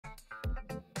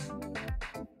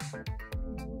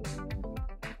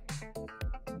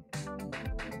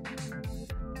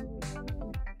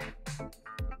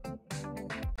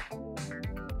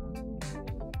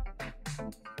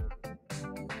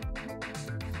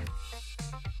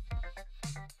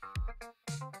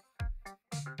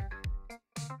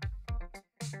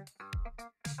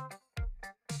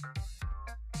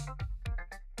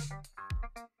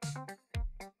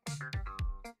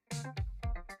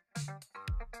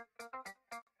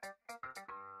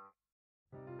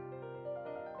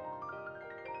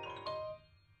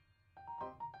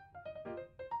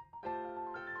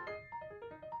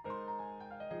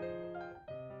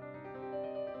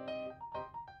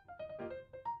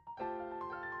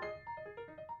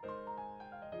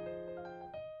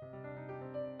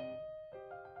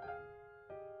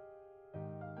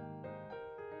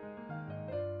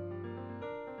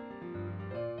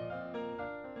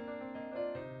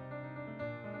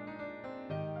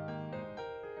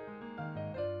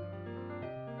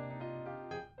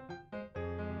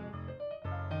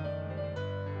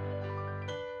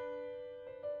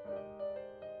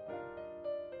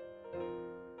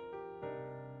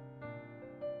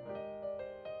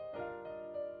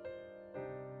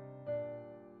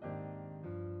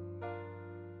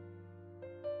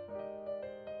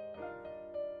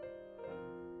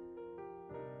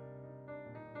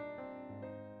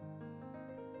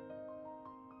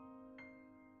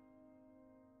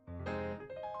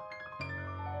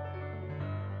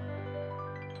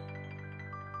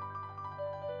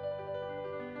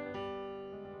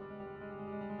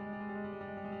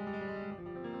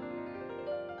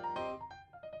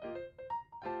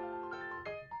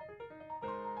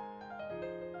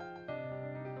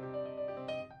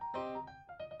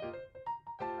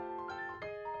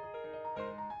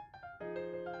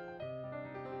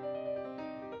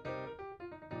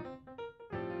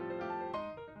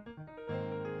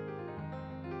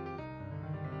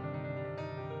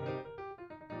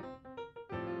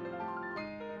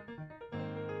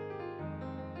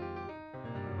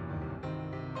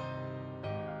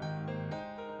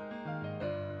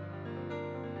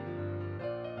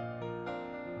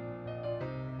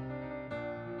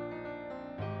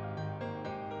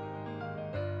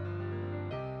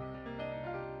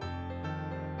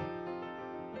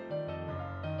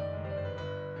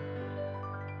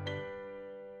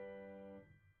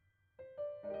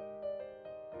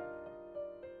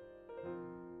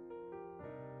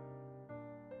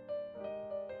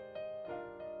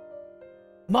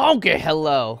Monkey,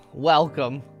 hello.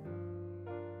 Welcome.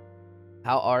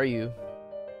 How are you?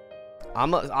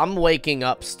 I'm waking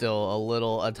up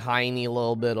still a tiny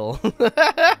little bit.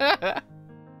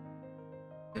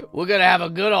 We're gonna have a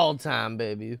good old time,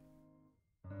 baby.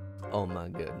 Oh my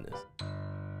goodness.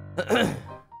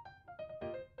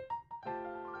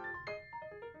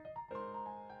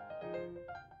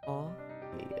 Oh,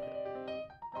 yeah.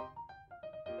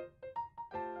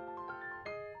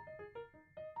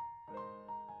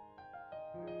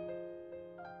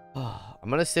 I'm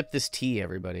gonna sip this tea,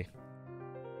 everybody.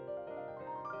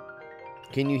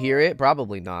 Can you hear it?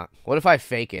 Probably not. What if I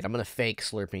fake it? I'm gonna fake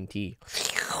slurping tea.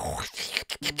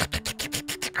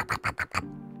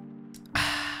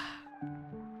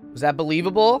 Was that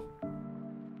believable?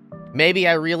 Maybe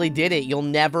I really did it. You'll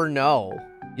never know.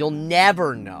 You'll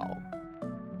never know.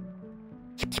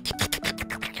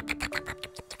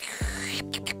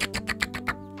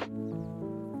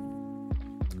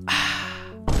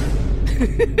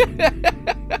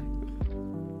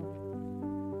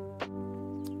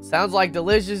 Sounds like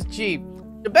delicious cheap.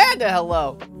 Jabanda,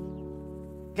 hello.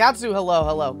 Katsu, hello,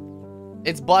 hello.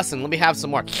 It's bussin'. Let me have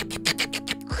some more.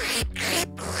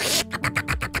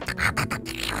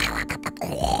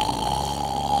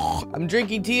 I'm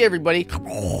drinking tea, everybody. This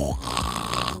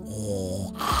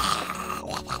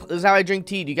is how I drink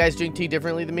tea. Do you guys drink tea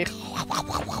differently than me?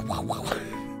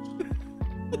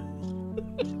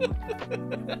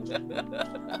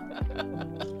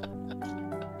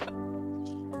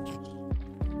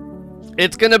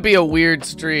 It's gonna be a weird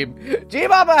stream.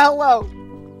 G-Baba, hello.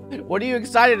 What are you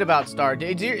excited about, Star?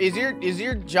 Is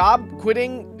your job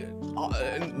quitting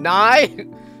nigh?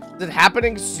 Is it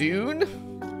happening soon?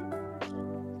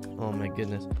 Oh my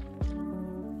goodness.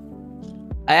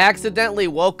 I accidentally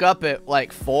woke up at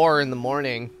like 4 in the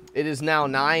morning. It is now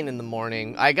 9 in the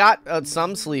morning. I got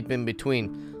some sleep in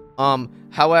between.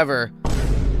 However,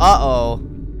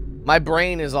 my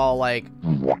brain is all like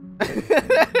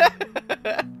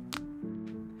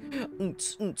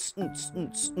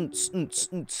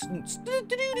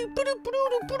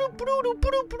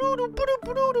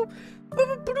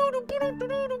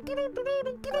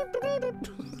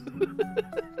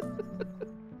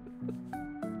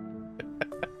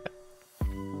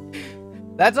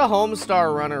That's a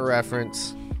Homestar Runner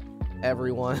reference,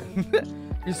 everyone.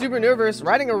 You're super nervous.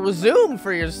 Writing a resume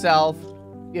for yourself.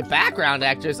 Be a background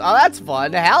actress. Oh, that's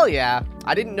fun. Hell yeah.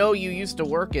 I didn't know you used to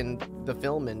work in the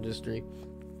film industry.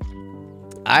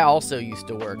 I also used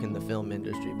to work in the film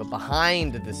industry, but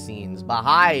behind the scenes.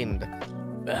 Behind.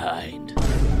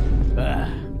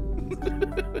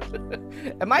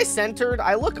 Am I centered?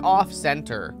 I look off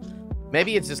center.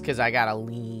 Maybe it's just because I got a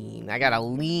lean. I got a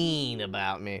lean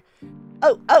about me.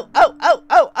 Oh.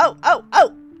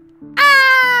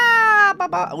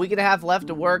 Ah! A week and a half left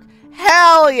to work.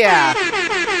 Hell yeah!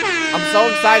 I'm so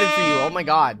excited for you. Oh my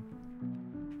god.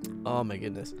 Oh my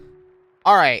goodness.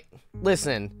 Alright,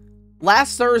 listen.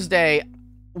 Last Thursday,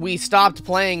 we stopped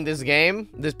playing this game,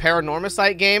 this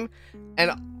Paranormasight game,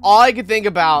 and all I could think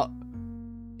about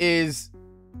is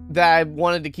that I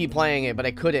wanted to keep playing it, but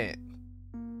I couldn't.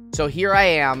 So here I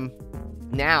am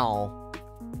now.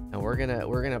 And we're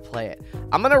gonna play it.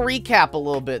 I'm gonna recap a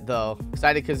little bit though.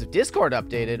 Excited because Discord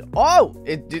updated. Oh,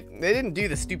 they didn't do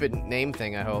the stupid name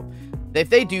thing, I hope. If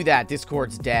they do that,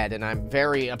 Discord's dead, and I'm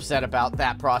very upset about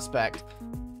that prospect.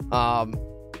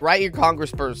 Write your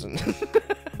congressperson.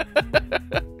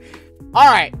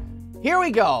 Alright, here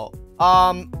we go.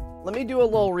 Let me do a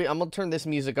little I'm gonna turn this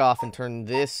music off and turn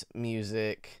this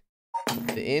music,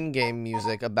 the in-game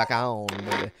music, back on.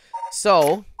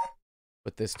 So,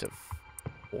 put this to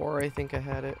 4, I think I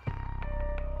had it.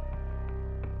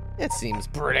 It seems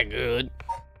pretty good.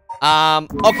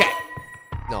 Okay.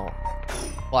 No.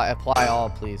 Apply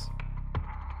all, please.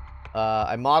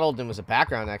 I modeled and was a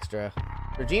background extra.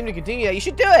 Regime to continue. Yeah, you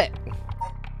should do it.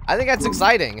 I think that's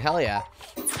exciting. Hell yeah.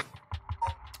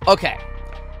 Okay.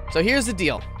 So here's the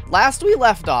deal. Last we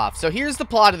left off. So here's the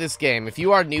plot of this game. If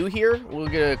you are new here, we'll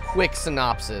get a quick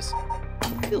synopsis.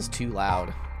 It feels too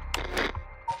loud.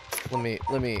 Let me.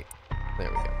 There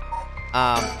we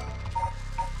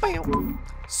go.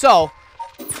 So,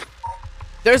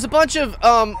 there's a bunch of,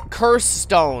 curse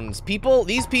stones.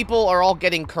 These people are all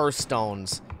getting curse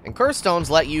stones. And curse stones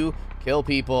let you kill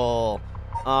people.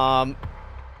 And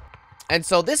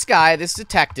so this guy, this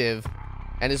detective,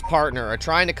 and his partner are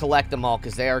trying to collect them all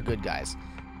because they are good guys.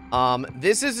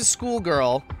 This is a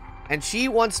schoolgirl, and she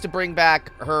wants to bring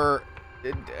back her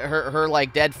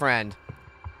like, dead friend.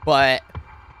 But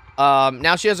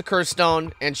now she has a curse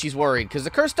stone, and she's worried, because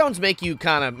the curse stones make you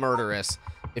kind of murderous,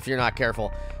 if you're not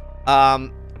careful.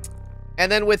 And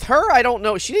And then with her, I don't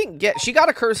know. She got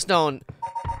a curse stone.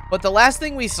 But the last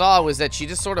thing we saw was that she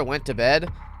just sort of went to bed.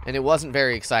 And it wasn't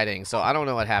very exciting. So I don't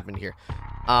know what happened here.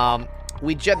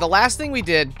 The last thing we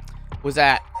did was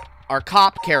that our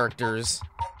cop characters,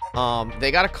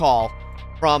 they got a call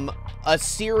from a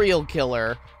serial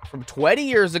killer from 20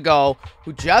 years ago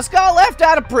who just got left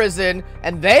out of prison,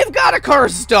 and they've got a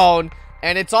curse stone,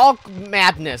 and it's all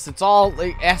madness. It's all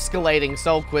like, escalating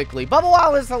so quickly. Bubba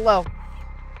Wallace, hello.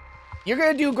 You're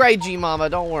gonna do great, G-Mama,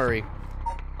 don't worry.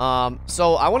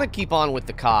 So I want to keep on with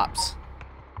the cops,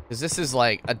 because this is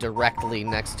like a directly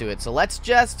next to it. So let's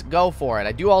just go for it.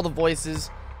 I do all the voices.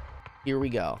 Here we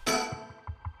go.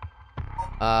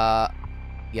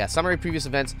 Yeah, summary previous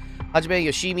events. Hajime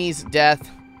Yoshimi's death.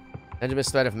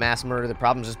 Benjamin's threat of mass murder. The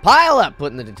problems just pile up,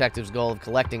 putting the detective's goal of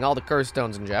collecting all the curse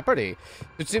stones in jeopardy.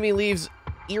 Tsutsumi leaves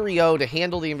Irio to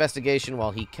handle the investigation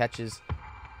while he catches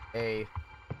a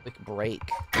quick break.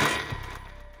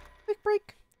 Quick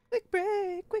break. Quick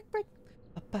break. Quick break.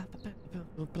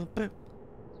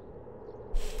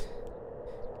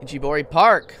 Ichibori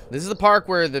Park. This is the park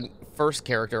where the first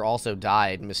character also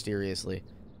died mysteriously.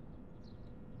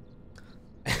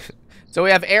 So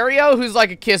we have Ario, who's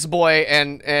like a kiss boy,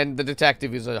 and the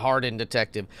detective, who's a hardened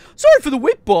detective. Sorry for the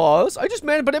wait, boss. I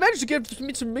managed to get some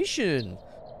information.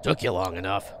 Took you long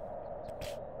enough.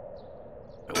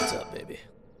 What's up, baby?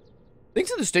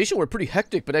 Things at the station were pretty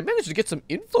hectic, but I managed to get some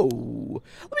info.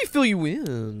 Let me fill you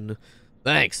in.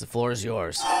 Thanks. The floor is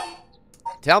yours.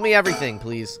 Tell me everything,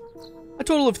 please. A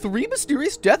total of 3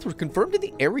 mysterious deaths were confirmed in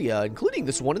the area, including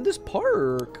this one in this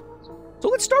park. So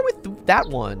let's start with that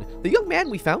one. The young man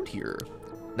we found here.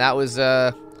 That was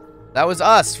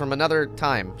us from another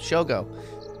time. Shogo.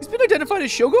 He's been identified as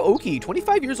Shogo Oki,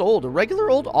 25 years old, a regular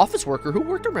old office worker who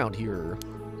worked around here.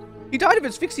 He died of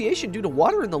asphyxiation due to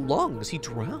water in the lungs. He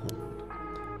drowned.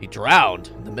 He drowned?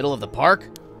 In the middle of the park?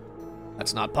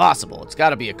 That's not possible. It's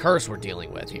gotta be a curse we're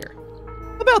dealing with here.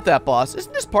 About that, boss.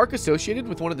 Isn't this park associated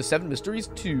with one of the 7 mysteries,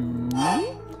 too?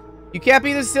 You can't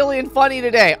be this silly and funny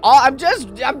today. Oh, I'm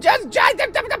just,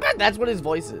 that's what his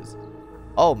voice is.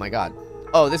 Oh my god.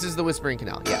 Oh, this is the Whispering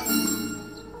Canal, yeah.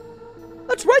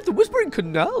 That's right, the Whispering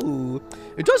Canal.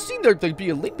 It does seem there'd be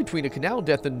a link between a canal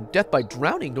death and death by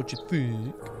drowning, don't you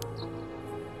think?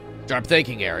 Sharp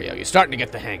thinking, Ario. You're starting to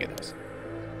get the hang of this.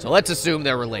 So let's assume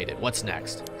they're related. What's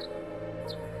next?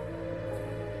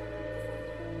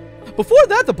 Before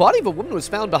that, the body of a woman was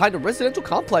found behind a residential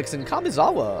complex in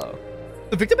Kamizawa.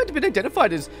 The victim had been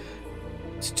identified as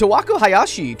Tawako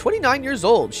Hayashi, 29 years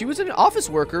old. She was an office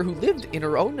worker who lived on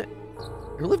her own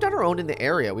in the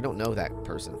area. We don't know that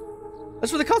person.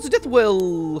 As for the cause of death,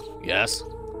 well, yes.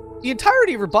 The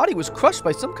entirety of her body was crushed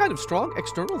by some kind of strong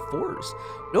external force.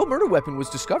 No murder weapon was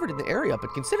discovered in the area,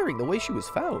 but considering the way she was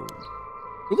found,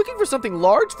 we're looking for something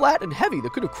large, flat, and heavy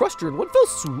that could have crushed her in one fell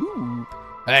swoop.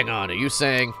 Hang on, are you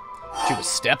saying she was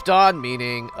stepped on?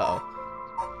 Meaning,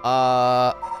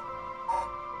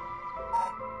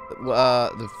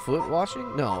 the foot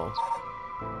washing? No.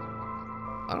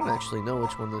 I don't actually know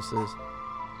which one this is.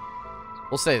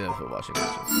 We'll say the foot washing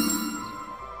mentions.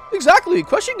 Exactly.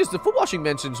 Questioning is the foot washing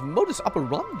mentions modus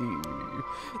operandi.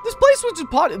 This place was the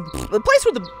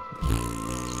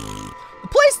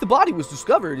place the body was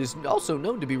discovered is also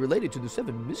known to be related to the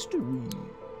 7 mysteries.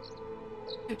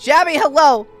 Shabby,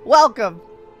 hello. Welcome.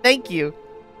 Thank you.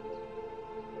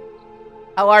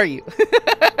 How are you?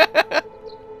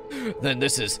 Then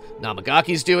this is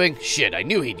Namagaki's doing? Shit, I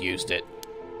knew he'd used it.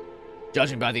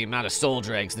 Judging by the amount of soul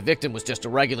dregs, the victim was just a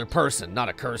regular person, not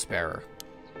a curse bearer.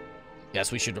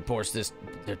 Guess we should report this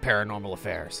to Paranormal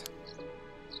Affairs.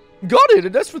 Got it,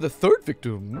 and as for the 3rd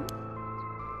victim...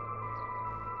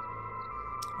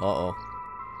 Uh-oh.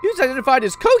 He was identified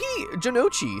as Kohi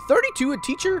Janochi, 32, a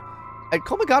teacher at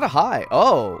Komagata High.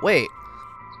 Oh, wait.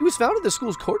 He was found in the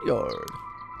school's courtyard.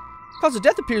 Cause of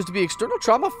death appears to be external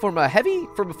trauma from a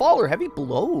fall or heavy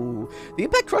blow. The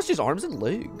impact crushed his arms and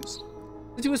legs.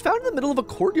 Since he was found in the middle of a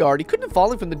courtyard, he couldn't have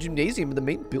fallen from the gymnasium in the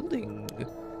main building.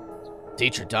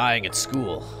 Teacher dying at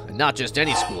school. And not just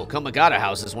any school. Komagata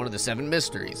House is one of the 7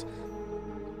 mysteries.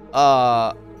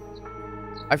 I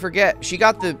forget. She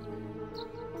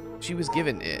was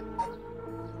given it.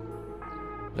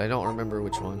 But I don't remember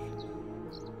which one.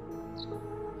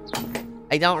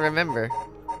 I don't remember.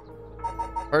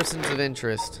 Persons of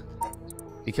interest.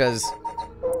 Because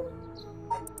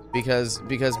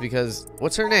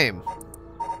what's her name?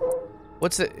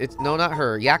 What's it? It's no, not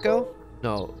her. Yako?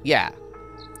 No, yeah.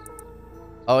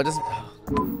 Oh, it doesn't.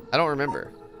 I don't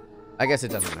remember. I guess it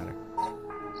doesn't matter.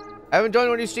 I haven't joined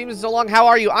one of your streams in so long. How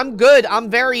are you? I'm good. I'm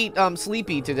very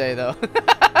sleepy today though.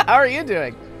 How are you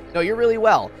doing? No, you're really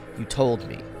well. You told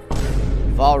me.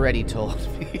 already told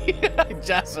me. I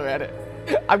just read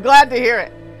it. I'm glad to hear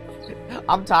it.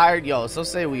 I'm tired, yo. So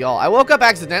say we all. I woke up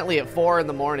accidentally at 4 in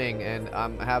the morning, and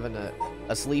I'm having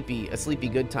a sleepy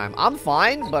good time. I'm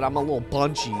fine, but I'm a little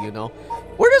bunchy, you know.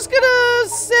 We're just gonna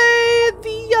say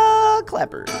the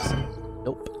clappers.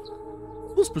 Nope.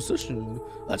 Post precision.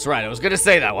 That's right. I was gonna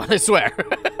say that one. I swear.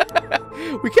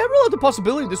 We can't rule out the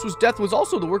possibility death was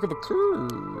also the work of a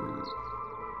curse.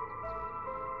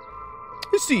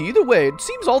 You see, either way, it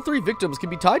seems all 3 victims can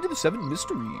be tied to the 7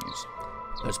 mysteries.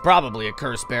 There's probably a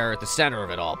curse bearer at the center of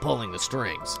it all, pulling the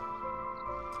strings.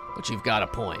 But you've got a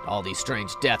point. All these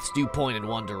strange deaths do point in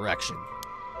one direction.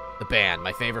 The band,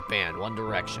 my favorite band, One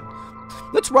Direction.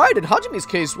 That's right, and Hajime's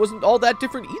case wasn't all that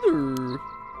different either.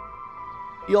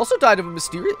 He also died of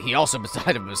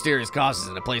mysterious causes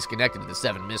in a place connected to the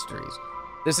 7 mysteries.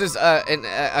 This is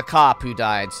a cop who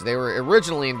died, so they were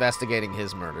originally investigating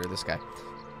his murder, this guy.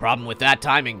 Problem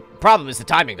is the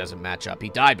timing doesn't match up. He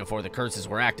died before the curses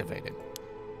were activated.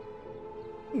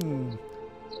 Could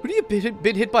he have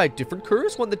been hit by a different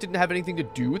curse? One that didn't have anything to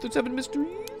do with the 7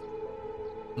 mysteries?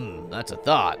 That's a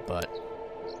thought, but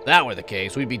if that were the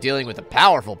case, we'd be dealing with a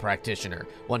powerful practitioner.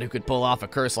 One who could pull off a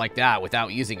curse like that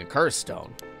without using a curse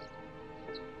stone.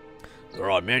 There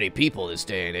are many people this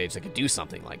day and age that could do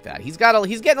something like that. He's getting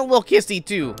a little kissy,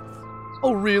 too.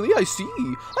 Oh, really? I see.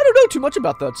 I don't know too much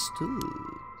about that stuff.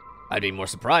 I'd be more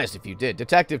surprised if you did.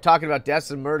 Detective talking about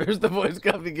deaths and murders, the voice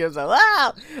company gives out.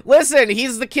 Wow! Listen,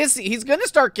 he's the kissy. He's gonna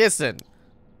start kissing.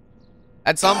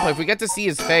 At some point, if we get to see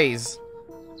his face.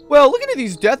 Well, looking at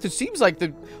these deaths, it seems like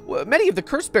many of the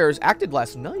curse bearers acted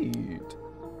last night.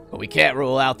 But we can't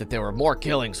rule out that there were more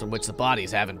killings from which the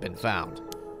bodies haven't been found.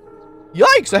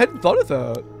 Yikes, I hadn't thought of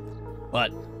that.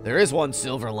 But there is one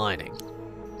silver lining.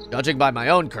 Judging by my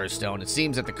own curse stone, it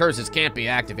seems that the curses can't be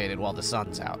activated while the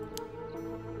sun's out.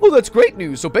 Oh, that's great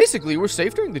news. So basically, we're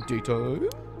safe during the daytime?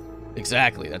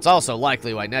 Exactly. That's also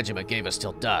likely why Nejima gave us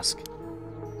till dusk.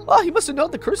 Ah, he must have known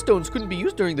the curse stones couldn't be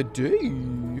used during the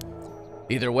day.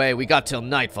 Either way, we got till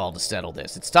nightfall to settle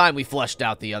this. It's time we fleshed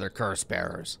out the other curse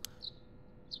bearers.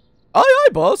 Aye, aye,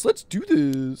 boss. Let's do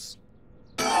this.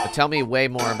 But tell me way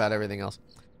more about everything else.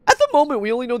 At the moment,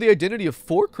 we only know the identity of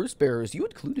 4 curse bearers, you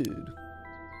included.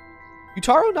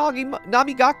 Yutaro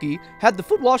Namigaki had the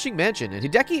foot-washing mansion, and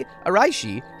Hideki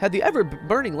Araishi had the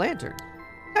ever-burning lantern.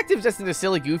 Detective's just in a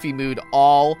silly, goofy mood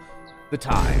all the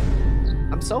time.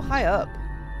 I'm so high up.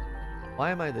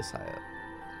 Why am I this high up?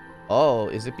 Oh,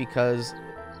 is it because...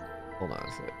 Hold on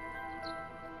a second.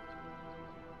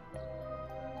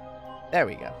 There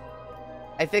we go.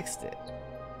 I fixed it.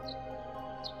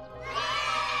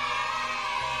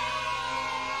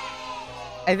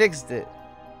 I fixed it.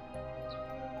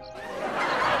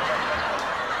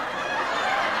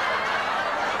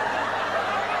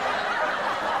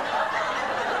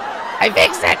 I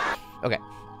fixed it! Okay.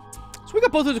 So we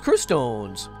got both of the curse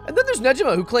stones. And then there's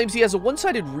Nejima, who claims he has a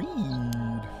one-sided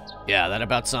read. Yeah, that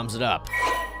about sums it up.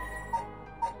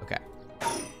 Okay.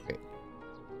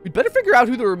 We'd better figure out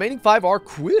who the remaining 5 are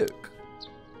quick.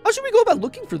 How should we go about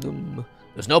looking for them?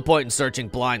 There's no point in searching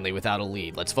blindly without a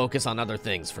lead. Let's focus on other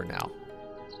things for now.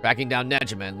 Tracking down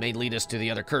Nejima may lead us to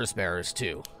the other curse bearers,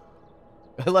 too.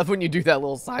 I love when you do that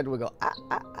little side wiggle.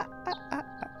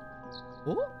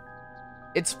 What?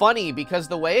 It's funny because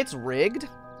the way it's rigged,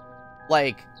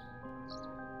 like,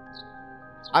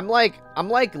 I'm like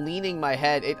leaning my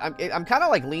head. I'm kind of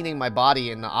like leaning my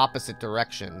body in the opposite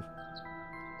direction.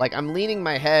 Like I'm leaning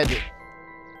my head.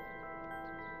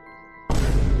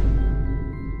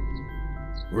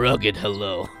 Rugged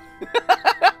hello.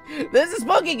 This is a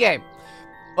spooky game,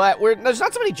 but there's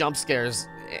not so many jump scares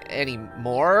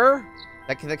anymore.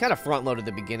 They kind of front loaded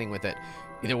the beginning with it.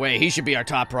 Either way, he should be our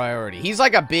top priority. He's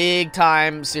like a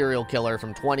big-time serial killer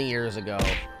from 20 years ago.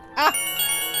 Ah!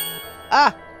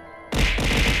 Ah!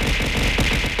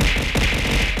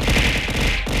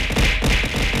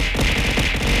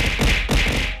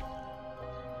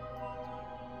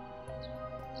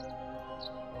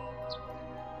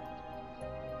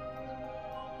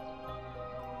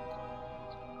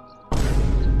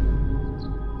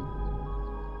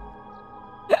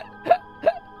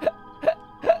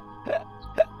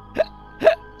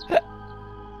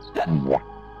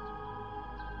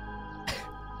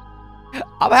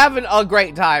 I'm having a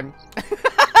great time.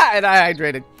 And I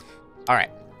hydrated.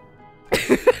 Alright.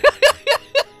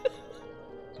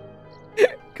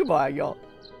 Come on, y'all.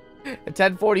 At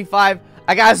 10:45,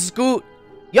 I got a scoot.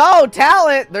 Yo,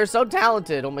 talent! They're so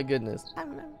talented. Oh my goodness. I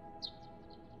don't know.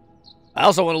 I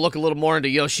also want to look a little more into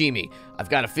Yoshimi. I've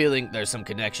got a feeling there's some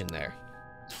connection there.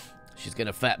 She's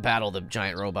gonna battle the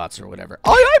giant robots or whatever.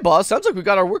 Aye, aye, boss. Sounds like we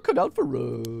got our work cut out for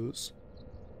us.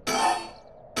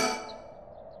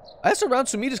 I asked around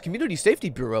Sumita's Community Safety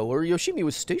Bureau, where Yoshimi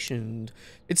was stationed.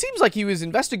 It seems like he was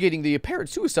investigating the apparent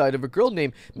suicide of a girl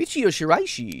named Michio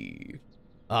Shiraishi.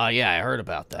 Yeah, I heard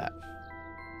about that.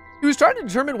 He was trying to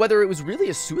determine whether it was really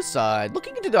a suicide,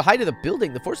 looking into the height of the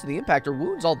building, the force of the impact, or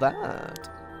wounds, all that.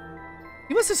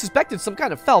 He must have suspected some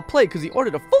kind of foul play because he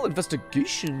ordered a full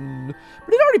investigation.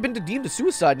 But it had already been deemed a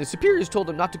suicide, and his superiors told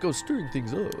him not to go stirring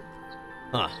things up.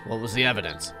 Huh, what was the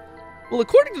evidence? Well,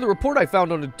 according to the report I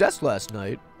found on a desk last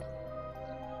night,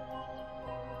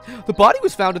 the body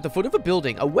was found at the foot of a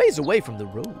building, a ways away from the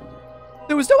road.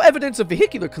 There was no evidence of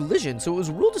vehicular collision, so it was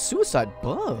ruled a suicide,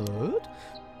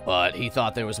 But he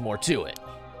thought there was more to it.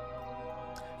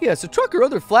 Yes, a truck or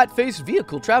other flat-faced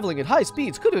vehicle traveling at high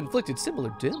speeds could have inflicted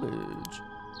similar damage.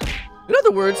 In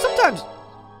other words, sometimes...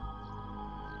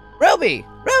 Ruby!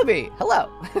 Ruby!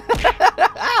 Hello!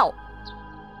 Ow!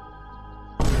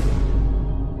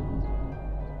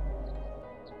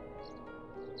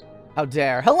 How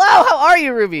dare. Hello, how are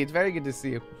you, Ruby? It's very good to see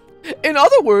you. In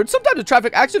other words, sometimes a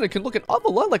traffic accident can look an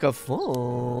awful lot like a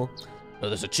fall. So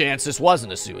there's a chance this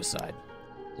wasn't a suicide.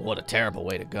 What a terrible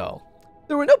way to go.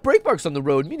 There were no brake marks on the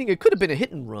road, meaning it could have been a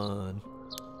hit and run.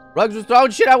 Ruggs was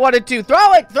throwing shit I wanted to.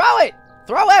 Throw it! Throw it!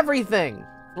 Throw everything!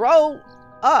 Throw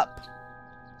up.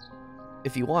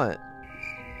 If you want.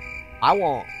 I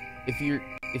won't. If you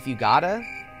got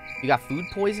food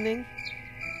poisoning,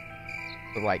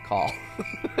 the right call.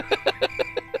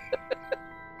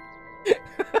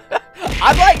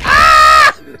 I'm like,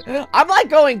 ah! I'm like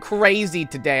going crazy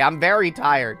today. I'm very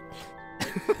tired.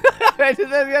 I did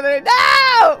that the other day.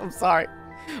 No! I'm sorry.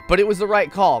 But it was the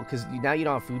right call, because now you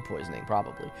don't have food poisoning,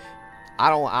 probably. I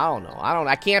don't know.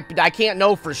 I can't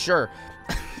know for sure.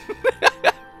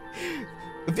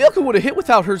 The vehicle would have hit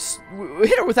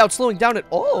her without slowing down at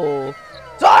all.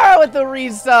 Sorry with the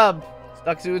resub.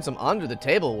 Stuck doing some under the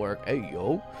table work. Hey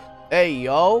yo. Hey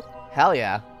yo. Hell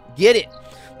yeah. Get it.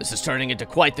 This is turning into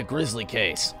quite the grisly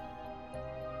case.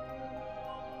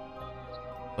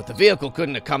 But the vehicle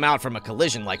couldn't have come out from a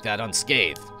collision like that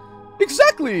unscathed.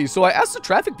 Exactly! So I asked the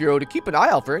traffic bureau to keep an eye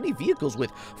out for any vehicles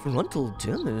with frontal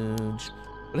damage.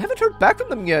 But I haven't heard back from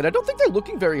them yet. I don't think they're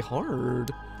looking very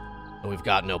hard. But we've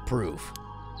got no proof.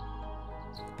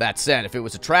 That said, if it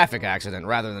was a traffic accident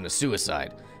rather than a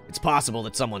suicide, it's possible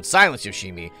that someone silenced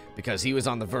Yoshimi because he was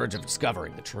on the verge of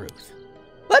discovering the truth.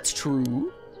 That's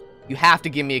true. You have to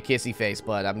give me a kissy face,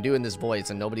 bud. I'm doing this voice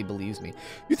and nobody believes me.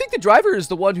 You think the driver is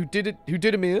the one who did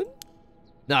him in?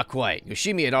 Not quite.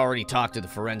 Yoshimi had already talked to the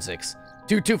forensics.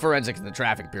 Two forensics in the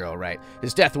traffic bureau, right?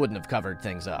 His death wouldn't have covered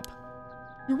things up.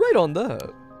 You're right on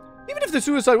that. Even if the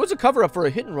suicide was a cover-up for a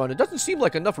hit and run, it doesn't seem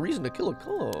like enough reason to kill a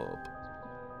cop.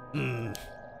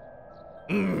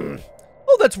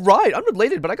 Oh, that's right.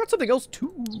 Unrelated, but I got something else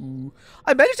too.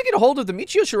 I managed to get a hold of the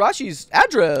Michio Shirashi's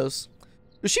address.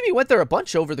 Yoshimi went there a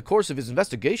bunch over the course of his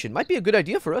investigation. Might be a good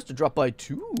idea for us to drop by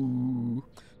too.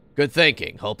 Good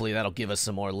thinking. Hopefully that'll give us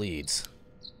some more leads.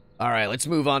 Alright, let's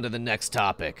move on to the next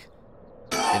topic.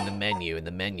 In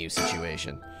the menu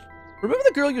situation. Remember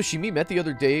the girl Yoshimi met the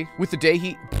other day with the day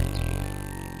he...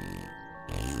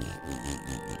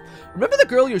 Remember the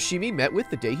girl Yoshimi met with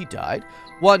the day he died?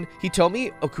 One,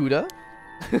 Hitomi Okuda?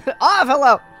 Ah,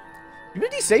 hello!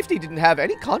 Community Safety didn't have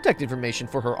any contact information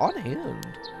for her on hand.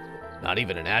 Not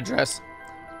even an address?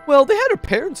 Well, they had her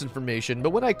parents' information, but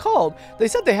when I called, they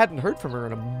said they hadn't heard from her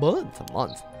in a month.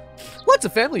 Lots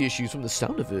of family issues from the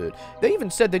sound of it. They even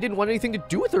said they didn't want anything to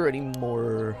do with her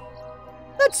anymore.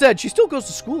 That said, she still goes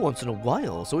to school once in a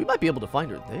while, so we might be able to find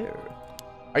her there.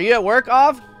 Are you at work,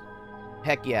 Ov?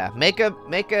 Heck yeah. Make a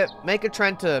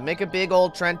Trenta. Make a big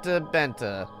old Trenta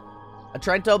Benta. A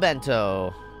Trento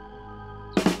Bento.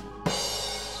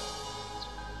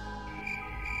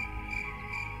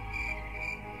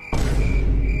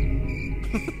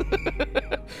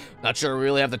 Not sure we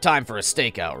really have the time for a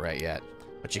stakeout right yet.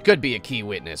 But you could be a key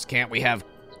witness. Can't we have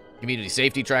community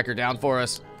safety tracker down for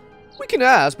us? We can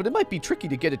ask, but it might be tricky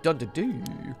to get it done today.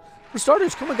 For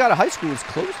starters, Komagata High School is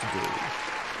closed today.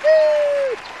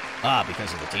 Yay! Ah,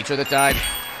 because of the teacher that died?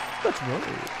 That's right.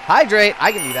 Hydrate!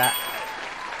 I can do that.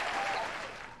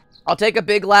 I'll take a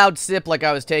big loud sip like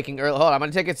I was taking earlier. Hold on, I'm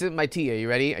gonna take a sip of my tea. Are you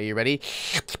ready? Are you ready?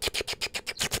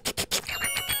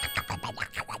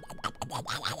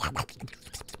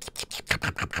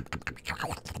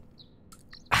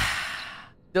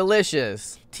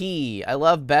 Delicious. Tea. I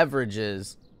love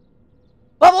beverages.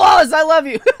 Bubba Wallace, I love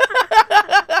you!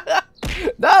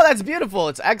 No, that's beautiful.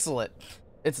 It's excellent.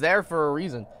 It's there for a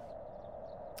reason.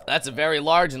 That's a very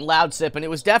large and loud sip, and it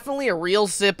was definitely a real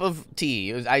sip of tea.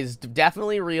 It was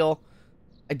definitely real.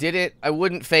 I did it. I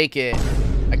wouldn't fake it.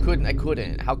 I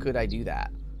couldn't. How could I do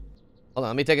that? Hold on,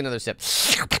 let me take another sip.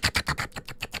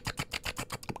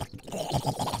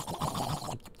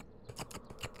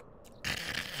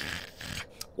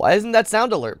 Why isn't that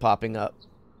sound alert popping up?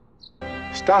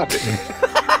 Stop it.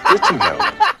 Get some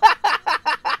help.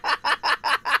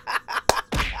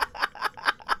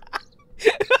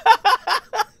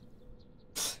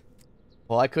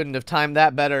 Well, I couldn't have timed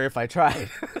that better if I tried.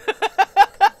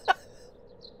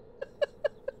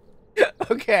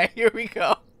 Okay, here we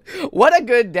go. What a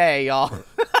good day, y'all.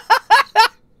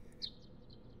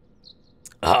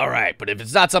 Alright, but if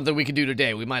it's not something we can do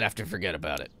today, we might have to forget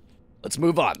about it. Let's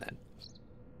move on, then.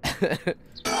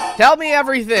 Tell me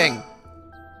everything.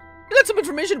 I got some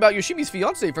information about Yoshimi's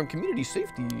fiancée from Community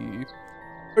Safety.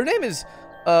 Her name is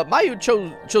Mayu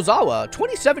Chozawa,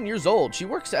 27 years old. She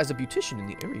works as a beautician in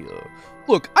the area.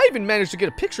 Look, I even managed to get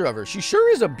a picture of her. She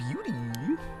sure is a beauty.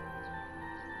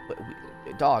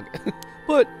 Dog.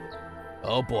 But,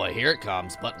 oh boy, here it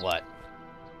comes. But what?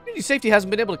 Community Safety hasn't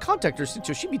been able to contact her since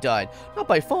Yoshimi died. Not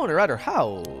by phone or at her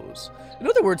house. In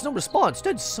other words, no response.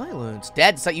 Dead silence.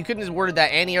 Dead silence. You couldn't have worded that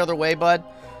any other way, bud?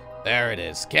 There it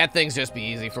is. Can't things just be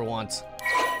easy for once?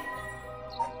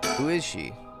 Who is she?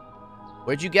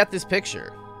 Where'd you get this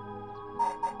picture?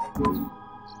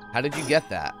 How did you get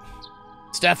that?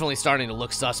 It's definitely starting to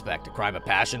look suspect. A crime of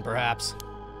passion, perhaps?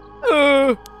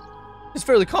 It's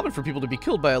fairly common for people to be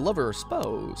killed by a lover or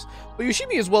spouse. But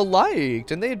Yoshimi is well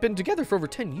liked, and they had been together for over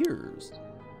 10 years.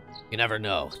 You never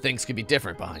know. Things can be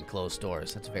different behind closed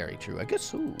doors. That's very true. I guess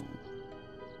so.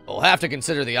 We'll have to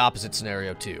consider the opposite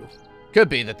scenario, too. Could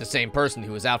be that the same person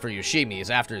who was out for Yoshimi is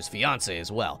after his fiancée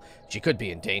as well. She could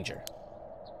be in danger.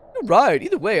 You're right.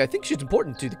 Either way, I think she's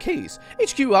important to the case.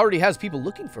 HQ already has people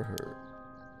looking for her.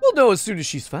 We'll know as soon as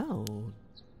she's found.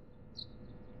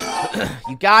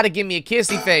 You gotta give me a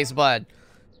kissy face, bud.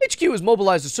 HQ is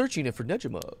mobilized a search unit for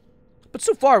Nejima. But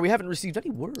so far, we haven't received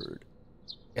any word.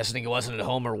 Guessing he wasn't at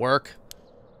home or work?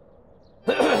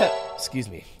 Excuse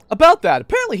me. About that,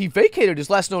 apparently he vacated his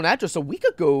last known address a week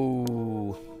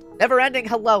ago. Never-ending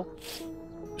hello.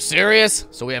 Serious?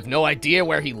 So we have no idea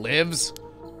where he lives?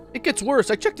 It gets worse.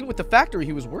 I checked in with the factory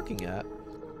he was working at.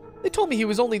 They told me he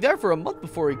was only there for a month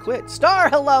before he quit. Star,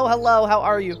 hello, hello, how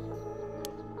are you?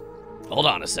 Hold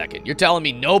on a second. You're telling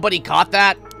me nobody caught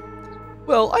that?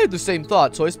 Well, I had the same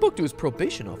thought, so I spoke to his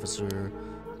probation officer.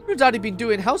 Turns out he'd been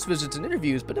doing house visits and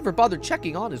interviews, but never bothered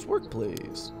checking on his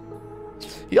workplace.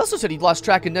 He also said he'd lost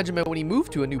track of Nejima when he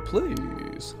moved to a new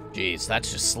place. Jeez,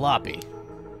 that's just sloppy.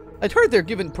 I'd heard they're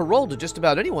giving parole to just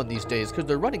about anyone these days because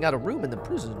they're running out of room in the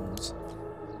prisons.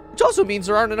 Which also means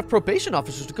there aren't enough probation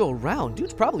officers to go around.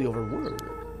 Dude's probably overworked.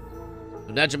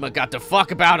 Nejima got the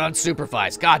fuck about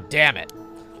unsupervised. God damn it.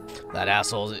 That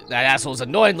asshole's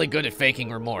annoyingly good at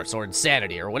faking remorse or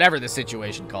insanity or whatever the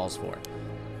situation calls for.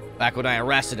 Back when I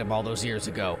arrested him all those years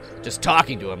ago, just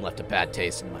talking to him left a bad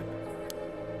taste in my mouth.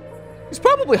 He's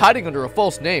probably hiding under a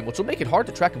false name, which will make it hard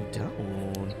to track him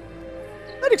down.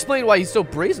 That'd explain why he so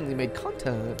brazenly made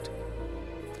contact.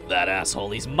 That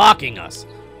asshole, he's mocking us.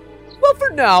 Well,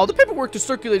 for now, the paperwork to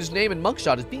circulate his name and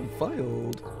mugshot is being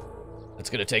filed. That's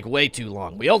gonna take way too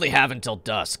long. We only have until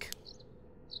dusk.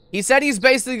 He said he's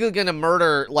basically gonna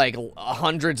murder, like,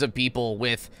 hundreds of people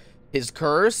with his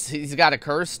curse. He's got a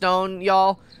curse stone,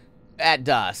 y'all, at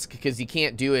dusk, because he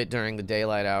can't do it during the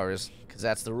daylight hours, because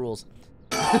that's the rules.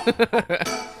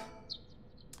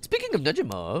 Speaking of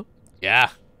Nejima. Yeah?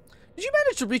 Did you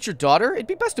manage to reach your daughter? It'd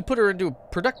be best to put her into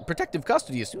protective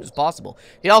custody as soon as possible.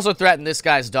 He also threatened this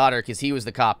guy's daughter, because he was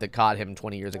the cop that caught him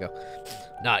 20 years ago.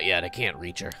 Not yet, I can't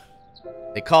reach her.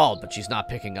 They called, but she's not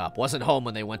picking up. Wasn't home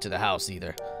when they went to the house,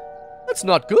 either. That's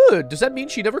not good. Does that mean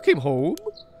she never came home?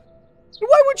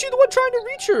 Why weren't you the one trying to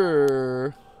reach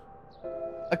her?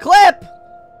 A clip!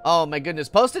 Oh my goodness.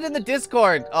 Post it in the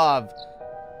Discord of...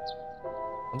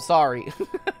 I'm sorry.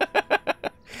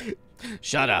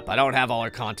 Shut up. I don't have all her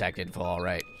contact info,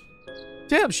 alright.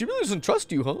 Damn, she really doesn't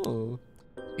trust you, huh?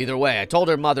 Either way, I told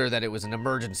her mother that it was an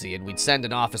emergency and we'd send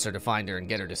an officer to find her and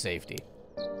get her to safety.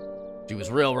 She was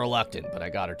real reluctant, but I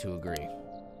got her to agree.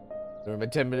 During a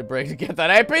 10-minute break to get that.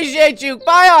 I appreciate you.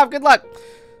 Bye off. Good luck.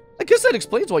 I guess that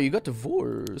explains why you got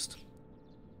divorced.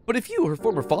 But if you, her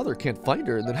former father, can't find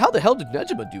her, then how the hell did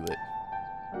Nejima do it?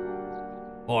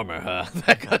 Former, huh?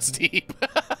 That cuts deep.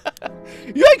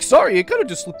 Yikes, sorry. It kind of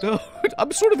just slipped out.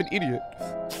 I'm sort of an idiot.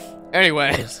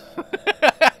 Anyways.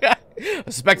 I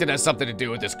suspect it has something to do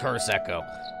with this curse echo.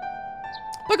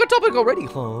 Back on topic already,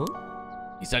 huh?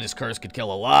 He said his curse could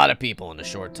kill a lot of people in a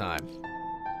short time.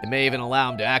 It may even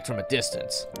allow him to act from a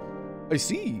distance. I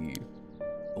see.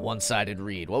 A one-sided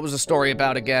read. What was the story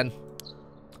about again?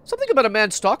 Something about a man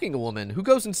stalking a woman who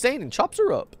goes insane and chops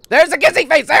her up. There's a kissing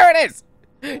face! There it is!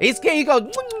 He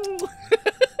goes.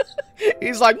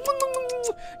 He's like.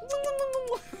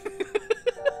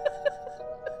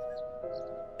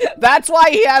 That's why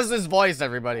he has this voice,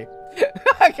 everybody.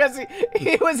 Because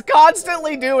he was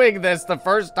constantly doing this the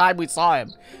first time we saw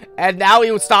him. And now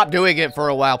he would stop doing it for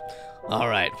a while.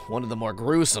 Alright, one of the more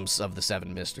gruesome of the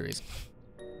 7 mysteries.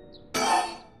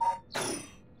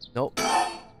 Nope.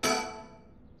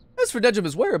 As for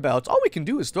Nejima's whereabouts, all we can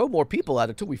do is throw more people at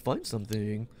it till we find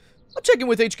something. I'll check in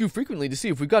with HQ frequently to see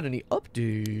if we've got any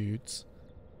updates.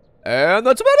 And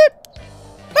that's about it!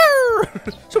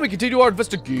 So we continue our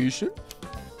investigation.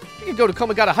 We could go to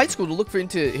Komagata High School to look for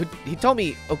into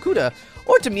Hitomi Okuda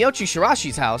or to Miyoshi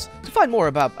Shirashi's house to find more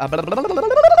about.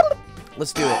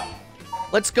 Let's do it.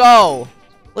 Let's go.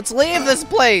 Let's leave this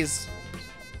place.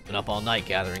 Been up all night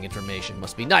gathering information.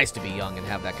 Must be nice to be young and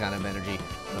have that kind of energy.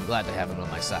 And I'm glad to have him on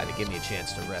my side to give me a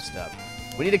chance to rest up.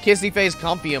 We need a kissy face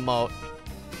comfy emote.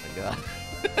 Oh my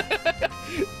god.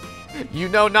 You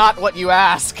know not what you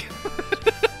ask.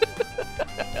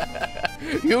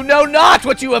 You know not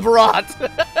what you have wrought.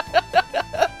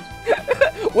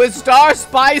 With Star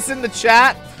Spice in the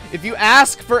chat, if you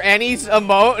ask for any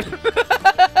emote,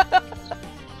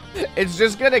 it's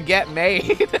just gonna get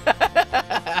made.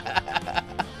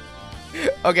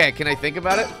 Okay, can I think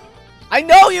about it? I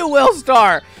know you will,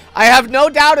 Star. I have no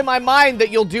doubt in my mind that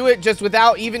you'll do it just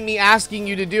without even me asking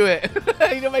you to do it.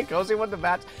 You know my cozy one to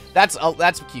match? That's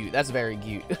cute. That's very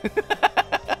cute.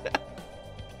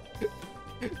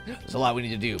 There's a lot we need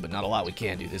to do, but not a lot we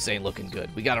can do. This ain't looking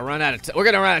good. We gotta run out of we're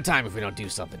gonna run out of time if we don't do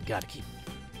something. Gotta keep.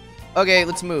 Okay,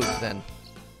 let's move then.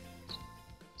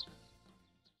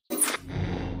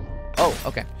 Oh,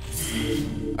 okay.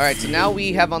 Alright, so now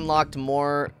we have unlocked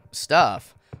more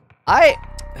stuff.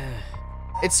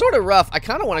 It's sort of rough. I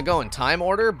kind of want to go in time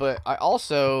order, but I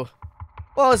also...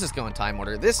 Well, let's just go in time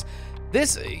order. This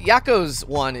Yako's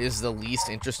one is the least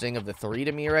interesting of the 3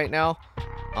 to me right now.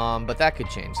 But that could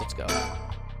change. Let's go.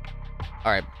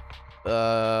 Alright.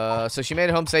 So she made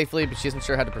it home safely, but she isn't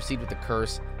sure how to proceed with the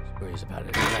curse. She worries about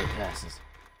it as time passes.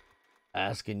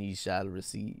 Ask and ye shall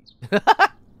receive.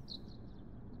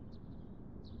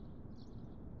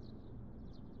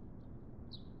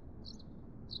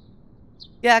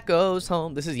 Yakko's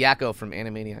home. This is Yakko from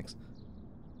Animaniacs.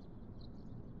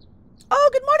 Oh,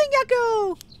 good morning,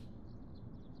 Yakko!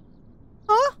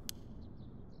 Huh?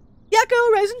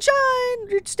 Yakko, rise and shine!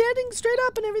 You're standing straight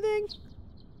up and everything.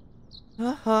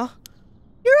 Uh-huh.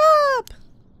 You're up!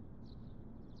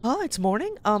 Huh, it's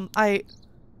morning? Are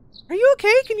you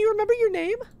okay? Can you remember your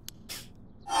name?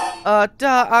 I'm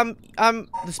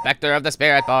the Spectre of the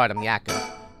Spirit Board. I'm Yakko.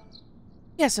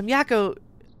 Yes, I'm Yakko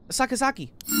Sakazaki.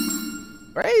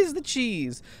 Praise the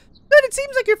cheese. Good, it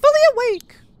seems like you're fully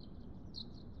awake.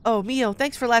 Oh, Mio,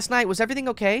 thanks for last night. Was everything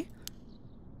okay?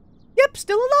 Yep,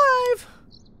 still alive.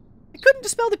 I couldn't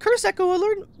dispel the curse echo or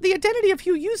learn the identity of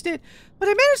who used it, but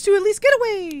I managed to at least get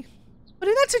away. But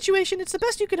in that situation, it's the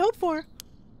best you can hope for.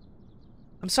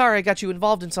 I'm sorry I got you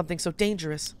involved in something so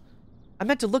dangerous. I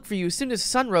meant to look for you as soon as the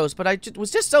sun rose, but I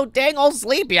was just so dang old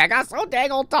sleepy. I got so dang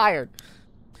old tired.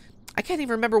 I can't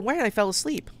even remember when I fell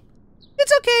asleep.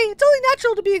 It's okay. It's only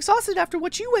natural to be exhausted after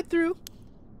what you went through.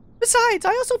 Besides,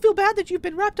 I also feel bad that you've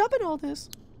been wrapped up in all this.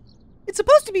 It's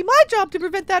supposed to be my job to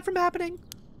prevent that from happening.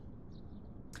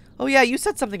 Oh yeah, you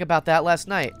said something about that last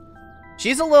night.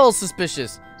 She's a little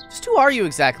suspicious. Just who are you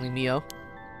exactly, Mio?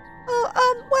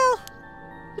 Well,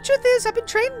 the truth is I've been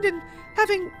trained in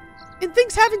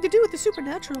things having to do with the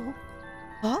supernatural.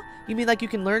 Huh? You mean like you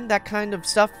can learn that kind of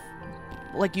stuff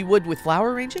like you would with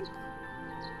flower arranging?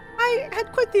 I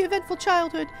had quite the eventful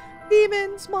childhood.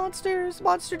 Demons, monsters,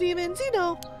 monster demons, you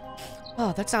know.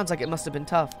 Oh, that sounds like it must have been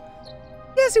tough.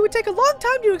 Yes, it would take a long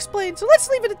time to explain, so let's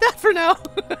leave it at that for now.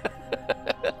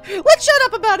 Let's shut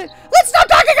up about it. Let's stop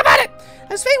talking about it.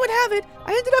 As fate would have it,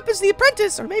 I ended up as the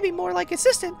apprentice, or maybe more like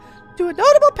assistant, to a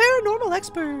notable paranormal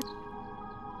expert.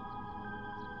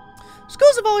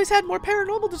 Schools have always had more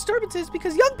paranormal disturbances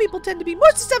because young people tend to be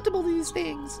more susceptible to these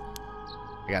things.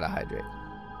 I gotta hydrate.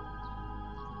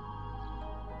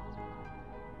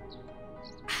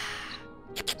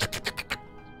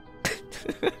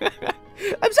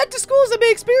 I'm sent to schools that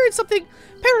may experience something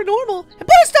paranormal and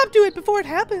better stop doing it before it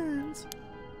happens.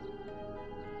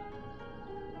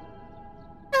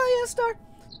 Hell yeah, Star.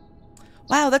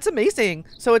 Wow, that's amazing.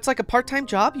 So it's like a part-time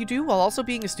job you do while also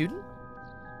being a student?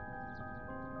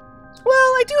 Well,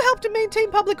 I do help to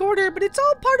maintain public order, but it's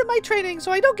all part of my training,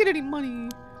 so I don't get any money.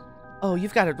 Oh,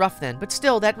 you've got it rough then, but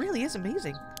still, that really is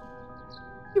amazing.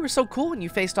 You were so cool when you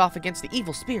faced off against the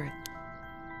evil spirit.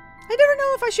 I never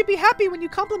know if I should be happy when you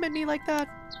compliment me like that.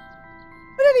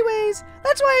 But anyways,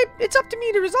 that's why it's up to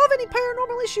me to resolve any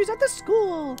paranormal issues at the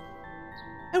school.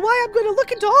 And why I'm going to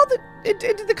look into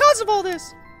into the cause of all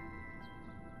this.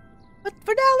 But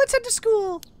for now, let's head to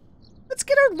school. Let's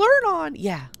get our learn on.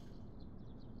 Yeah.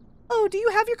 Oh, do you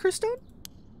have your curse stone?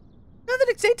 Now that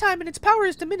it's daytime and its power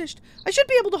is diminished, I should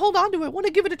be able to hold on to it. Want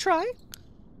to give it a try?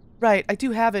 Right, I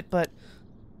do have it, but...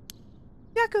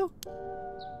 Yako.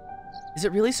 Is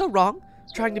it really so wrong?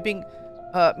 Trying to bring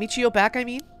Michio back, I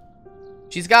mean?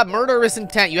 She's got murderous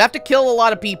intent. You have to kill a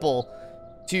lot of people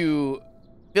to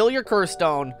fill your curse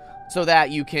stone so that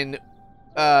you can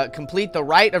complete the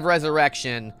rite of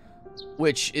resurrection,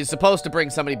 which is supposed to bring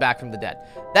somebody back from the dead.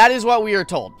 That is what we are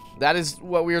told. That is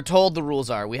what we are told the rules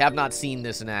are. We have not seen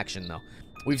this in action, though.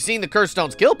 We've seen the curse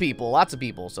stones kill people, lots of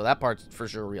people, so that part's for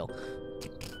sure real.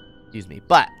 Excuse me,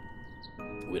 but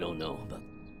we don't know about.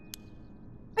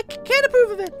 I can't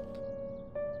approve of it.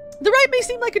 The rite may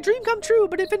seem like a dream come true,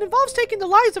 but if it involves taking the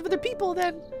lives of other people,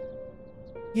 then...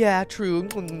 Yeah, true. I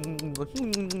want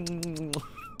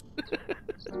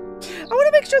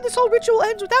to make sure this whole ritual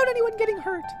ends without anyone getting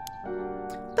hurt.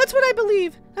 That's what I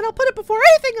believe, and I'll put it before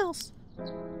anything else.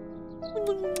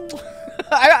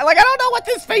 I don't know what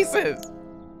this face is.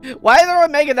 Why is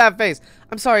everyone making that face?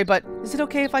 I'm sorry, but is it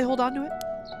okay if I hold on to it?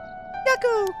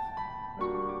 Yako!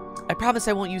 I promise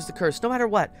I won't use the curse, no matter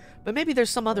what, but maybe there's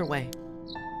some other way.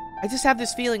 I just have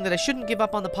this feeling that I shouldn't give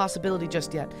up on the possibility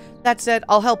just yet. That said,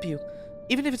 I'll help you,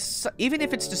 even if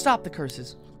it's to stop the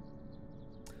curses.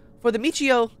 For the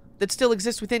Michio that still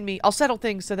exists within me, I'll settle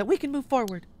things so that we can move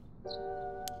forward.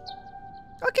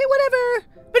 Okay, whatever.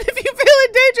 But if you feel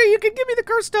in danger, you can give me the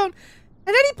curse stone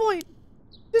at any point.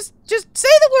 Just say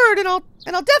the word, and I'll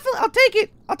take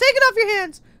it. I'll take it off your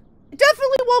hands. I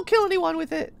definitely won't kill anyone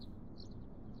with it.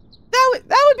 That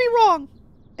would be wrong.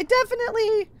 I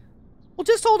definitely will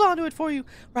just hold on to it for you.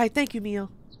 Right, thank you, Mio.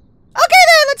 Okay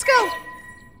then, let's go.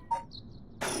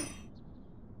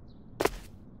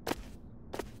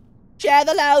 Share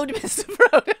the load, Mr.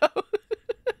 Frodo.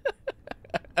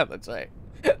 That's right.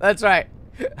 That's right.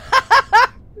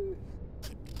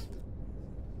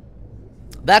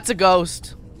 That's a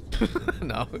ghost.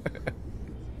 No.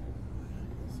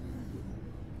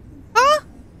 Huh?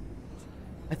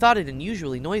 I thought it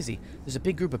unusually noisy. There's a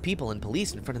big group of people and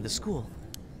police in front of the school.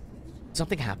 Did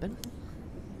something happen?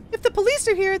 If the police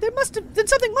are here, then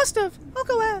something must have. I'll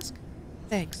go ask.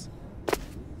 Thanks.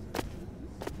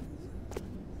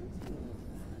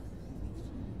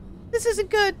 This isn't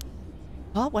good.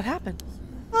 Huh? What happened?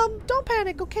 Don't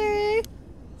panic, okay?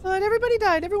 But everybody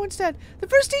died. Everyone's dead. The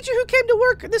first teacher who came to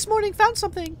work this morning found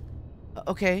something.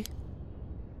 Okay.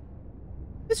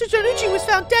 Mr. Janucci was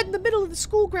found dead in the middle of the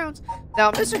school grounds.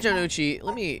 Now, Mr. Janucci,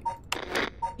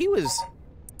 he was,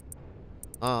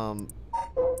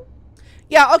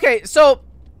 yeah, okay, so,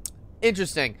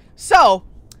 interesting. So,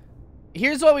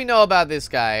 here's what we know about this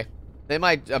guy. They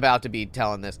might about to be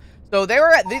telling this. So, they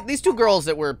were at, these two girls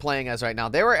that we're playing as right now,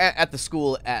 they were at the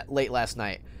school late last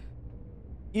night.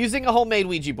 Using a homemade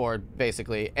Ouija board,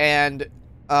 basically, and,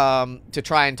 to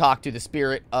try and talk to the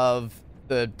spirit of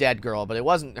the dead girl, but it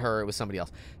wasn't her, it was somebody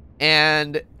else.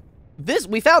 And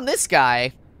we found this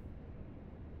guy,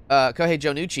 Kohei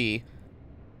Jonuchi,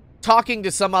 talking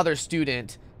to some other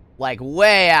student, like,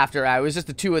 way after I was just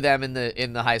the two of them in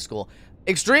the high school.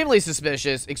 Extremely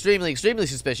suspicious, extremely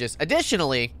suspicious.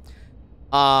 Additionally,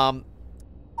 the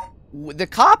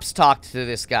cops talked to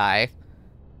this guy,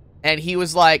 and he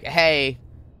was like, hey,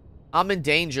 I'm in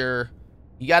danger.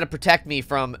 You gotta protect me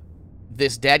from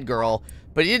this dead girl.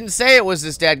 But he didn't say it was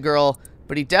this dead girl,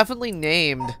 but he definitely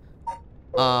named,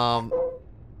 where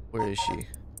is she?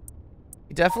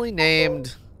 He definitely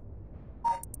named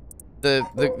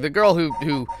the girl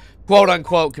who quote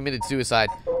unquote committed suicide.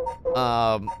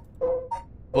 But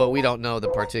we don't know the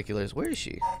particulars. Where is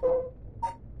she?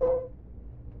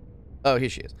 Oh, here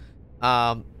she is.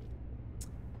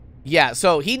 Yeah,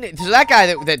 so that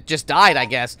guy that just died, I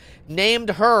guess, named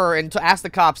her and asked the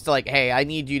cops to, like, hey, I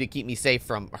need you to keep me safe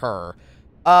from her.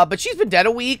 But she's been dead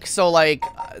a week, so, like,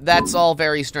 that's all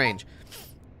very strange.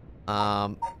 We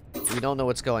don't know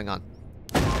what's going on.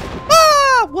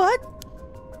 Ah! What?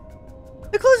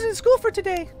 They're closing the school for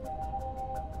today.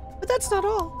 But that's not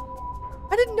all.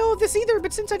 I didn't know of this either,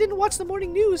 but since I didn't watch the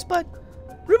morning news, but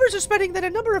rumors are spreading that a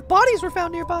number of bodies were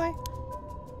found nearby.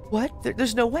 What?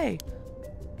 There's no way.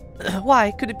 Why?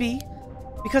 Could it be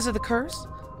because of the curse?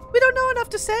 We don't know enough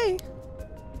to say.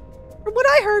 From what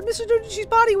I heard, Mr. Doji's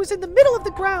body was in the middle of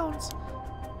the grounds.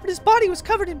 But his body was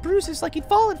covered in bruises like he'd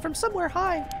fallen from somewhere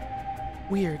high.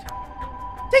 Weird.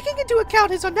 Taking into account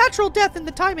his unnatural death and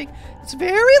the timing, it's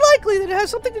very likely that it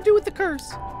has something to do with the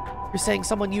curse. You're saying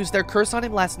someone used their curse on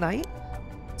him last night?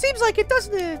 Seems like it,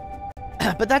 doesn't it?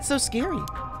 But that's so scary.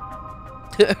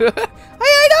 I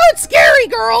know it's scary,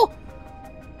 girl!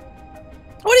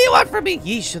 What do you want from me?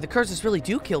 Yeesh, so the curses really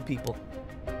do kill people.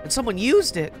 And someone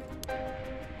used it.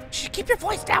 Shh, keep your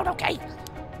voice down, okay?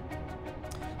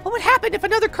 What would happen if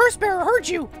another curse bearer heard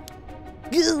you?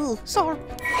 Ugh, sorry.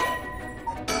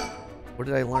 What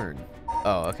did I learn?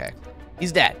 Oh, okay.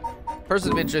 He's dead.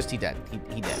 Person of interest, he dead.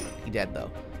 He dead. He dead,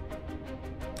 though.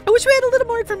 I wish we had a little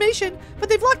more information, but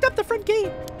they've locked up the front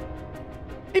gate.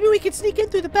 Maybe we could sneak in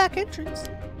through the back entrance.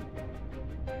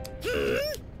 The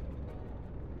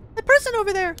person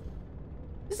over there.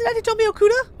 Isn't that Hitomi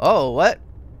Okuda? Oh, what?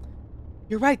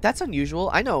 You're right, that's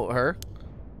unusual. I know her.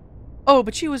 Oh,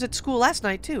 but she was at school last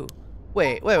night, too.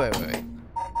 Wait.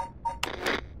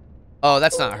 Oh,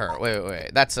 that's not her.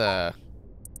 Wait. That's,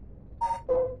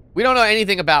 we don't know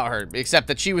anything about her, except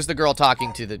that she was the girl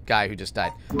talking to the guy who just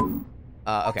died.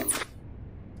 Okay.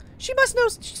 She must know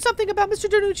something about Mr.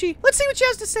 Danucci. Let's see what she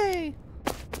has to say.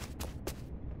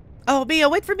 Oh, Mia,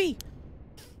 wait for me.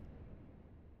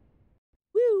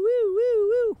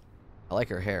 Woo. I like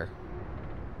her hair.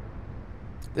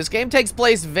 This game takes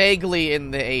place vaguely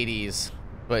in the 80s,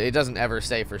 but it doesn't ever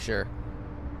say for sure.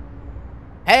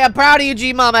 Hey, I'm proud of you,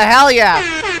 G-Mama. Hell yeah.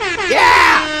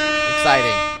 Yeah!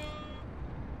 Exciting.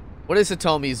 What is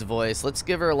Hitomi's voice? Let's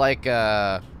give her like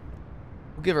a...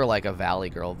 We'll give her like a Valley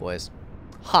Girl voice.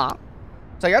 Huh?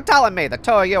 So you're telling me the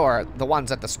two of you are the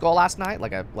ones at the school last night?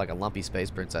 Like a lumpy space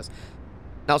princess.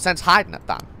 No sense hiding it,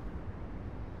 then.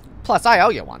 Plus, I owe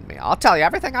you one, Mia. I'll tell you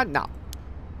everything I know.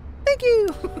 Thank you.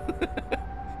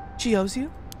 She owes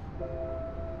you?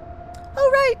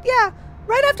 Oh, right, yeah.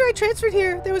 Right after I transferred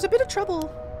here, there was a bit of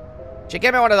trouble. She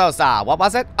gave me one of those, what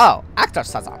was it? Oh,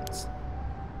 exorcisms.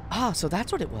 Ah, so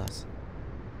that's what it was.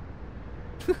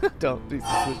 Don't be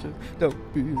suspicious.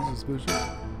 Don't be suspicious.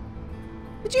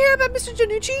 Did you hear about Mr.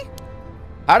 Janucci?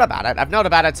 Heard about it. I've known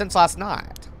about it since last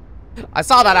night. I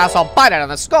saw that asshole bite it on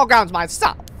the school grounds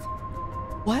myself.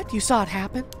 What? You saw it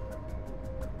happen?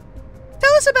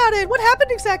 Tell us about it. What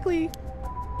happened exactly?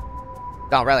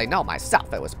 Don't really know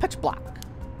myself. It was pitch black.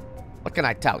 What can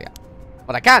I tell you?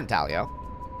 What I can tell you.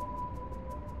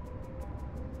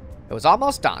 It was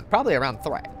almost dawn. Probably around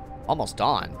 3. Almost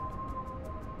dawn.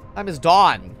 Time is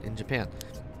dawn in Japan.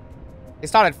 He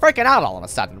started freaking out all of a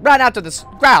sudden. Ran out to the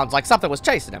grounds like something was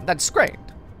chasing him. Then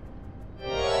screamed.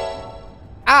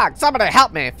 Ah, somebody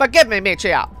help me. Forgive me,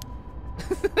 Michio.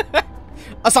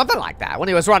 Or something like that when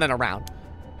he was running around.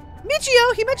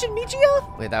 Michio? He mentioned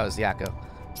Michio? Wait, that was Yako.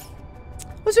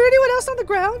 Was there anyone else on the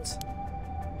grounds?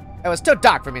 It was too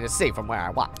dark for me to see from where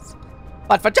I was.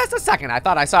 But for just a second, I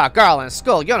thought I saw a girl in a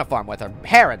school uniform with her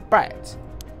hair in braids.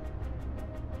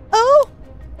 Oh?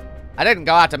 I didn't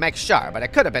go out to make sure, but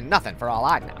it could have been nothing for all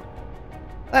I know.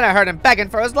 Then I heard him begging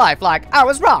for his life like, I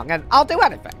was wrong and I'll do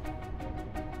anything.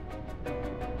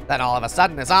 Then all of a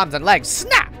sudden, his arms and legs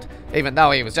snapped, even though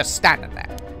he was just standing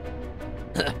there.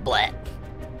 Bleh.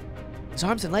 His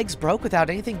arms and legs broke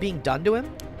without anything being done to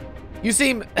him? You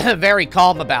seem very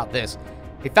calm about this.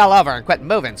 He fell over and quit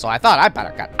moving, so I thought I'd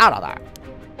better get out of there.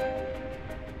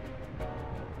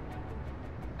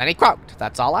 And he croaked.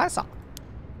 That's all I saw.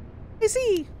 I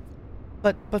see.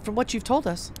 But from what you've told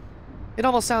us, it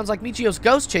almost sounds like Michio's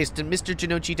ghost chased Mr.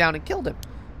 Janucci down and killed him.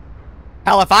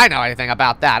 Hell if I know anything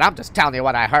about that. I'm just telling you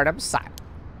what I heard him say.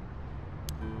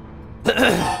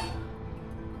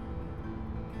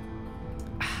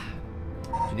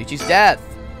 Janucci's death.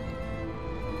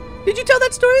 Did you tell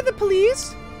that story to the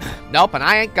police? Nope, and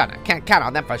I ain't gonna. Can't count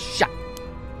on them for shit.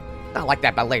 Not like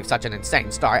they believe such an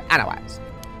insane story anyways.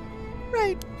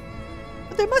 Right.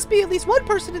 But there must be at least one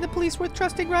person in the police worth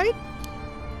trusting, right?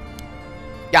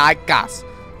 Yeah, I guess.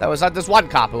 There was this one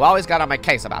cop who always got on my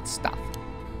case about stuff.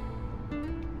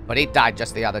 But he died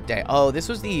just the other day. Oh, this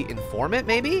was the informant,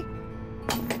 maybe?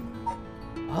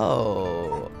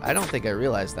 Oh, I don't think I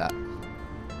realized that.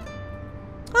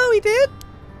 Oh, he did?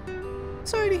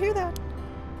 Sorry to hear that.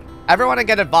 Everyone who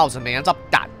gets involved with me ends up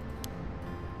dead.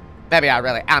 Maybe I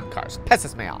really am cursed.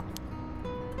 Pisses me off.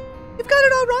 You've got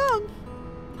it all wrong.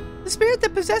 The spirit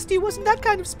that possessed you wasn't that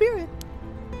kind of spirit.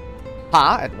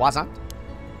 Huh? It wasn't?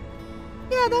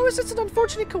 Yeah, that was just an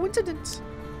unfortunate coincidence.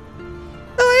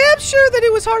 Though I am sure that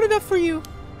it was hard enough for you.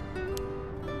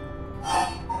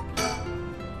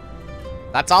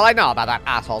 That's all I know about that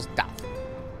asshole's death.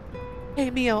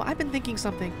 Hey, Mio, I've been thinking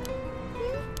something.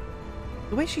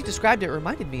 The way she described it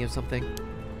reminded me of something.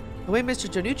 The way Mr.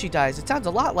 Janucci dies, it sounds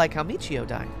a lot like how Michio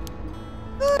died.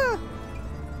 Ah.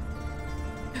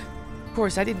 Of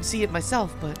course, I didn't see it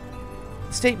myself, but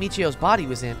the state Michio's body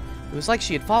was in, it was like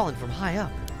she had fallen from high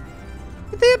up.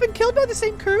 Could they have been killed by the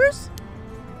same curse?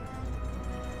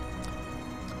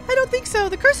 I don't think so.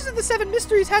 The curses of the 7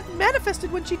 mysteries hadn't manifested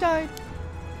when she died.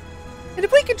 And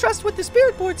if we can trust what the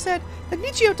spirit board said, then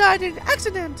Michio died in an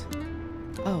accident.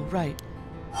 Oh, right.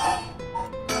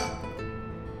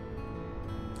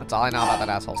 That's all I know about that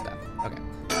asshole's death. Okay.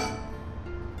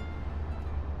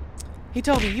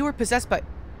 Hitomi, you were possessed by...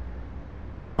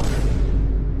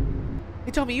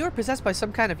 Hitomi, you were possessed by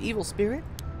some kind of evil spirit?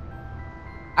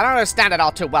 I don't understand it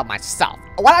all too well myself.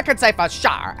 What I can say for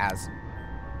sure is...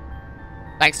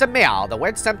 thanks to Mio, the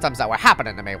weird symptoms that were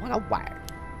happening to me went away.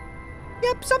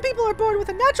 Yep, some people are born with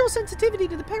a natural sensitivity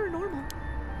to the paranormal.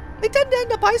 They tend to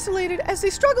end up isolated as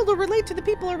they struggle to relate to the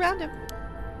people around them.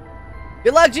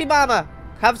 Good luck, G-Mama!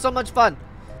 Have so much fun.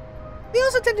 They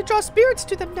also tend to draw spirits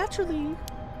to them naturally.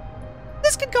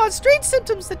 This can cause strange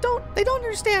symptoms that they don't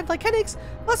understand, like headaches,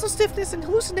 muscle stiffness, and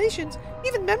hallucinations,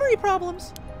 even memory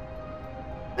problems.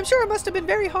 I'm sure it must have been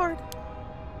very hard.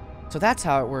 So that's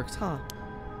how it works, huh?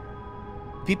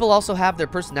 People also have their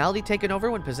personality taken over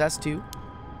when possessed too?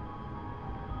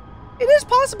 It is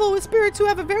possible with spirits who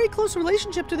have a very close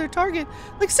relationship to their target,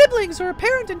 like siblings or a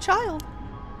parent and child.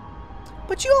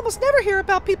 But you almost never hear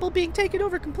about people being taken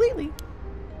over completely.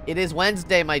 It is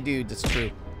Wednesday, my dude. It's true.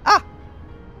 Ah!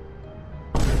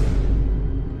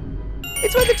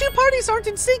 It's when the two parties aren't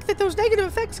in sync that those negative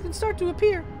effects can start to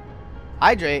appear.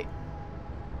 Hydrate.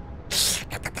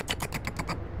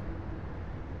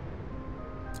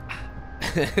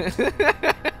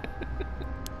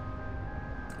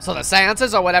 So the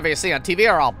seances or whatever you see on TV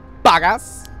are all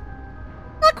bogus?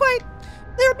 Not quite.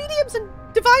 They are mediums and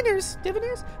diviners,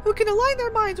 who can align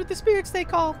their minds with the spirits they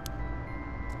call.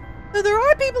 Though there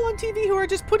are people on TV who are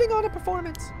just putting on a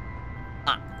performance.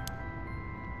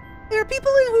 There are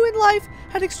people who in life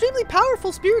had extremely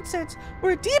powerful spirit sense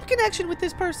or a deep connection with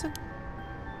this person.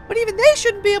 But even they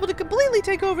shouldn't be able to completely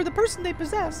take over the person they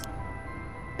possess.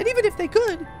 And even if they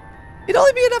could, it'd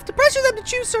only be enough to pressure them to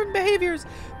choose certain behaviors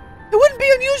it wouldn't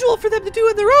be unusual for them to do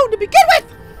on their own to begin with!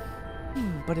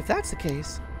 But if that's the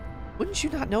case, wouldn't you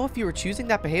not know if you were choosing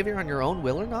that behavior on your own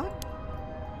will or not?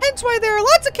 Hence why there are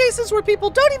lots of cases where people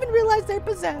don't even realize they're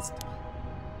possessed.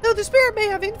 Though the spirit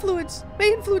may influence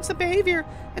the behavior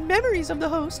and memories of the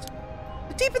host.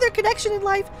 The deeper their connection in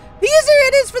life, the easier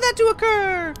it is for that to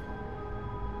occur!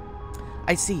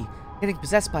 I see. Getting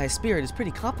possessed by a spirit is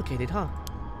pretty complicated, huh?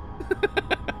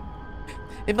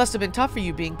 It must have been tough for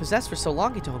you being possessed for so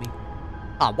long, Hitomi.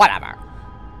 Oh, whatever.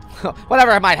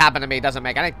 Whatever might happen to me doesn't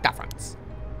make any difference.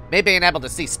 Me being able to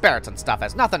see spirits and stuff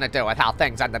has nothing to do with how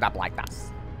things ended up like this.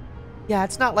 Yeah,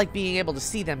 it's not like being able to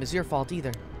see them is your fault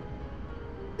either.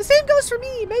 The same goes for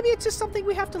me. Maybe it's just something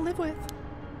we have to live with.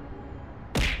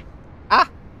 Ah!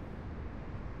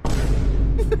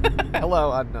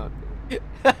 Hello, unknown. I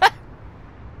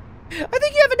think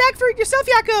you have a knack for it yourself,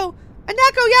 Yakko! A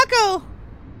Yakko!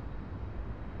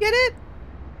 Get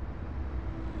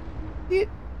it?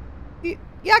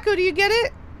 Yakko, do you get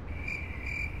it?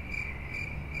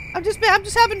 I'm just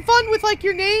having fun with like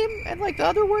your name and like the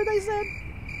other word I said.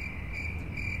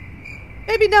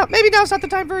 Maybe now's not the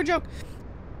time for a joke.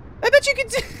 I bet you can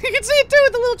see it too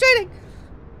with a little shading.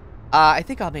 I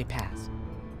think I'll make pass.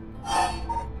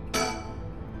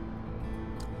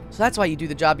 So that's why you do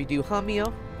the job you do, huh,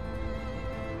 Mio?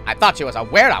 I thought she was a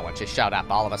weirdo when she showed up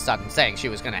all of a sudden saying she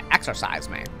was gonna exorcise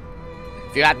me.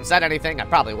 If you hadn't said anything, I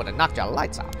probably would have knocked your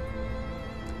lights out.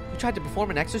 You tried to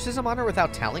perform an exorcism on her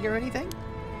without telling her anything?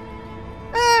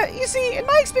 You see, in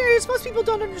my experience, most people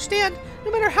don't understand,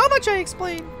 no matter how much I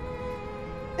explain.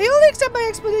 They only accept my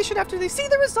explanation after they see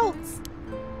the results.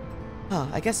 Huh,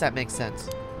 I guess that makes sense.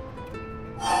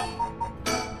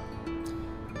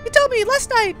 You told me last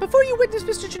night, before you witnessed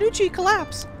Mr. Janucci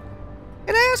collapse.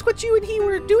 Can I ask what you and he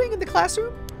were doing in the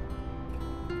classroom?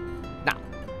 No.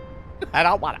 I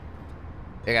don't want to.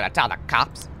 You're gonna tell the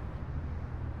cops?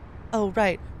 Oh,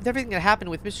 right. With everything that happened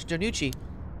with Mr. Janucci,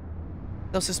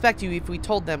 they'll suspect you if we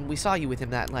told them we saw you with him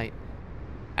that night.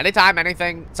 Anytime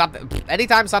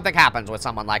something happens with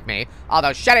someone like me, all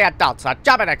those shitty adults are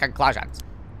jumping to conclusions.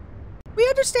 We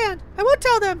understand. I won't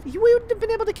tell them. We wouldn't have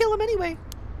been able to kill him anyway.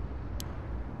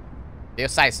 If you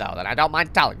say so, then I don't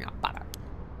mind telling you about it.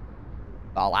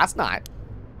 Well, last night,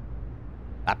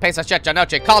 that piece of shit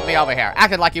Janucci called me over here,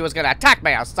 acting like he was gonna attack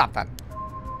me or something.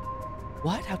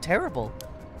 What? How terrible.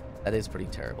 That is pretty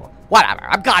terrible. Whatever.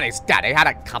 I'm glad he's dead. He had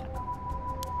it coming.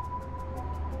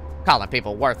 Calling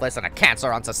people worthless and a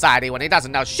cancer on society when he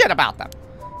doesn't know shit about them.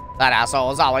 That asshole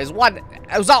was always the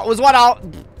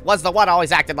one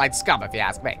always acted like scum, if you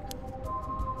ask me.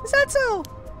 Is that so?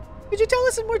 Could you tell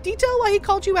us in more detail why he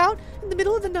called you out in the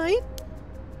middle of the night?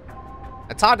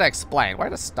 It's hard to explain. Where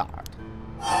to start?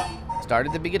 Start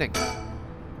at the beginning.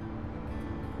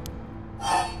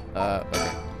 Okay.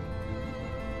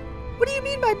 What do you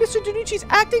mean by Mr. Danucci's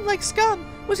acting like scum?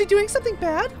 Was he doing something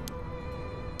bad?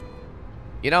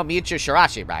 You know Michiyo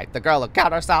Shirashi, right? The girl who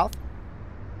killed herself?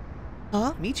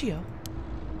 Huh? Michiyo?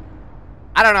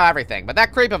 I don't know everything, but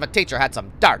that creep of a teacher had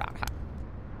some dirt on her.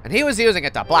 And he was using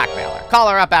it to blackmail her, call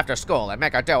her up after school, and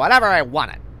make her do whatever he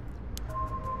wanted.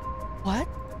 What?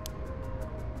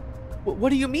 What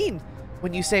do you mean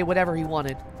when you say whatever he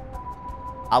wanted?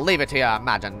 I'll leave it to your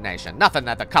imagination. Nothing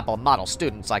that the couple model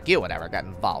students like you would ever get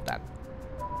involved in.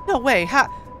 No way.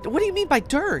 What do you mean by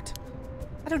dirt?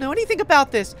 I don't know anything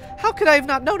about this. How could I have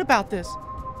not known about this?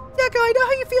 Neko, I know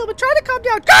how you feel, but try to calm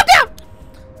down. Calm down!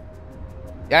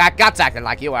 You got guts acting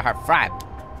like you were her friend.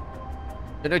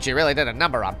 Danucci really did a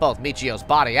number on both Michio's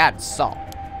body and soul.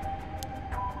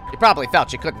 She probably felt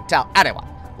she couldn't tell anyone,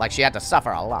 like she had to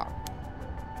suffer alone.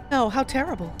 No, how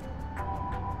terrible.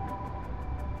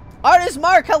 Artist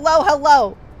Mark, hello,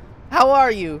 hello. How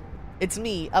are you? It's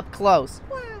me, up close.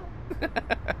 Wow.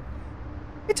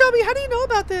 Hey, Toby, how do you know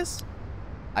about this?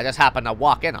 I just happened to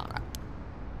walk in on it.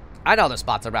 I know the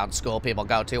spots around school people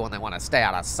go to when they want to stay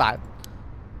out of sight.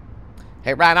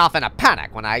 He ran off in a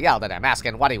panic when I yelled at him,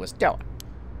 asking what he was doing.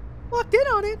 Walked in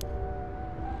on it.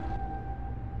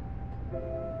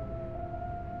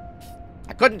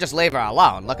 I couldn't just leave her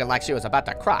alone, looking like she was about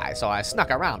to cry, so I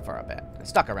stuck around for a bit.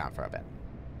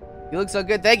 You look so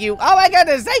good, thank you. Oh my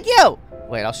goodness, thank you.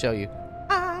 Wait, I'll show you.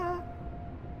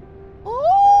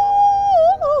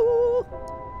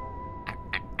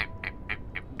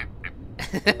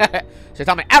 She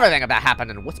told me everything that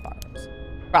happened in whispers.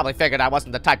 Probably figured I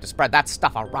wasn't the type to spread that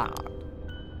stuff around.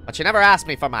 But she never asked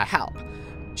me for my help.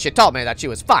 She told me that she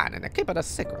was fine and to keep it a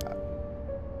secret.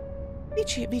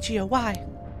 Michio, why?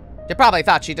 She probably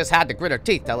thought she just had to grit her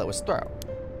teeth till it was through.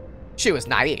 She was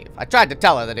naive. I tried to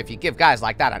tell her that if you give guys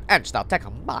like that an inch, they'll take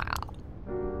a mile.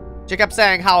 She kept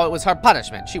saying how it was her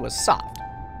punishment. She was soft.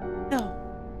 No.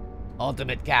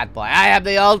 Ultimate Catboy. I am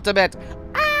the ultimate.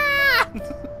 Ah!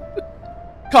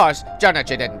 Of course,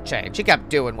 Jonichi didn't change. He kept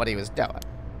doing what he was doing.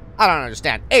 I don't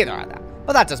understand either of them,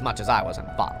 but that's as much as I was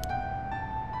involved.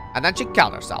 And then she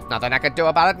killed herself. Nothing I could do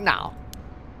about it now.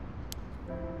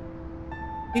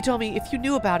 You told me if you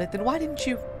knew about it, then why didn't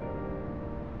you?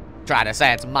 Try to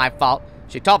say it's my fault.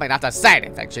 She told me not to say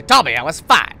anything. She told me I was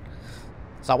fine.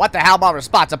 So what the hell more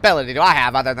responsibility do I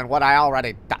have other than what I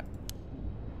already done?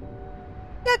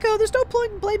 Neko, there's no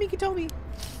point in blaming Hitomi.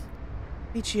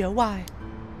 Michio, why?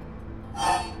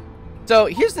 So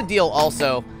here's the deal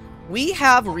also. We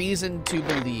have reason to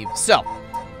believe. So,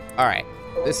 alright.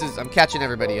 I'm catching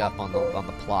everybody up on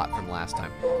the plot from last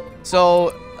time.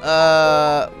 So,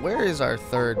 where is our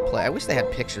third play? I wish they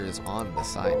had pictures on the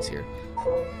sides here.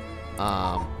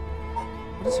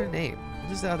 What is her name?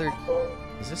 What is the other?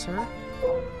 Is this her?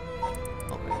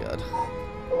 Oh my god.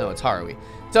 No, it's Harui.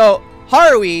 So,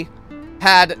 Harui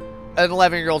had an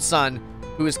 11-year-old son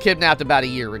who was kidnapped about a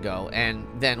year ago and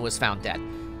then was found dead.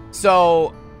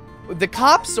 So, the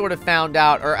cops sort of found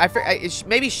out, or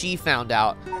maybe she found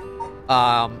out.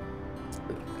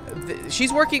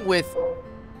 She's working with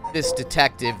this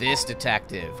detective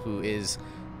who is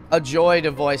a joy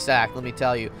to voice act, let me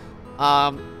tell you.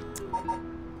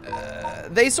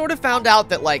 They sort of found out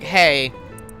that, like, hey,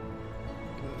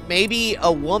 maybe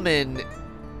a woman,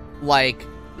 like,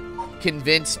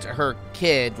 convinced her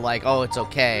kid, like, oh, it's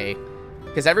okay.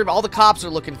 Because all the cops are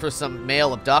looking for some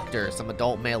male abductor, some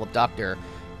adult male abductor.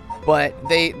 But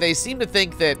they seem to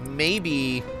think that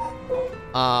maybe,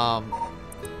 oh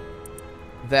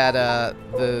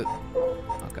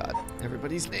god,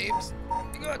 everybody's names.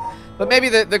 But maybe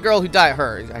the girl who died,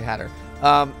 I had her.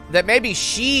 That maybe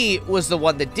she was the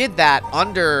one that did that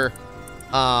under,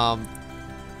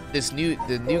 the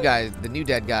new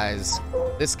dead guy's,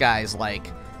 this guy's, like,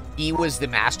 he was the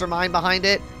mastermind behind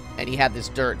it, and he had this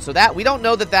dirt. So that, we don't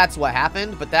know that that's what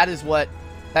happened, but that is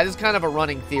kind of a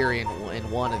running theory in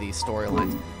one of these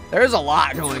storylines. There's a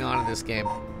lot going on in this game.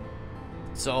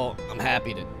 So, I'm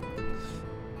happy to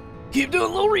keep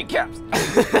doing little recaps.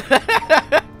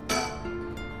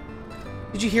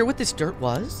 Did you hear what this dirt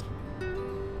was?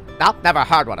 Nope, never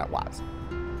heard what it was.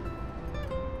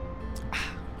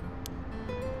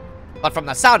 But from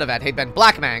the sound of it, he'd been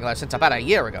blackmailing her since about a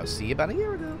year ago. See, about a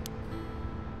year ago.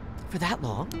 For that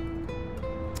long?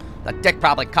 The dick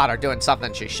probably caught her doing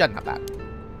something she shouldn't have been.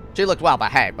 She looked well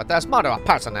behaved, but there's more to a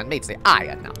person than meets the eye,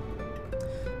 you know.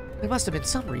 There must have been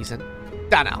some reason.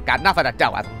 Dunno, got nothing to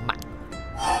do with mine.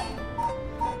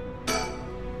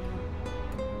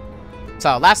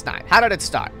 So, last night, how did it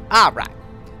start? Alright.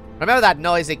 Remember that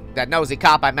nosy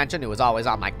cop I mentioned who was always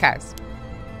on my case?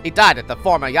 He died at the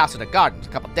former Yasuda Gardens a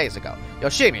couple days ago.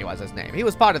 Yoshimi was his name. He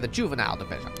was part of the juvenile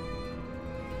division.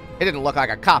 He didn't look like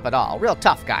a cop at all. Real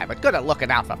tough guy, but good at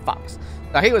looking out for folks.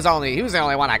 So he was the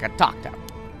only one I could talk to.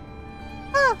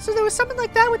 Ah, so there was something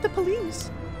like that with the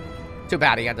police. Too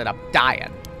bad he ended up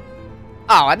dying.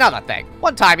 Oh, another thing.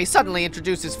 One time he suddenly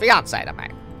introduced his fiancée to me.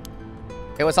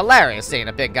 It was hilarious seeing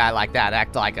a big guy like that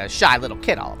act like a shy little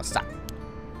kid all of a sudden.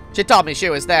 She told me she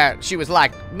was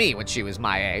like me when she was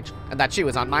my age, and that she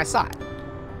was on my side.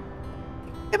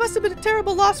 It must have been a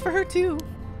terrible loss for her, too.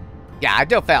 Yeah, I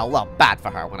do feel a little bad for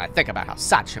her when I think about how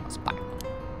sad she must be.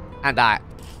 And I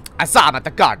saw him at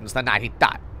the gardens the night he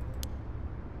died.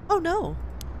 Oh, no.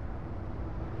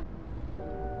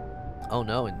 Oh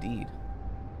no, indeed.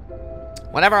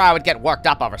 Whenever I would get worked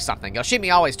up over something,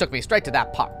 Yoshimi always took me straight to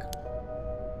that park.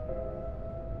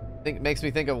 It makes me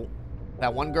think of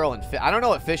that one girl in I don't know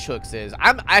what Fish Hooks is.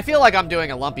 I feel like I'm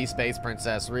doing a lumpy space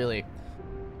princess, really.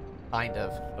 Kind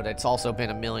of. But it's also been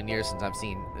a million years since I've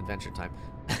seen Adventure Time.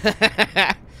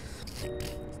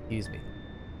 Excuse me.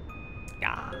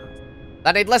 Yeah.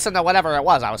 Then he'd listen to whatever it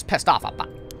was I was pissed off about.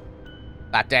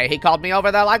 That day, he called me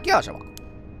over there like usual.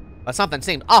 But something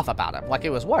seemed off about him, like he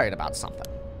was worried about something.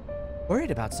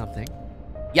 Worried about something?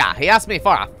 Yeah, he asked me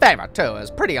for a favor, too. It was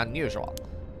pretty unusual.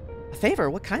 A favor?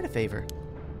 What kind of favor?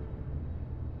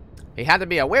 He handed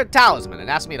me a weird talisman and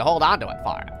asked me to hold on to it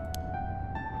for him.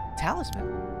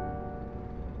 Talisman?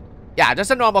 Yeah,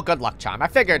 just a normal good luck charm. I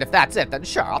figured if that's it, then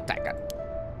sure, I'll take it.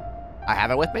 I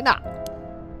have it with me now.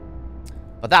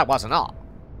 But that wasn't all.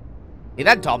 He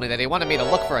then told me that he wanted me to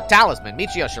look for a talisman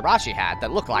Michio Shirashi had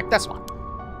that looked like this one.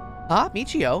 Huh?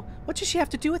 Michio? What does she have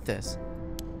to do with this?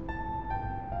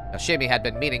 Yoshimi had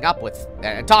been meeting up with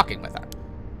and talking with her.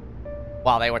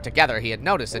 While they were together, he had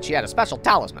noticed that she had a special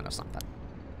talisman or something.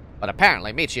 But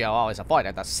apparently, Michio always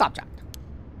avoided the subject.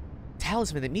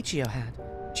 Talisman that Michio had.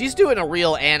 She's doing a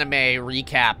real anime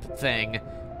recap thing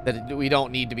that we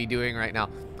don't need to be doing right now.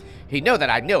 He knew that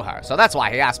I knew her, so that's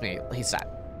why he asked me, he said.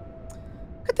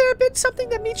 Could there have been something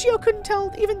that Michio couldn't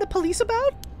tell even the police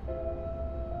about?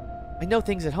 I know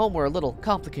things at home were a little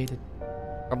complicated.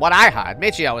 From what I heard,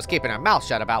 Michio was keeping her mouth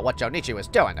shut about what Jonichi was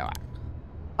doing to her.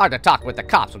 Hard to talk with the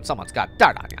cops when someone's got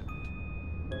dirt on you.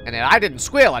 And I didn't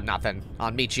squeal or nothing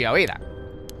on Michio either.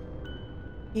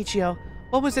 Michio,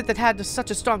 what was it that had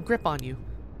such a strong grip on you?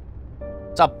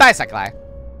 So basically,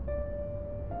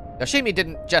 Yoshimi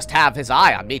didn't just have his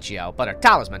eye on Michio, but her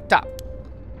talisman too.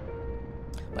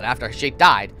 But after she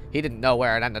died, he didn't know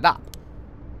where it ended up.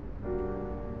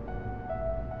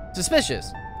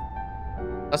 Suspicious.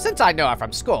 So since I knew her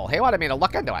from school, he wanted me to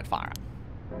look into it for him.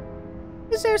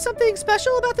 Is there something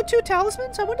special about the two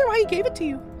talismans? I wonder why he gave it to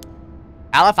you.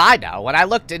 Hell if I know. When I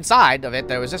looked inside of it,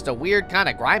 there was just a weird kind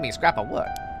of grimy scrap of wood.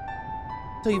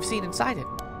 So you've seen inside it.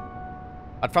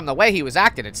 But from the way he was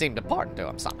acting, it seemed important to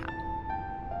him somehow.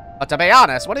 But to be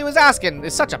honest, what he was asking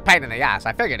is such a pain in the ass,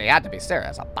 I figured he had to be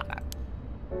serious about it.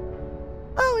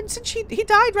 Oh, and since he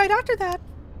died right after that.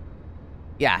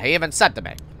 Yeah, he even said to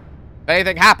me, if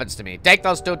anything happens to me, take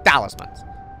those two talismans.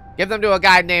 Give them to a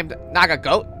guy named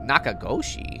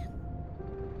Nakagoshi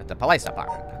at the police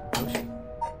department. Nakagoshi.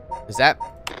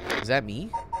 Is that me?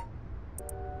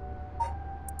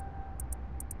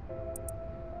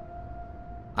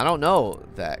 I don't know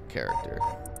that character.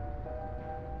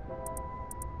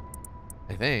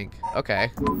 I think.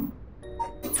 Okay.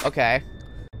 Okay.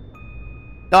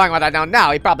 Knowing what I know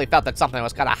now, he probably felt that something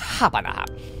was gonna happen to him.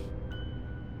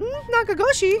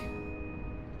 Nakagoshi?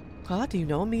 Huh? Do you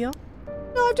know him, Mio?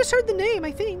 No, I've just heard the name,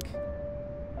 I think.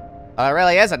 Well, there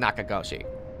really is a Nakagoshi.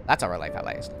 That's a relief, at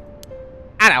least.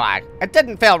 Anyway, it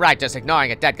didn't feel right just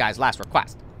ignoring a dead guy's last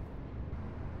request.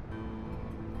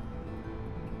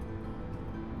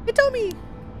 Hey, Tommy.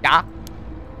 Yeah?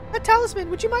 That talisman,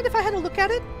 would you mind if I had a look at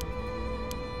it?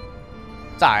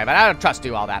 Sorry, but I don't trust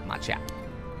you all that much yet.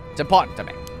 It's important to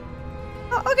me.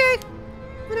 Okay.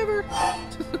 Whatever.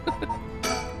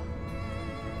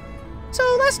 So,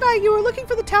 last night you were looking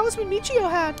for the talisman Michio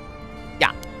had.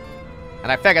 Yeah.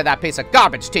 And I figured that piece of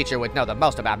garbage teacher would know the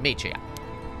most about Michio.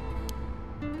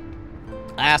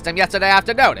 I asked him yesterday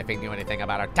afternoon if he knew anything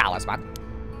about her talisman.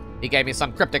 He gave me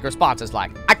some cryptic responses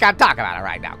like, I can't talk about it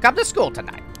right now. Come to school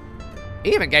tonight.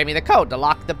 He even gave me the code to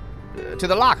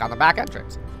the lock on the back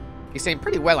entrance. He seemed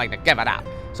pretty willing to give it up,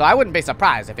 so I wouldn't be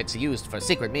surprised if it's used for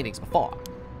secret meetings before.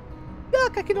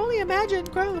 Yuck, I can only imagine.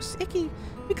 Gross. Icky.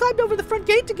 We climbed over the front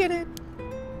gate to get in.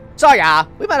 So yeah,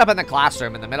 we met up in the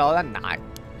classroom in the middle of the night.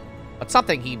 But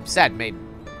nothing he said made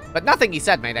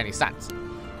any sense.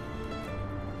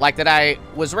 Like that I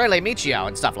was really Michio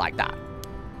and stuff like that.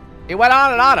 He went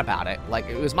on and on about it, like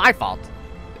it was my fault.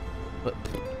 But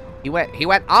He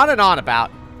went on and on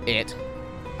about it,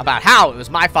 about how it was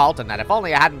my fault and that if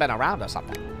only I hadn't been around or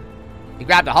something. He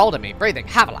grabbed a hold of me, breathing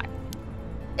heavily.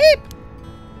 Eep!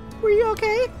 Were you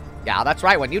okay? Yeah, that's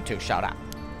right when you two showed up.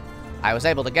 I was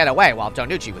able to get away while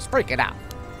Jonucci was freaking out.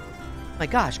 My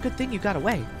gosh, good thing you got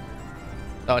away.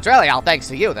 So it's really all thanks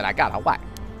to you that I got away.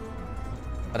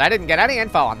 But I didn't get any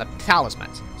info on the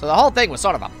talismans, so the whole thing was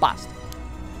sort of a bust.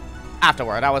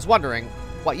 Afterward, I was wondering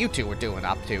what you two were doing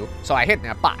up to, so I hid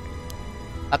nearby.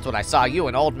 That's when I saw you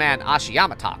and old man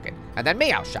Ashiyama talking, and then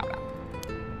Mio showed up.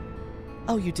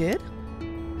 Oh, you did?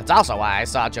 That's also why I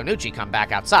saw Jonucci come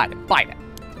back outside and bite it.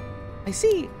 I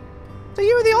see. So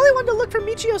you were the only one to look for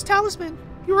Michio's talisman.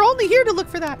 You were only here to look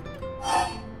for that.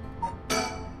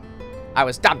 I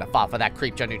was dumb to fall for that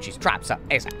creep Jonucci's trap so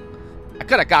easy. I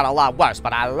could have got a lot worse,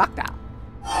 but I lucked out.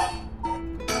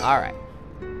 Alright.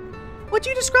 What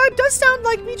you described does sound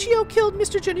like Michio killed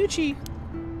Mr. Jonucci,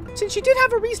 since you did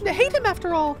have a reason to hate him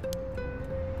after all.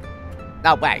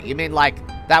 No way, you mean like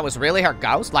that was really her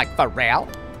ghost? Like for real?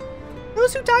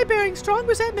 Those who die bearing strong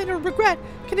resentment or regret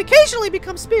can occasionally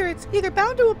become spirits, either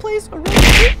bound to a place or...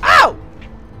 Ow!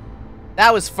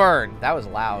 That was Fern. That was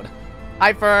loud.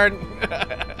 Hi, Fern.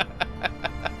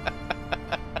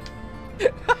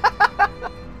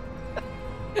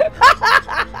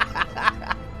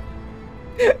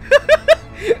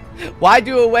 Why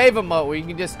do a wave emote where you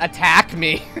can just attack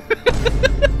me?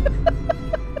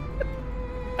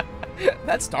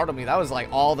 That startled me. That was like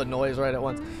all the noise right at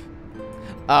once.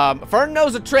 Fern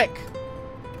knows a trick.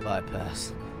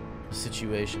 Bypass the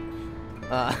situation.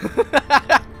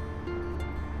 Oh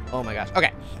my gosh.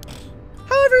 Okay.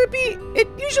 However,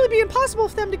 it'd usually be impossible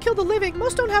for them to kill the living.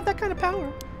 Most don't have that kind of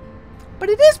power. But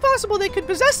it is possible they could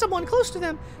possess someone close to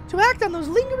them to act on those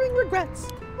lingering regrets.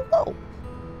 Oh.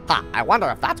 Ha, I wonder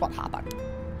if that's what happened.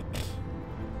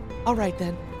 Alright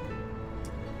then,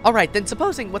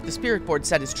 supposing what the spirit board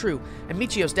said is true, and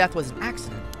Michio's death was an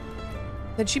accident,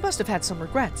 then she must have had some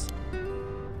regrets.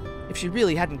 If she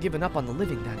really hadn't given up on the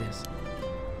living, that is.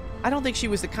 I don't think she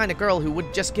was the kind of girl who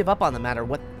would just give up on the matter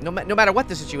no matter what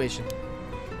the situation.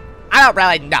 I don't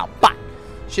really know, but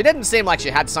she didn't seem like she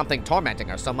had something tormenting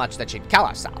her so much that she'd kill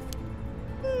herself.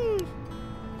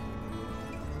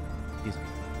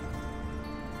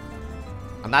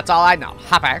 And that's all I know.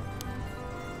 Happy.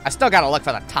 I still gotta look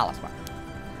for the talisman.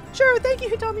 Sure, thank you,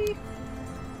 Hitomi.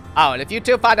 Oh, and if you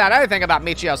two find out anything about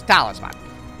Michio's talisman,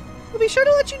 we'll be sure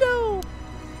to let you know.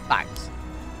 Thanks.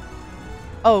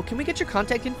 Oh, can we get your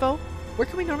contact info? Where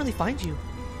can we normally find you?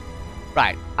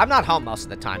 Right. I'm not home most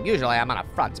of the time. Usually I'm at a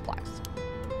friend's place.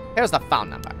 Here's the phone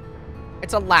number.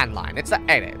 It's a landline. It's the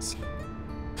 80s.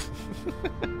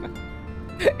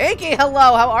 Inky,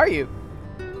 hello. How are you?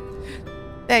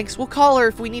 Thanks. We'll call her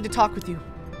if we need to talk with you.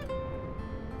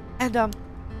 And,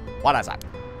 What is it?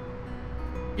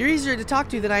 you're easier to talk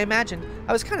to than I imagined.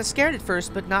 I was kind of scared at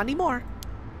first, but not anymore.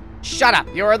 Shut up.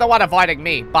 You were the one avoiding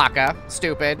me, baka.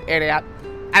 Stupid. Idiot.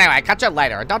 Anyway, catch you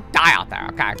later. Don't die out there,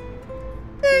 okay?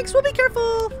 Thanks. We'll be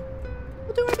careful.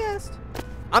 We'll do our best.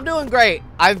 I'm doing great.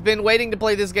 I've been waiting to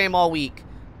play this game all week.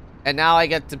 And now I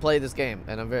get to play this game,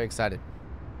 and I'm very excited.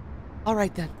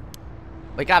 Alright then.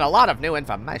 We got a lot of new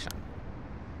information.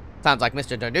 Sounds like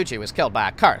Mr. Jonucci was killed by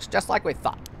a curse, just like we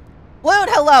thought. Blood,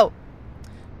 hello!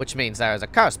 Which means there is a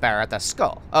curse bearer at the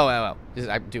school. Oh.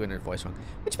 I'm doing her voice wrong.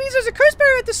 Which means there's a curse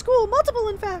bearer at the school. Multiple,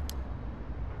 in fact.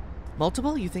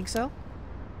 Multiple? You think so?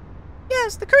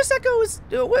 Yes, the curse echo was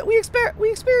what we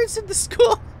experienced in the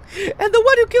school. And the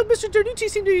one who killed Mr. Jonucci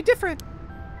seemed to be different.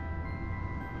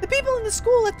 The people in the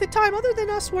school at the time other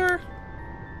than us were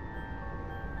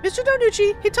Mr.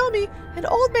 Jonucci, Hitomi, and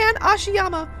old man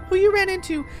Ashiyama, who you ran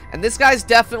into. And this guy's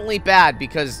definitely bad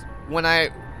because when I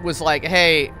was like,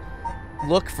 hey,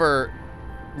 look for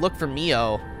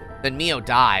Mio, then Mio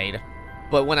died.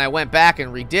 But when I went back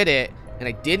and redid it, and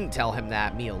I didn't tell him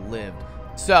that, Mio lived.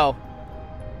 So,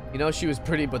 you know she was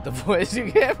pretty, but the voice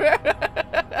you gave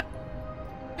her.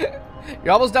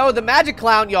 You're almost done with the magic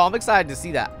clown, y'all. I'm excited to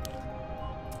see that.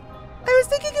 I was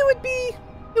thinking it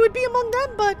would be among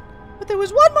them, but there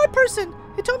was one more person.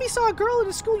 Hitomi saw a girl in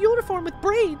a school uniform with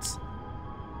braids.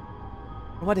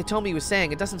 From what Hitomi was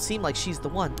saying, it doesn't seem like she's the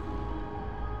one.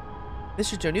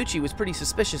 Mr. Jonucci was pretty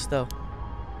suspicious, though.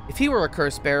 If he were a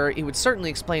curse bearer, it would certainly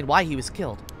explain why he was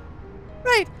killed.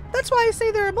 Right, that's why I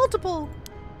say there are multiple.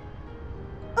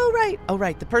 Oh,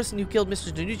 right, the person who killed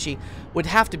Mr. Jonucci would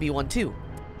have to be one, too.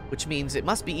 Which means it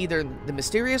must be either the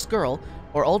mysterious girl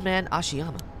or old man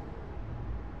Ashiyama.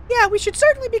 Yeah, we should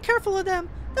certainly be careful of them.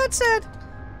 That said,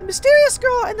 the mysterious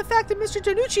girl and the fact that Mr.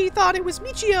 Jonucci thought it was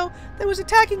Michio that was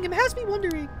attacking him has me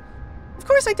wondering. Of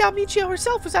course, I doubt Michio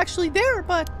herself was actually there,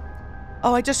 but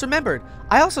Oh, I just remembered.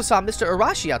 I also saw Mr.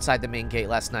 Arashi outside the main gate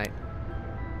last night.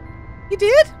 You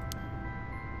did?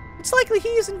 It's likely he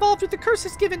is involved with the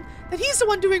curses given that he's the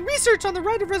one doing research on the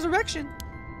rite of resurrection.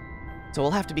 So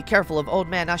we'll have to be careful of Old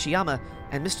Man Ashiyama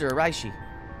and Mr. Arashi.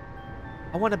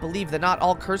 I want to believe that not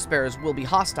all curse bearers will be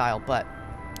hostile, but...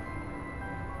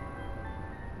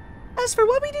 As for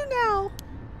what we do now,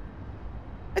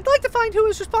 I'd like to find who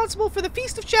is responsible for the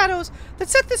Feast of Shadows that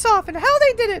set this off and how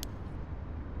they did it.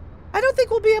 I don't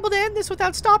think we'll be able to end this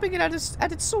without stopping it at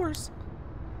its source.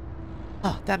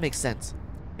 Oh, that makes sense.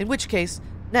 In which case,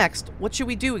 next, what should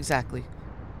we do exactly?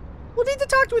 We'll need to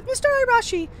talk with Mr.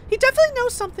 Arashi. He definitely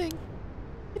knows something.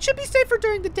 It should be safer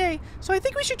during the day, so I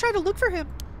think we should try to look for him.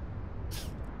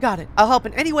 Got it. I'll help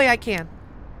in any way I can.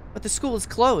 But the school is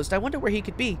closed. I wonder where he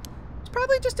could be. He's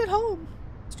probably just at home.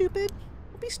 Stupid.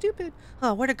 Don't be stupid.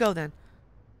 Huh, where to go then?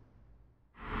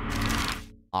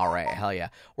 Alright, hell yeah.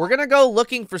 We're gonna go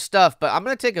looking for stuff, but I'm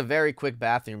gonna take a very quick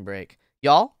bathroom break.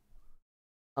 Y'all?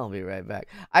 I'll be right back.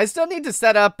 I still need to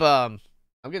set up, I'm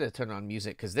gonna turn on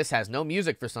music, because this has no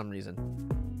music for some reason.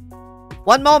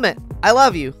 One moment. I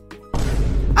love you.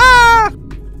 Ah!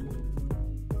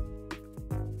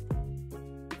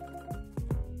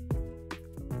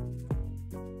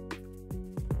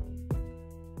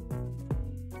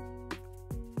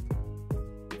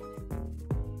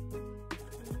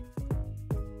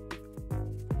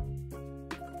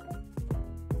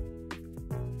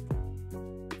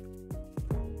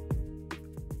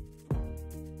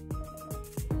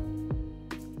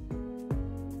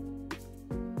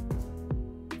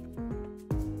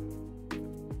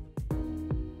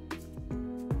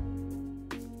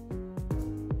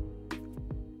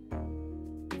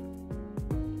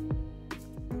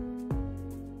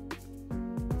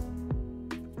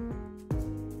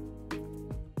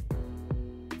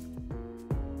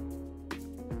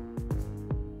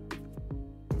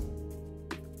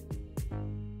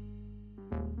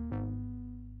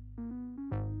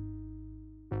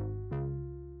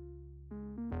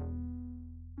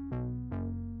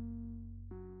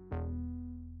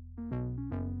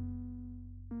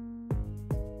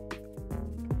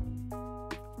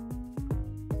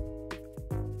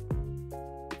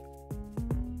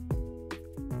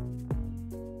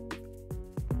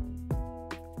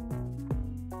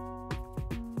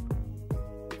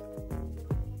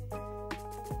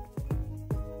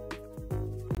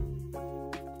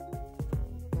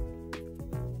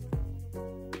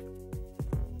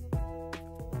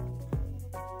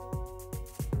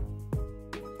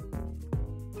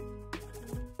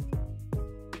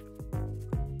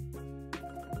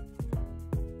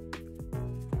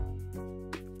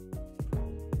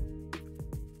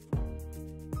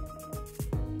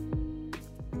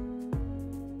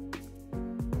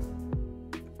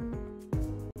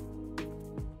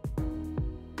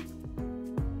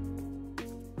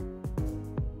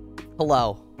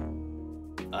 Hello.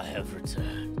 I have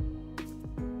returned.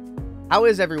 How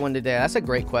is everyone today? That's a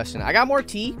great question. I got more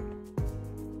tea.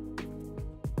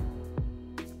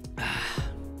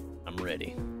 I'm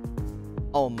ready.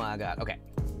 Oh my god. Okay.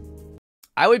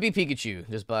 I would be Pikachu,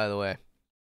 just by the way.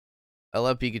 I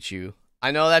love Pikachu.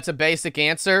 I know that's a basic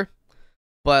answer,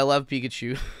 but I love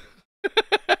Pikachu.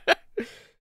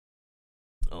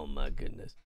 Oh my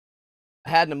goodness.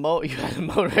 I had an emote. You had an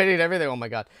emote ready and everything. Oh my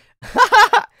god.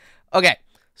 Okay.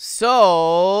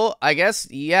 So, I guess,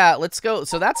 yeah, let's go.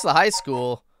 So that's the high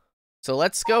school. So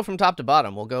let's go from top to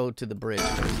bottom. We'll go to the bridge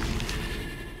first.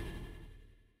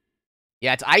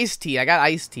 Yeah, it's iced tea. I got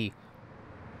iced tea.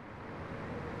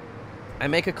 I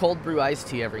make a cold brew iced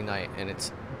tea every night, and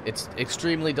it's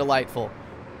extremely delightful.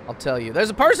 I'll tell you. There's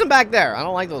a person back there. I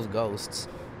don't like those ghosts.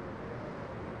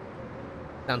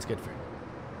 Sounds good for you.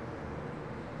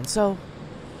 And so,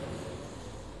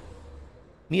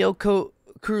 Miyoko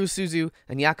Kurusuzu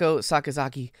and Yako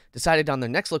Sakazaki decided on their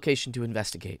next location to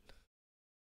investigate.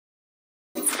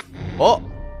 Oh!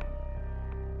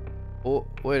 Oh,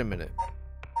 wait a minute.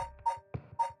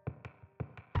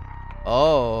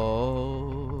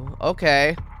 Oh,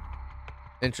 okay.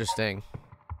 Interesting.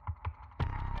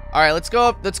 All right, let's go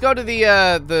up. Let's go to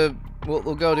the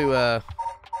we'll go to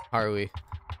how are we?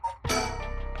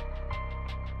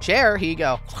 Chair. Here you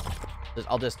go.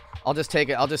 I'll just take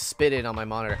it. I'll just spit it on my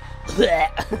monitor.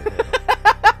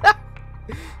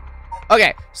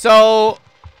 Okay, so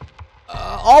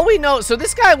all we know. So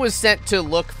this guy was sent to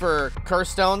look for curse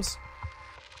stones.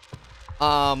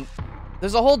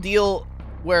 There's a whole deal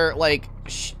where like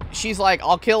she's like,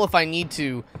 I'll kill if I need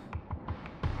to,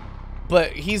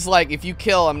 but he's like, if you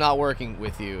kill, I'm not working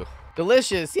with you.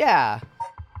 Delicious, yeah.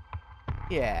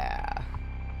 Yeah.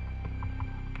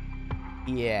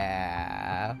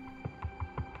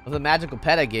 Of the magical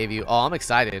pet I gave you. Oh, I'm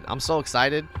excited. I'm so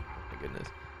excited. Oh, my goodness.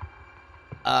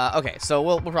 Okay, so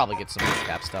we'll probably get some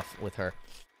recap stuff with her.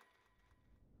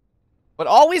 But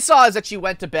all we saw is that she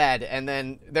went to bed, and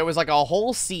then there was like a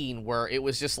whole scene where it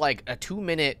was just like a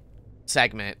 2-minute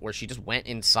segment where she just went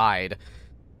inside,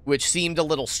 which seemed a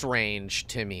little strange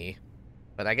to me.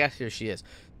 But I guess here she is.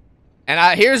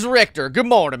 And here's Richter. Good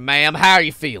morning, ma'am. How are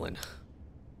you feeling?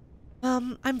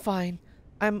 I'm fine.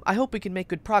 I hope we can make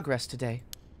good progress today.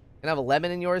 Can I have a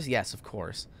lemon in yours? Yes, of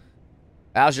course.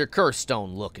 How's your curse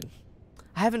stone looking?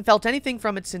 I haven't felt anything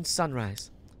from it since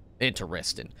sunrise.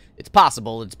 Interesting. It's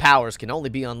possible its powers can only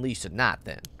be unleashed at night,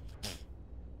 then.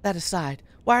 That aside,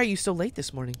 why are you so late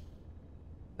this morning?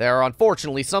 There are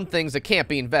unfortunately some things that can't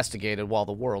be investigated while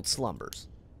the world slumbers.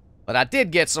 But I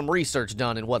did get some research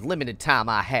done in what limited time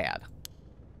I had.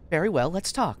 Very well,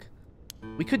 let's talk.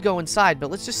 We could go inside,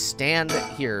 but let's just stand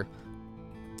here.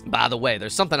 By the way,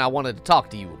 there's something I wanted to talk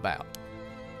to you about.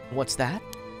 What's that?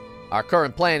 Our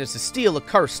current plan is to steal a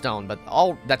curse stone, but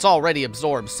that's already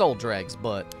absorbed soul dregs,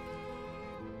 but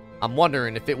I'm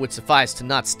wondering if it would suffice to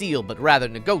not steal, but rather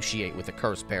negotiate with the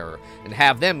curse bearer and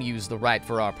have them use the right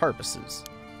for our purposes.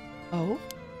 Oh?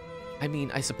 I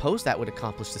mean, I suppose that would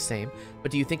accomplish the same,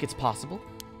 but do you think it's possible?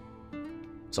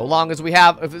 So long as we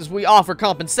offer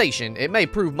compensation, it may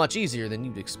prove much easier than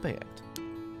you'd expect.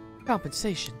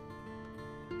 Compensation?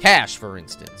 Cash, for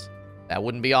instance. That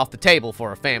wouldn't be off the table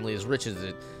for a family as rich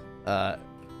as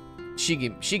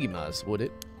Shigima's, would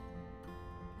it?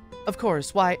 Of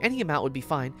course. Why, any amount would be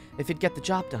fine if it'd get the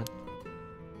job done.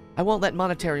 I won't let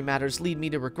monetary matters lead me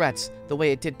to regrets the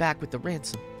way it did back with the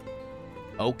ransom.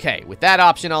 Okay, with that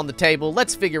option on the table,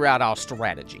 let's figure out our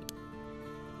strategy.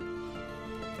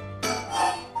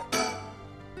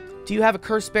 Do you have a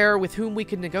curse bearer with whom we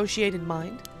can negotiate in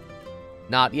mind?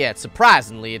 Not yet.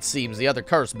 Surprisingly, it seems the other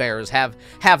curse bearers have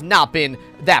not been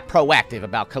that proactive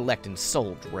about collecting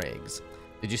soul dregs.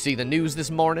 Did you see the news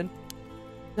this morning?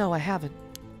 No, I haven't.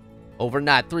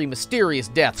 Overnight, 3 mysterious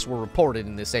deaths were reported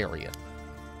in this area.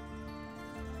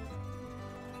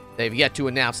 They've yet to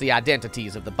announce the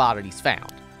identities of the bodies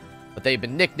found, but they've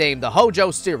been nicknamed the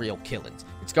Hojo serial killings.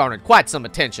 It's garnered quite some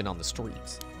attention on the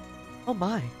streets. Oh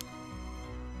my.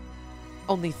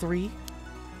 Only 3?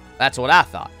 That's what I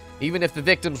thought. Even if the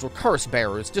victims were curse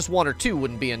bearers, just 1 or 2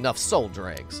 wouldn't be enough soul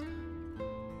dregs.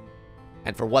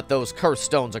 And for what those curse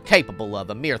stones are capable of,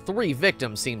 a mere 3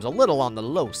 victims seems a little on the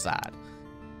low side.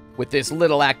 With this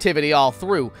little activity all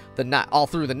through the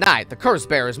night, the curse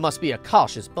bearers must be a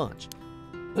cautious bunch.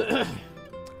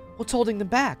 What's holding them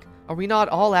back? Are we not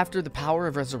all after the power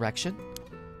of resurrection?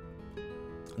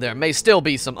 There may still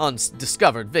be some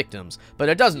undiscovered victims, but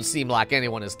it doesn't seem like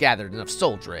anyone has gathered enough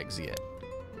soul dregs yet.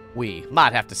 We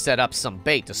might have to set up some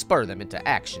bait to spur them into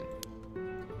action.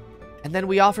 And then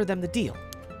we offer them the deal.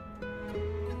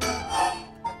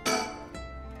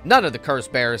 None of the curse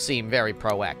bearers seem very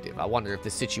proactive. I wonder if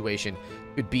this situation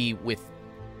could be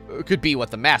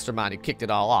what the mastermind who kicked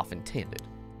it all off intended.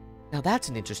 Now that's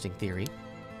an interesting theory.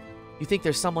 You think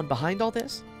there's someone behind all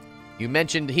this? You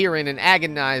mentioned hearing an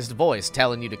agonized voice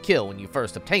telling you to kill when you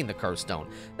first obtained the curse stone.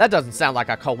 That doesn't sound like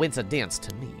a coincidence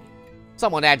to me.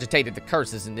 Someone agitated the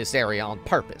curses in this area on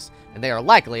purpose, and they are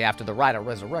likely after the rite of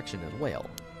resurrection as well.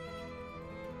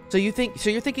 So you're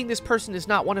thinking this person is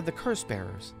not one of the curse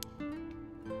bearers?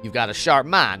 You've got a sharp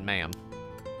mind, ma'am.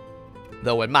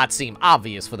 Though it might seem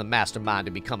obvious for the mastermind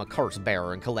to become a curse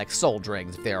bearer and collect soul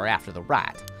dregs if they are after the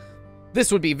rite.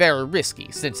 This would be very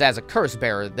risky, since as a curse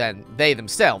bearer, then they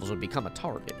themselves would become a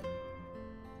target.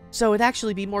 So it'd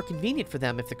actually be more convenient for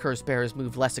them if the curse bearers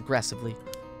move less aggressively.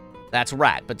 That's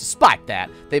right, but despite that,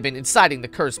 they've been inciting the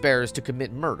curse bearers to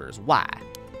commit murders. Why?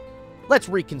 Let's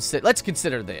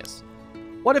consider this.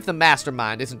 What if the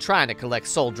mastermind isn't trying to collect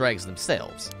soul dregs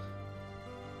themselves?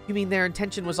 You mean their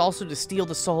intention was also to steal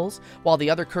the souls, while the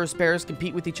other curse bearers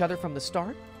compete with each other from the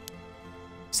start?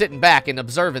 Sitting back and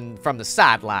observing from the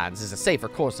sidelines is a safer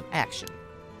course of action.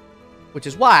 Which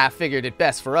is why I figured it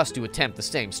best for us to attempt the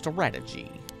same strategy.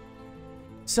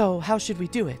 So, how should we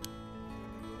do it?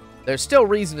 There's still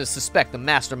reason to suspect the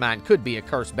mastermind could be a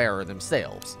curse bearer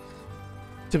themselves.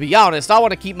 To be honest, I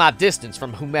want to keep my distance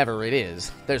from whomever it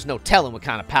is. There's no telling what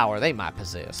kind of power they might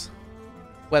possess.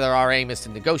 Whether our aim is to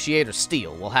negotiate or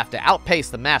steal, we'll have to outpace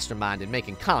the mastermind in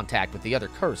making contact with the other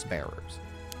curse bearers.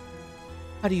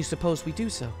 How do you suppose we do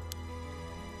so?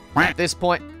 At this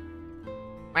point...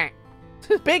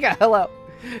 Pika, hello!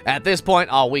 At this point,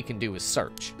 all we can do is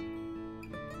search.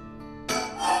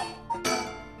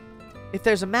 If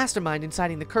there's a mastermind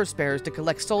inciting the curse bearers to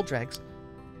collect soul dregs,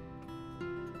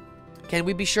 can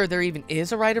we be sure there even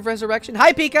is a rite of resurrection?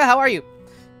 Hi, Pika, how are you?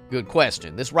 Good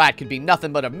question. This rite could be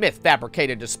nothing but a myth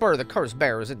fabricated to spur the curse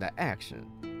bearers into action.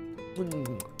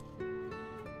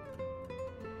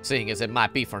 Seeing as it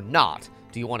might be for naught,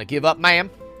 do you want to give up, ma'am?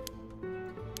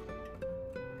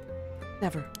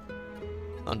 Never.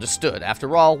 Understood.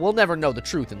 After all, we'll never know the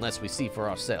truth unless we see for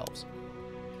ourselves.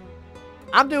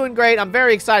 I'm doing great. I'm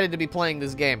very excited to be playing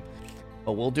this game.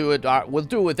 But we'll do it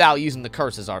without using the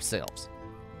curses ourselves.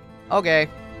 Okay.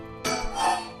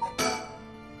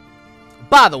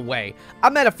 By the way, I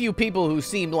met a few people who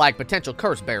seemed like potential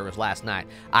curse bearers last night.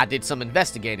 I did some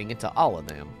investigating into all of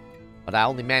them, but I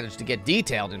only managed to get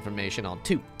detailed information on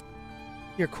 2.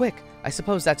 You're quick. I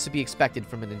suppose that's to be expected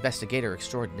from an investigator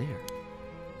extraordinaire.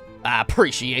 I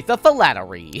appreciate the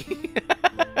flattery.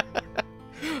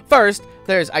 First,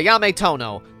 there's Ayame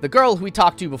Tono, the girl who we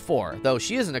talked to before, though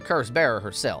she isn't a curse bearer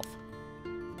herself.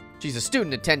 She's a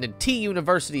student attending T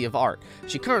University of Art.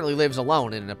 She currently lives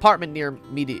alone in an apartment near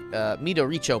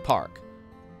Midoricho Park.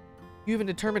 You even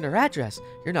determined her address.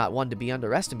 You're not one to be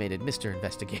underestimated, Mr.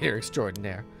 Investigator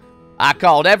Extraordinaire. I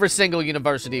called every single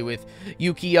university with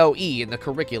Yukio E in the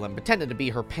curriculum, pretending to be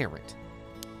her parent.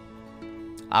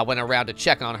 I went around to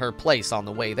check on her place on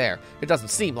the way there. It doesn't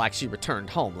seem like she returned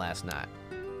home last night.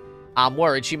 I'm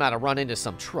worried she might have run into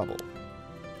some trouble.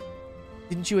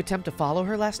 Didn't you attempt to follow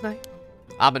her last night?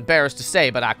 I'm embarrassed to say,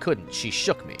 but I couldn't. She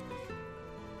shook me.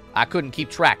 I couldn't keep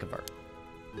track of her.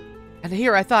 And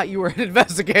here I thought you were An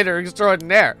investigator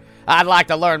extraordinaire. I'd like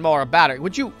to learn more about her.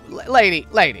 Would you... Lady,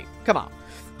 come on.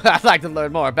 I'd like to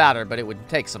learn more about her, but it would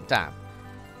take some time.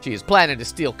 She is planning to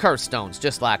steal curse stones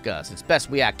just like us. It's best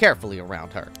we act carefully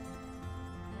around her.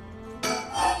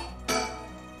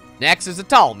 Next is a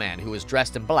tall man who is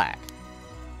dressed in black.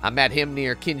 I met him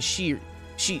near Kinshicho?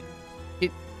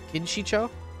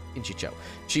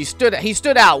 He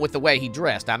stood out with the way he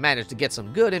dressed. I managed to get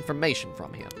some good information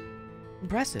from him.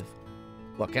 Impressive.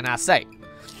 What can I say?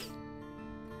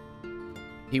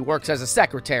 He works as a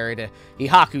secretary to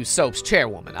Hihaku Soap's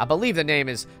chairwoman. I believe the name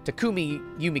is Takumi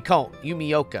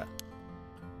Yumioka.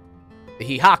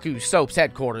 The Hihaku Soap's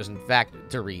headquarters and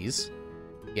factories,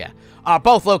 are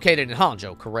both located in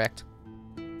Honjo, correct?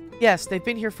 Yes, they've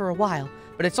been here for a while,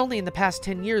 but it's only in the past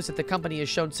 10 years that the company has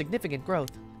shown significant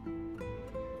growth.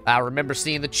 I remember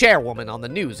seeing the chairwoman on the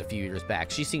news a few years back.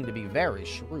 She seemed to be very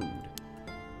shrewd.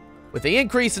 With the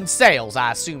increase in sales,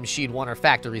 I assumed she'd want her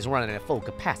factories running at full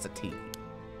capacity.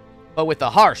 But with the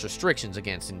harsh restrictions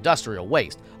against industrial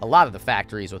waste, a lot of the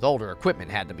factories with older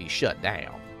equipment had to be shut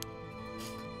down.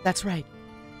 That's right.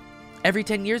 Every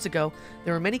 10 years ago,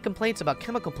 there were many complaints about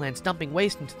chemical plants dumping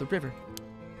waste into the river.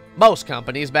 Most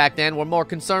companies back then were more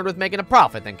concerned with making a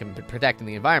profit than protecting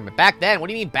the environment. Back then? What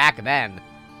do you mean back then?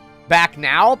 Back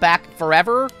now? Back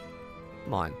forever?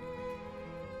 Come on.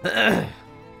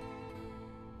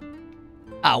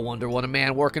 I wonder what a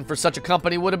man working for such a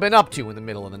company would have been up to in the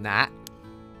middle of the night.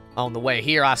 On the way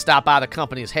here, I stopped by the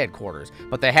company's headquarters,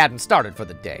 but they hadn't started for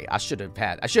the day. I should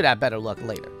have better luck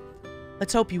later.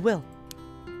 Let's hope you will.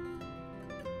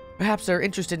 Perhaps they're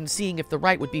interested in seeing if the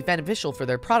rite would be beneficial for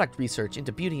their product research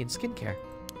into beauty and skincare.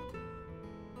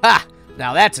 Ha!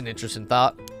 Now that's an interesting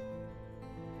thought.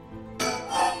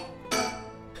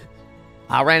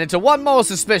 I ran into one more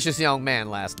suspicious young man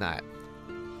last night.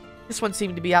 This one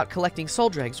seemed to be out collecting soul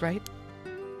dregs, right?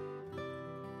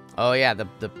 Oh yeah,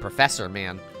 the professor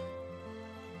man.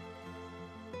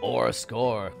 Or a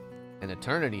score. An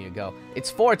eternity ago.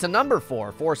 It's a number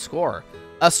 4 score.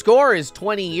 A score is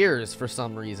 20 years for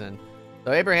some reason.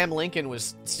 So Abraham Lincoln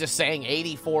was just saying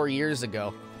 84 years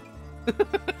ago.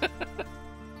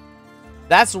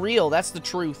 That's real. That's the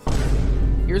truth.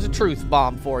 Here's a truth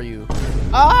bomb for you.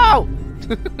 Oh!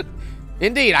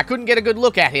 Indeed, I couldn't get a good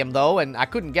look at him, though, and I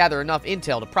couldn't gather enough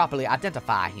intel to properly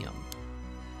identify him.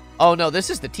 Oh, no, this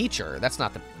is the teacher. That's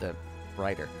not the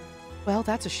writer. Well,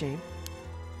 that's a shame.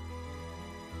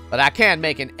 But I can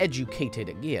make an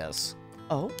educated guess.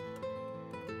 Oh?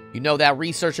 You know that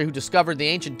researcher who discovered the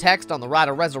ancient text on the Rite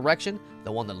of Resurrection?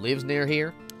 The one that lives near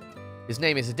here? His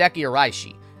name is Hideki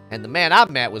Araishi, and the man I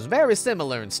met was very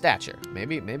similar in stature.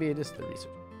 Maybe it is the researcher.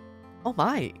 Oh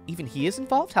my, even he is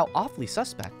involved? How awfully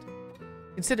suspect.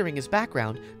 Considering his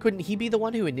background, couldn't he be the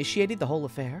one who initiated the whole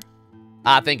affair?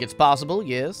 I think it's possible,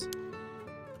 yes.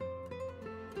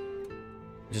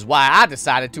 Which is why I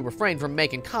decided to refrain from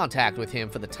making contact with him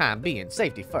for the time being.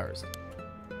 Safety first.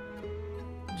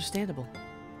 Understandable.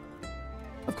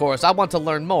 Of course, I want to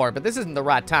learn more, but this isn't the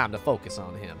right time to focus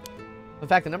on him. In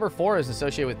fact, the number 4 is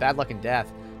associated with bad luck and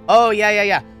death. Oh,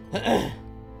 yeah.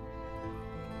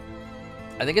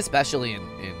 I think especially in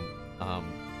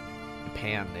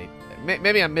Japan,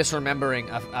 maybe I'm misremembering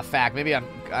a fact. Maybe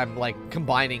I'm like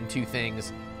combining two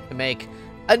things to make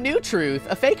a new truth,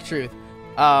 a fake truth.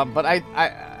 But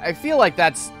I feel like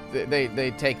that's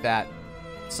they take that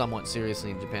somewhat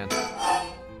seriously in Japan,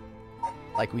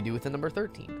 like we do with the number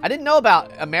 13. I didn't know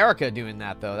about America doing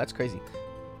that though. That's crazy.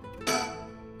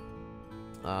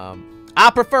 I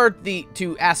prefer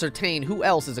to ascertain who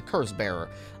else is a curse bearer.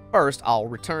 First, I'll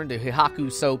return to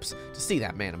Hihaku Soaps to see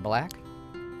that man in black.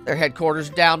 Their headquarters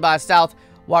down by South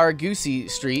Waraguchi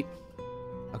Street.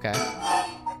 Okay.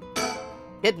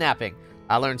 Kidnapping.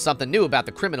 I learned something new about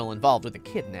the criminal involved with the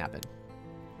kidnapping.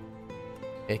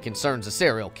 It concerns the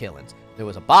serial killings. There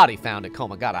was a body found at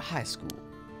Komagata High School.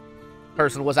 The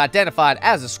person was identified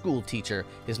as a school teacher.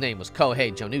 His name was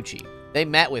Kohei Jonuchi. They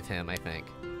met with him, I think.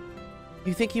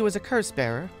 You think he was a curse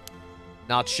bearer?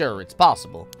 Not sure, it's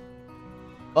possible.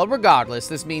 But regardless,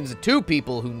 this means the two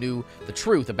people who knew the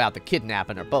truth about the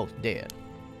kidnapping are both dead.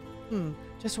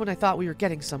 Just when I thought we were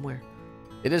getting somewhere.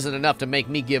 It isn't enough to make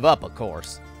me give up, of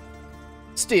course.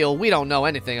 Still, we don't know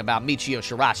anything about Michio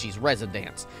Shirashi's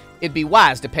residence. It'd be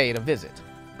wise to pay it a visit.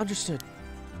 Understood.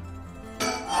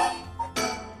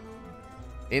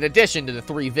 In addition to the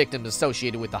 3 victims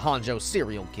associated with the Honjo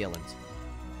serial killings.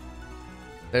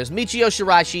 There's Michio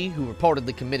Shirashi, who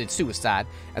reportedly committed suicide,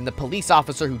 and the police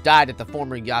officer who died at the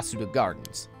former Yasuda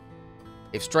Gardens.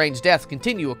 If strange deaths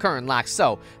continue occurring like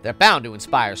so, they're bound to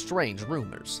inspire strange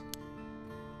rumors.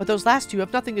 But those last 2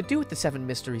 have nothing to do with the 7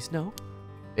 mysteries, no?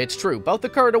 It's true, both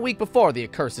occurred a week before the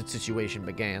accursed situation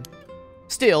began.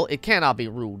 Still, it cannot be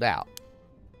ruled out.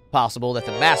 Possible that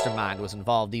the mastermind was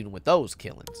involved even with those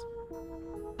killings.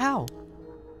 How?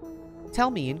 Tell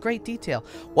me in great detail.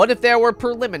 What if there were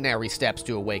preliminary steps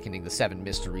to awakening the 7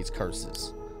 mysteries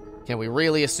curses? Can we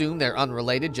really assume they're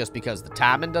unrelated just because the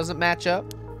timing doesn't match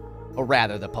up? Or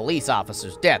rather, the police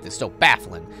officer's death is so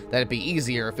baffling that it'd be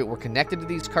easier if it were connected to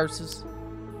these curses?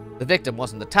 The victim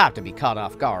wasn't the type to be caught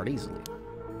off guard easily.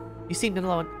 You seem to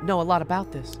know a lot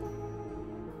about this.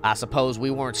 I suppose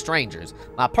we weren't strangers.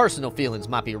 My personal feelings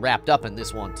might be wrapped up in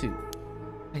this one too.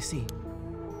 I see.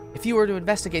 If you were to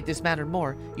investigate this matter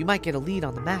more, you might get a lead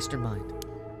on the mastermind.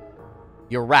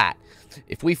 You're right.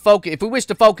 If we wish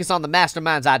to focus on the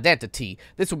mastermind's identity,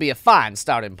 this would be a fine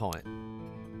starting point.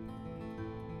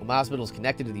 Well, my hospital is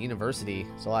connected to the university,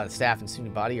 so a lot of the staff and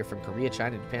student body are from Korea,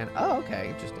 China, Japan. Oh, okay,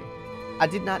 interesting. I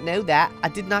did not know that. I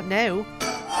did not know.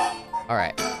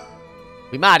 Alright.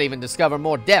 We might even discover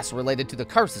more deaths related to the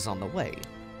curses on the way.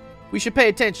 We should pay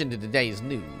attention to today's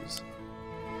news.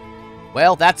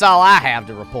 Well, that's all I have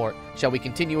to report. Shall we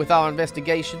continue with our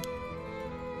investigation?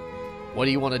 What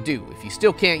do you want to do? If you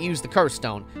still can't use the curse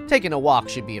stone, taking a walk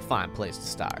should be a fine place to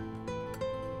start.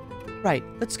 Right,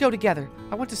 let's go together.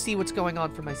 I want to see what's going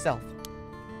on for myself.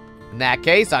 In that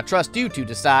case, I trust you to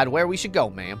decide where we should go,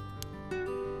 ma'am.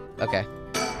 Okay.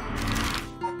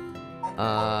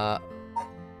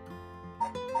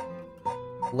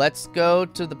 Let's go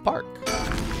to the park.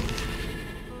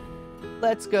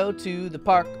 Let's go to the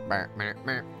park.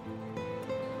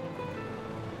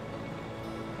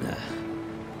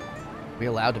 We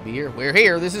allowed to be here? We're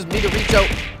here. This is Midoricho.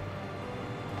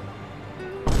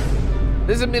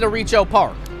 This is Midoricho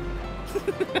Park.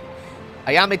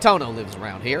 Ayame Tono lives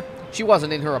around here. She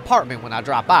wasn't in her apartment when I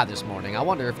dropped by this morning. I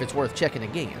wonder if it's worth checking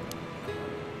again.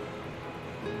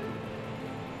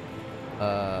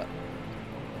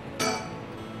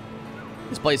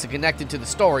 This place is connected to the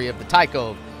story of the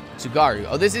Taiko of Tsugaru.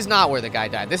 Oh, this is not where the guy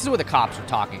died. This is where the cops were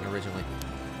talking originally.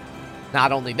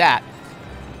 Not only that,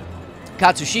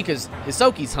 Katsushika's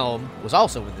Hisoki's home was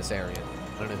also in this area.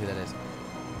 I don't know who that is.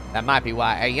 That might be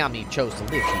why Ayami chose to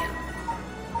live here.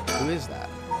 Who is that?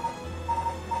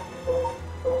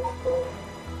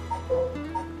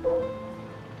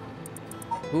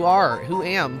 Who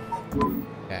am?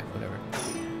 Okay, whatever.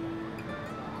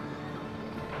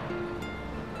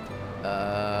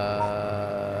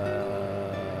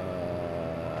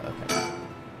 Okay.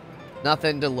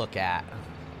 Nothing to look at.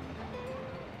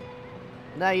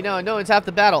 Now you know, no, it's half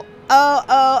the battle. Oh,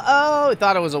 I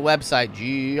thought it was a website.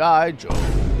 G.I. Joe.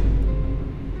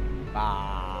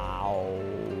 Wow.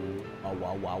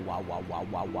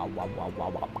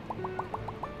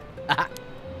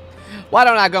 Why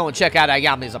don't I go and check out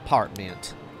Ayami's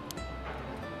apartment?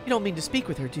 You don't mean to speak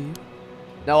with her, do you?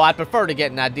 No, I'd prefer to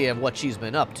get an idea of what she's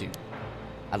been up to.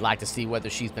 I'd like to see whether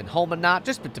she's been home or not,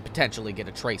 just to potentially get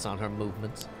a trace on her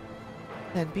movements.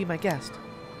 Then be my guest.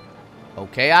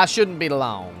 Okay, I shouldn't be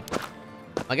alone.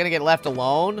 Am I gonna get left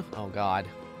alone? Oh, God.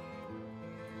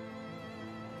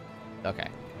 Okay.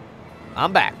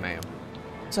 I'm back, ma'am.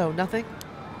 So, nothing?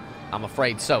 I'm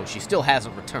afraid so. She still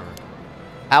hasn't returned.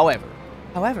 However,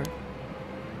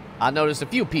 I noticed a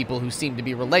few people who seem to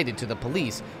be related to the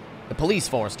police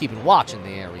force keeping watch in the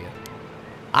area.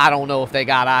 I don't know if they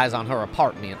got eyes on her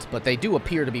apartment, but they do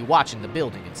appear to be watching the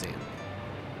building it's in.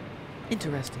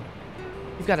 Interesting.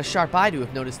 You've got a sharp eye to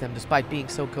have noticed them despite being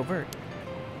so covert.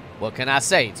 What can I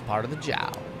say? It's part of the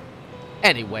job.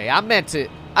 Anyway, it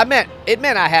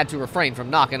meant I had to refrain from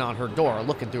knocking on her door or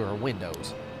looking through her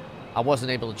windows. I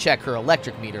wasn't able to check her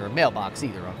electric meter or mailbox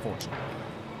either, unfortunately.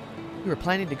 You were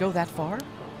planning to go that far?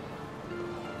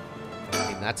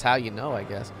 I mean, that's how you know, I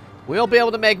guess. We won't be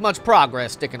able to make much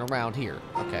progress sticking around here.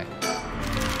 Okay.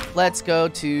 Let's go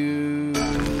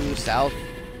to South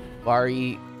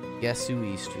Bari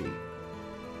Gesui Street.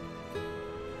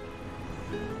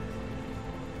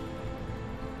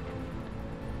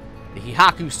 The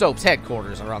Hihaku Soap's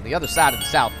headquarters are on the other side of the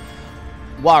South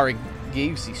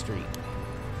Warigeusi Street.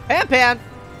 Pan,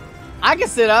 I can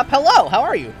sit up. Hello, how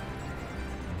are you?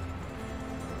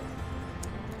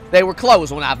 They were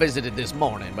closed when I visited this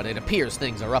morning, but it appears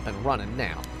things are up and running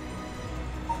now.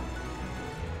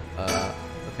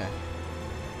 Okay.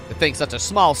 To think such a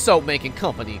small soap-making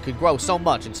company could grow so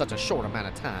much in such a short amount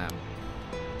of time.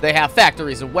 They have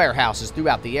factories and warehouses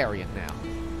throughout the area now.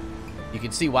 You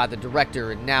can see why the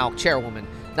director and now chairwoman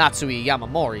Natsui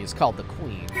Yamamori is called the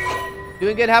Queen.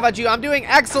 Doing good, how about you? I'm doing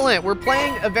excellent. We're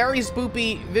playing a very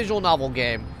spoopy visual novel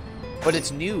game, but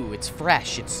it's new, it's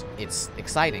fresh, it's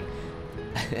exciting.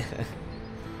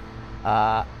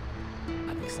 I'm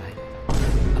excited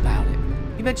about it.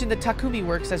 You mentioned that Takumi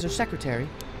works as her secretary.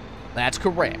 That's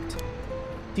correct.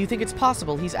 Do you think it's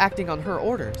possible he's acting on her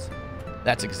orders?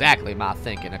 That's exactly my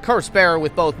thinking. A curse bearer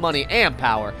with both money and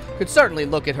power could certainly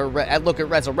look at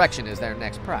resurrection as their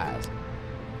next prize.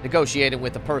 Negotiating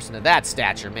with a person of that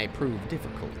stature may prove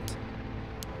difficult.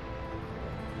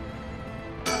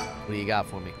 What do you got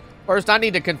for me? First, I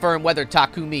need to confirm whether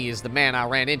Takumi is the man I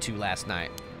ran into last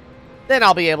night. Then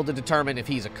I'll be able to determine if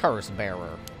he's a curse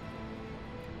bearer.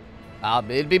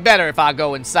 It'd be better if I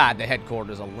go inside the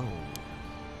headquarters alone.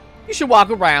 You should walk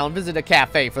around, visit a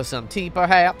cafe for some tea,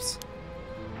 perhaps.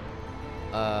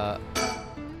 Oh,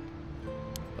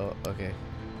 okay.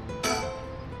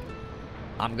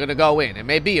 I'm gonna go in. It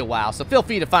may be a while, so feel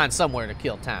free to find somewhere to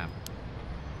kill time.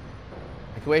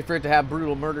 I can wait for it to have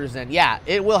brutal murders then. Yeah,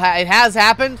 it will. It has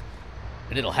happened,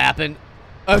 and it'll happen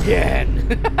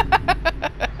again.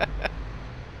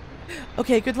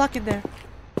 Okay, good luck in there.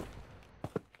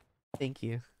 Thank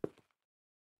you.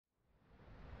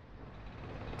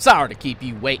 Sorry to keep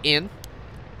you waiting.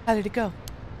 How did it go?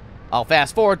 I'll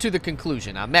fast forward to the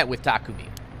conclusion. I met with Takumi.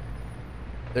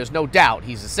 There's no doubt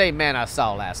he's the same man I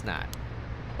saw last night.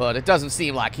 But it doesn't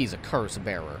seem like he's a curse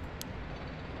bearer.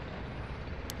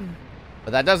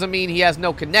 But that doesn't mean he has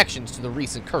no connections to the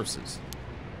recent curses.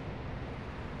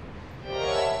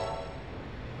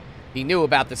 He knew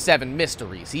about the 7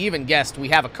 mysteries. He even guessed we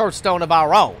have a curse stone of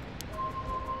our own.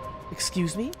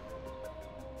 Excuse me?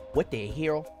 What the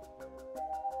hell?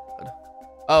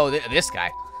 Oh, this guy.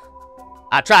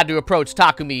 I tried to approach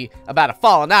Takumi about a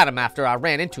fallen item after I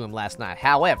ran into him last night.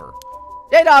 However...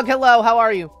 J-Dog, hello, how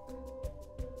are you?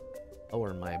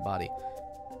 Lower my body.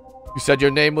 You said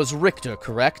your name was Richter,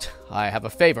 correct? I have a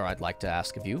favor I'd like to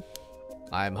ask of you.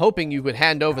 I'm hoping you would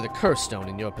hand over the curse stone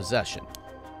in your possession.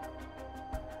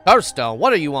 Curse stone?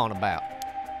 What are you on about?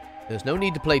 There's no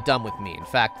need to play dumb with me. In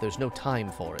fact, there's no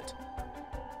time for it.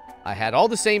 I had all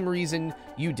the same reason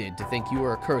you did to think you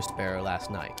were a curse bearer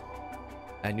last night.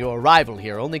 And your arrival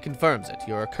here only confirms it.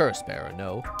 You're a curse bearer,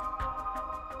 no?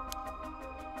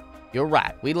 You're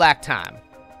right. We lack time.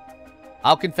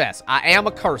 I'll confess, I am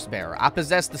a curse bearer. I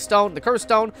possess the curse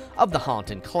stone of the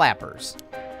haunted clappers.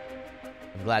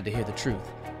 I'm glad to hear the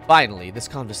truth. Finally, this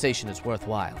conversation is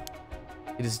worthwhile.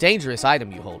 It is a dangerous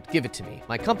item you hold. Give it to me.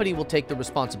 My company will take the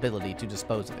responsibility to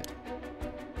dispose of it.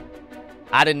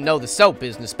 I didn't know the soap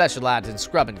business specialized in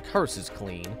scrubbing curses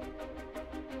clean.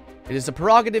 It is the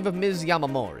prerogative of Ms.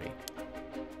 Yamamori.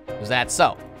 Is that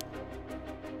so?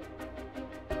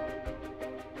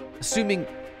 Assuming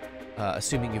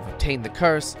you've obtained the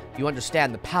curse, you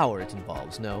understand the power it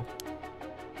involves, no?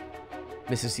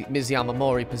 Ms.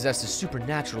 Yamamori possesses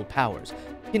supernatural powers,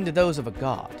 akin to those of a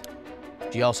god.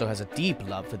 She also has a deep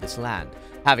love for this land,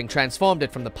 having transformed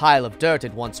it from the pile of dirt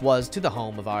it once was to the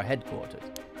home of our headquarters.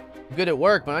 Good at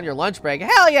work, but on your lunch break,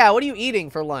 hell yeah, what are you eating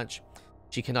for lunch?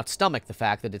 She cannot stomach the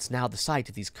fact that it's now the site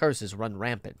of these curses run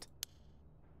rampant.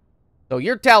 So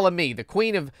you're telling me the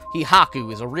Queen of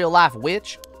Hihaku is a real-life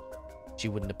witch? She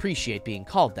wouldn't appreciate being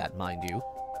called that, mind you.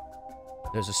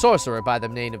 There's a sorcerer by the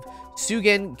name of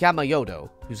Sugen Gamayodo,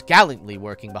 who's gallantly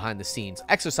working behind the scenes,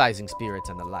 exorcising spirits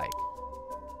and the like.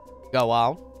 Go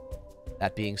on.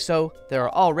 That being so, there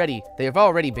have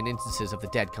already been instances of the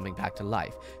dead coming back to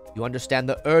life. You understand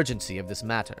the urgency of this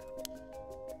matter.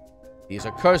 These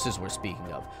are curses we're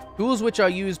speaking of, tools which are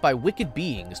used by wicked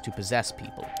beings to possess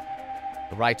people.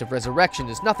 The rite of resurrection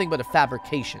is nothing but a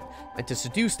fabrication, meant to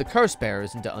seduce the curse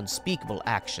bearers into unspeakable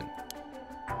action.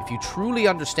 If you truly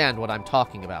understand what I'm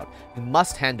talking about, you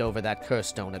must hand over that curse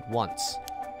stone at once.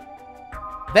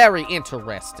 Very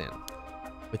interesting.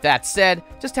 With that said,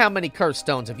 just how many curse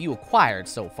stones have you acquired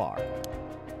so far?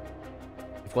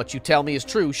 If what you tell me is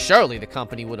true, surely the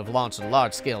company would have launched a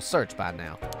large-scale search by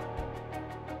now.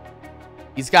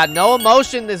 He's got no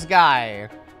emotion, this guy.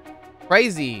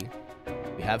 Crazy.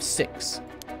 We have 6.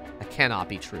 That cannot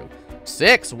be true.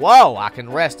 6? Whoa, I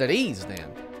can rest at ease then.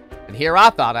 And here I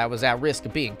thought I was at risk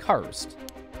of being cursed.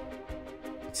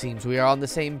 It seems we are on the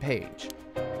same page.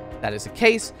 If that is the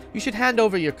case, you should hand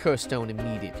over your curse stone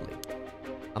immediately.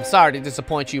 I'm sorry to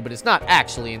disappoint you, but it's not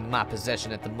actually in my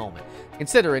possession at the moment.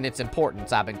 Considering its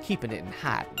importance, I've been keeping it in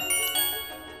hiding.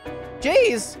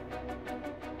 Jeez!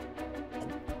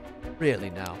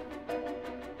 Really now?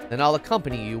 Then I'll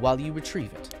accompany you while you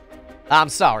retrieve it. I'm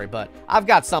sorry, but I've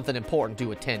got something important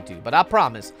to attend to, but I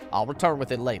promise I'll return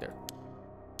with it later.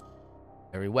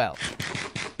 Very well.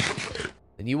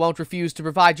 Then you won't refuse to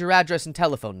provide your address and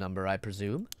telephone number, I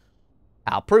presume?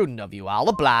 How prudent of you, I'll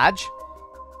oblige.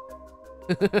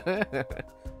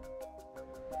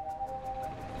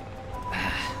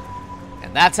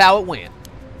 And that's how it went.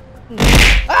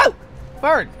 Oh!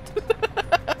 Fern!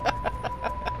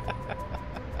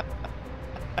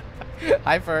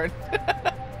 Hi, Fern.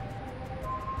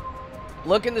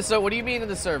 Look in the server. What do you mean in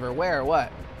the server? Where?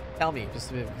 What? Tell me.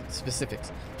 Just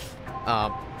specifics.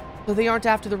 So they aren't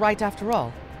after the right after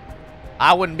all.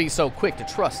 I wouldn't be so quick to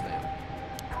trust them.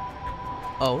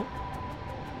 Oh?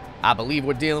 I believe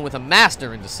we're dealing with a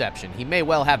master in deception. He may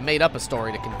well have made up a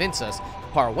story to convince us to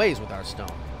part ways with our stone.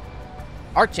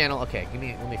 Art channel. Okay,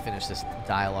 let me finish this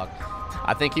dialogue.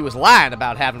 I think he was lying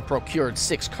about having procured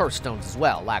 6 curse stones as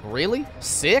well. Like, really?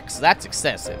 6? That's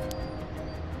excessive.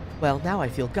 Well, now I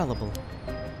feel gullible.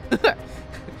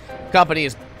 Company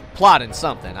is plotting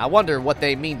something. I wonder what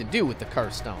they mean to do with the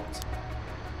curse stones.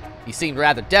 He seemed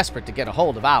rather desperate to get a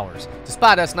hold of ours,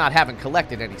 despite us not having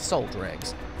collected any soul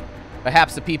dregs.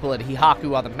 Perhaps the people at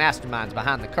Hihaku are the masterminds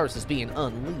behind the curses being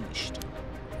unleashed.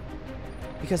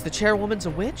 Because the chairwoman's a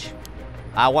witch?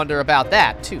 I wonder about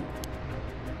that, too.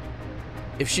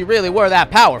 If she really were that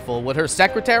powerful, would her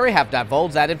secretary have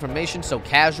divulged that information so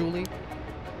casually?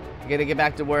 I gotta get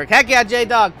back to work. Heck yeah,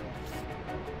 J-Dog!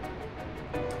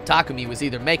 Takumi was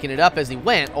either making it up as he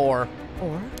went, or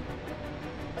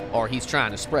he's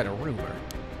trying to spread a rumor.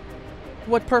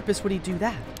 For what purpose would he do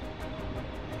that?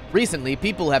 Recently,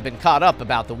 people have been caught up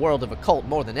about the world of occult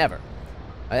more than ever.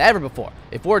 Ever before.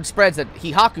 If word spreads that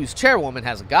Hihaku's chairwoman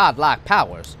has godlike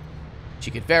powers, she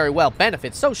could very well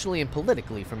benefit socially and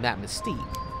politically from that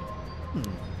mystique.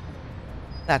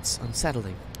 That's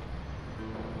unsettling.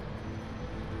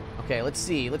 Okay, let's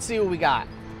see. Let's see what we got.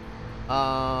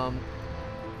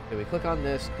 Okay, we click on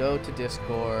this, go to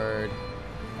Discord.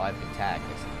 Oh, I've been tagged.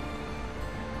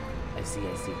 I see.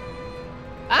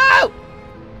 Oh!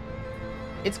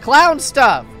 It's clown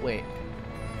stuff! Wait.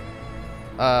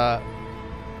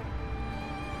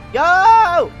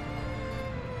 Yo!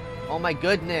 Oh my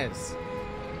goodness.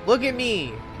 Look at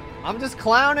me. I'm just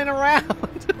clowning around.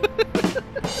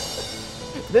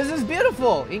 This is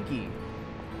beautiful, Inky.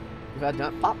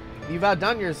 You've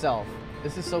outdone yourself.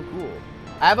 This is so cool.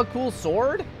 I have a cool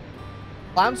sword.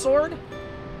 Clown sword.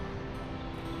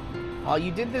 Oh,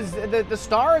 you did this, the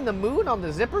star and the moon on the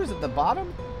zippers at the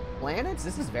bottom? Planets?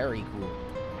 This is very cool.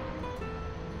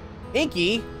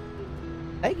 Inky,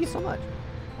 thank you so much.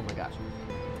 Oh my gosh.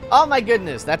 Oh my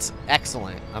goodness, that's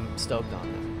excellent. I'm stoked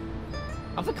on this.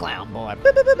 I'm the clown boy.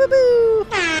 Boo, boo, boo, boo, boo.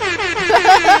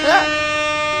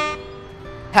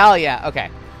 Hell yeah, okay.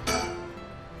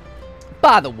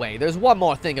 By the way, there's one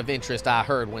more thing of interest I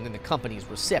heard when in the company's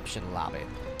reception lobby.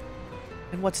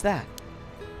 And what's that?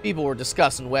 People were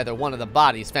discussing whether one of the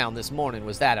bodies found this morning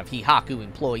was that of Hihaku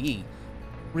employee.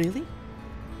 Really?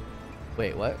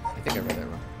 Wait, what? I think I read that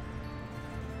wrong.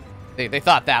 They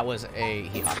thought that was a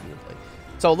Hihaku employee.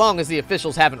 So long as the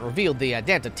officials haven't revealed the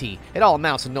identity, it all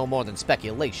amounts to no more than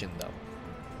speculation, though.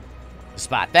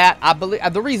 Despite that,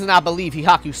 the reason I believe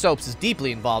Hihaku Soaps is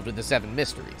deeply involved with the 7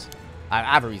 mysteries. I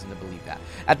have a reason to believe that.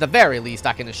 At the very least,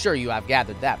 I can assure you I've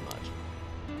gathered that much.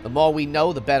 The more we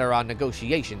know, the better our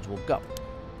negotiations will go.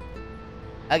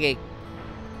 Okay.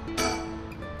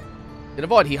 To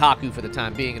avoid Hihaku for the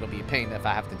time being, it'll be a pain if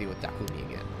I have to deal with Takumi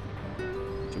again.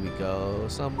 Should we go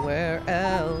somewhere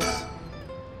else?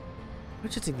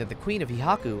 Interesting that the queen of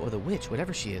Hihaku, or the witch,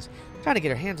 whatever she is, trying to get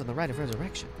her hands on the rite of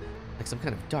resurrection. Like some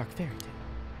kind of dark fairy tale.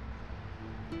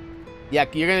 Yeah,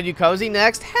 you're gonna do cozy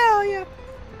next? Hell yeah.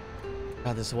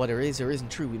 God, this is what is or isn't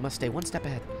true. We must stay one step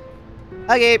ahead.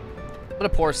 Okay. I'm gonna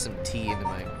pour some tea into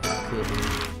my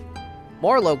cup.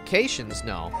 More locations?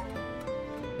 No.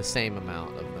 The same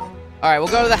amount of them. Alright, we'll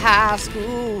go to the high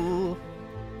school.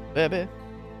 Baby.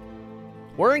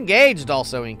 We're engaged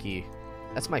also, Inky.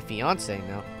 That's my fiance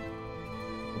now.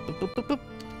 Boop, boop, boop, boop.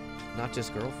 Not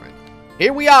just girlfriend.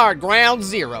 Here we are, ground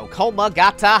zero,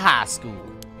 Komagata High School.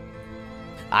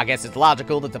 I guess it's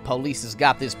logical that the police has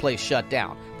got this place shut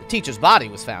down. The teacher's body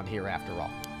was found here after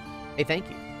all. Hey, thank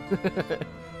you.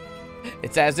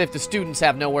 It's as if the students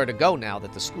have nowhere to go now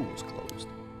that the school's closed.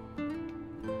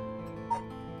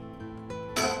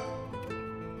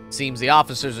 Seems the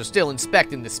officers are still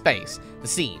inspecting the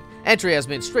scene. Entry has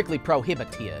been strictly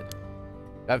prohibited.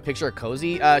 Do I have a picture of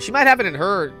Cozy? She might have it in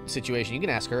her situation. You can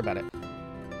ask her about it.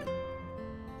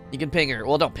 You can ping her.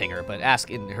 Well, don't ping her, but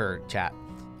ask in her chat.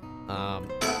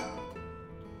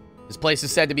 This place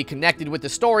is said to be connected with the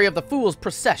story of the Fool's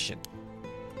Procession.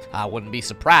 I wouldn't be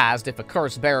surprised if a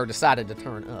curse bearer decided to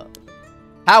turn up.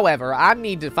 However, I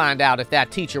need to find out if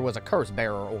that teacher was a curse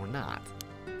bearer or not.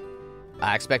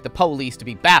 I expect the police to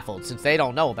be baffled since they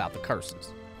don't know about the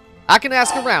curses. I can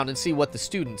ask around and see what the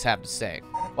students have to say.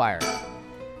 Fire.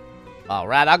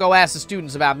 Alright, I'll go ask the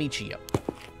students about Michio.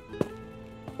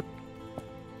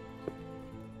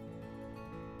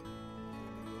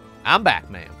 I'm back,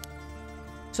 ma'am.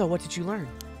 So, what did you learn?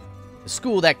 The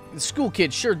school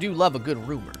kids sure do love a good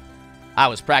rumor. I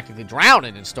was practically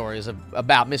drowning in stories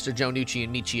about Mr. Jonucci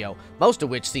and Michio, most of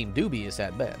which seemed dubious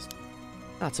at best.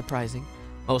 Not surprising.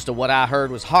 Most of what I heard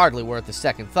was hardly worth a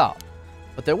second thought.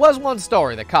 But there was one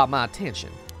story that caught my attention.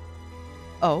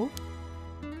 Oh?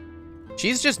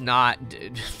 She's just not...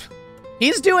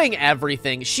 He's doing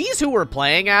everything. She's who we're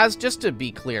playing as, just to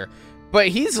be clear. But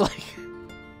he's like...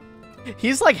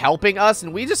 He's like helping us,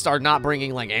 and we just are not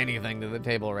bringing like anything to the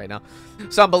table right now.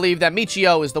 Some believe that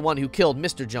Michio is the one who killed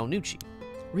Mr. Jonucci.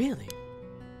 Really?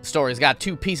 The story's got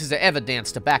 2 pieces of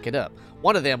evidence to back it up.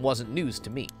 One of them wasn't news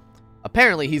to me.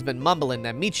 Apparently, he's been mumbling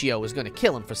that Michio was going to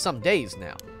kill him for some days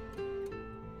now.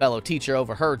 Fellow teacher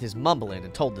overheard his mumbling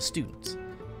and told the students.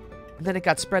 And then it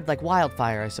got spread like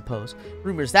wildfire, I suppose.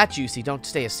 Rumors that juicy don't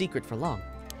stay a secret for long.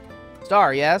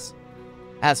 Star, yes?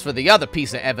 As for the other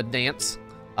piece of evidence,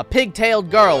 a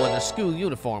pig-tailed girl in a school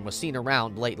uniform was seen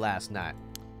around late last night.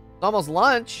 It's almost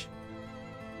lunch.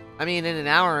 I mean, in an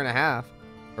hour and a half.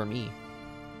 For me.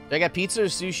 Should I get pizza or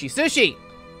sushi? Sushi!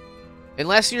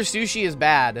 Unless your sushi is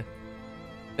bad,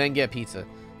 then get pizza.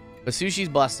 But sushi's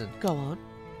busting. Go on.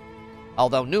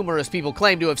 Although numerous people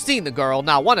claim to have seen the girl,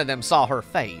 not one of them saw her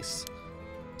face.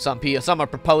 Some are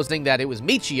proposing that it was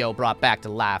Michio brought back to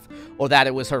life, or that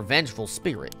it was her vengeful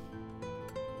spirit.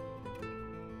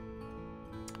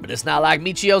 But it's not like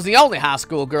Michio's the only high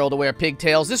school girl to wear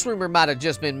pigtails. This rumor might have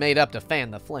just been made up to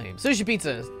fan the flames. Sushi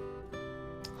pizza.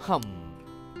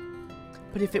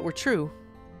 But if it were true,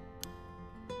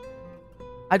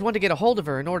 I'd want to get a hold of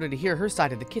her in order to hear her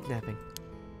side of the kidnapping.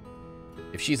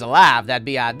 If she's alive, that'd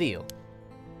be ideal.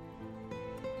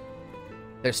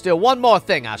 There's still one more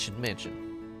thing I should mention.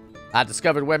 I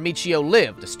discovered where Michio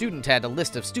lived. A student had a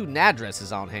list of student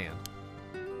addresses on hand.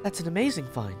 That's an amazing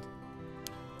find.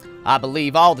 I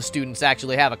believe all the students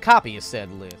actually have a copy of said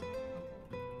list.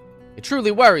 It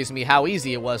truly worries me how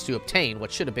easy it was to obtain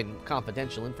what should have been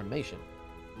confidential information.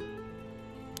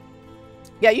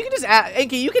 Yeah, you can just ask,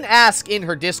 Inky, you can ask in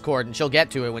her Discord and she'll get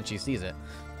to it when she sees it.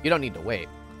 You don't need to wait.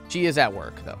 She is at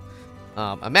work, though.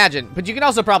 Imagine, but you can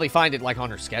also probably find it, like, on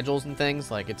her schedules and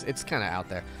things. Like, it's kind of out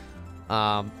there.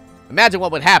 Imagine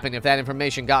what would happen if that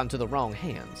information got into the wrong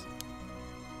hands.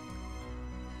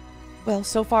 Well,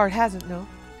 so far it hasn't, no.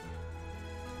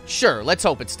 Sure, let's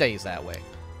hope it stays that way.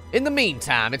 In the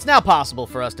meantime, it's now possible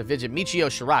for us to visit Michio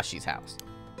Shirashi's house.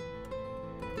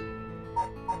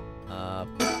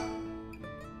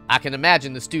 I can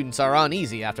imagine the students are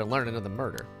uneasy after learning of the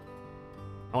murder.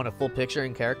 I want a full picture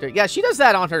in character. Yeah, she does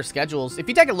that on her schedules. If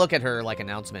you take a look at her, like,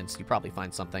 announcements, you probably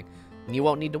find something, and you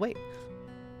won't need to wait.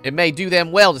 It may do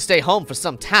them well to stay home for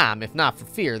some time, if not for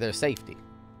fear of their safety.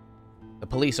 The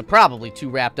police are probably too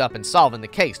wrapped up in solving the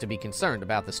case to be concerned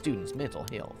about the students' mental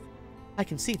health. I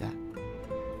can see that.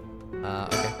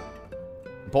 Okay.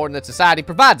 Important that society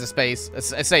provides a space,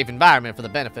 a safe environment for the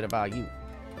benefit of our youth.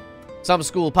 Some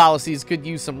school policies could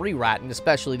use some rewriting,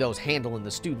 especially those handling the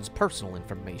students' personal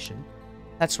information.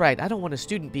 That's right, I don't want a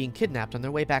student being kidnapped on their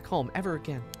way back home ever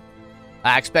again.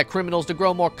 I expect criminals to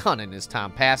grow more cunning as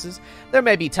time passes. There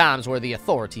may be times where the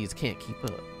authorities can't keep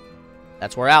up.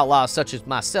 That's where outlaws such as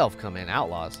myself come in.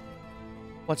 Outlaws.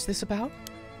 What's this about?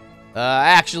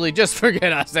 Actually, just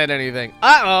forget I said anything.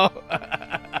 Uh-oh.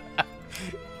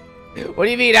 What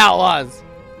do you mean outlaws?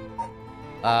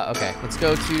 Okay, let's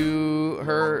go to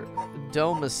her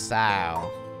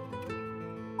domicile.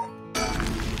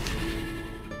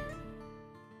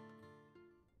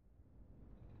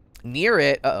 Near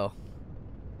it? Uh-oh.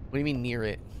 What do you mean near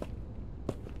it?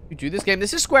 You do this game?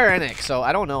 This is Square Enix, so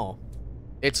I don't know.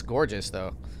 It's gorgeous,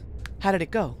 though. How did it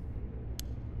go?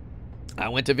 I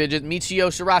went to visit Michio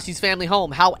Shirashi's family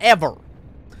home. However,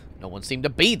 no one seemed to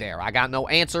be there. I got no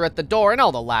answer at the door, and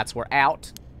all the lights were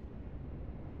out.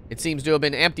 It seems to have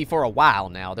been empty for a while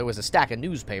now. There was a stack of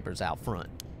newspapers out front.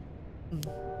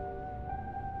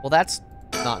 Well, that's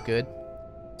not good.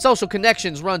 Social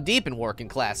connections run deep in working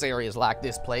class areas like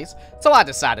this place, so I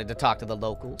decided to talk to the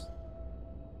locals.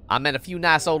 I met a few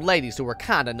nice old ladies who were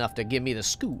kind enough to give me the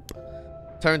scoop.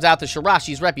 Turns out the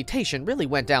Shirashi's reputation really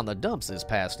went down the dumps this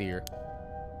past year.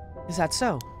 Is that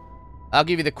so? I'll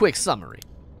give you the quick summary.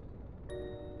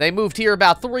 They moved here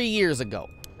about 3 years ago.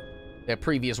 Their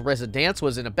previous residence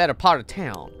was in a better part of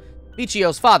town.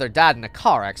 Michio's father died in a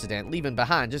car accident, leaving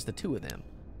behind just the two of them.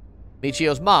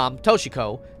 Michio's mom,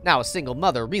 Toshiko, now a single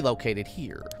mother, relocated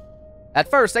here.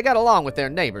 At first, they got along with their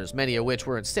neighbors, many of which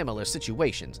were in similar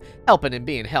situations, helping and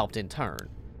being helped in turn.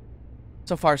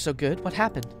 So far, so good. What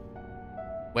happened?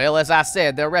 Well, as I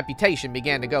said, their reputation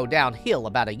began to go downhill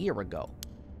about a year ago.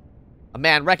 A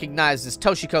man recognized as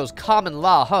Toshiko's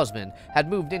common-law husband had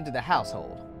moved into the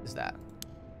household. What is that?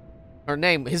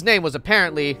 His name was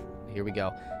apparently, here we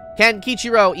go, Ken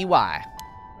Kichiro Iwai.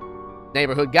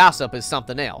 Neighborhood gossip is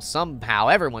something else. Somehow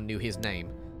everyone knew his name.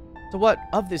 So what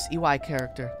of this Iwai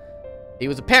character? He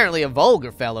was apparently a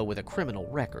vulgar fellow with a criminal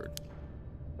record.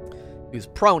 He was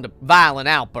prone to violent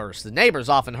outbursts. The neighbors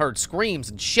often heard screams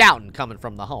and shouting coming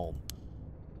from the home.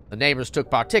 The neighbors took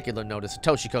particular notice of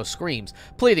Toshiko's screams,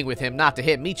 pleading with him not to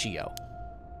hit Michio.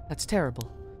 That's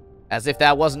terrible. As if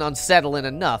that wasn't unsettling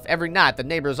enough, every night the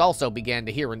neighbors also began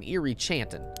to hear an eerie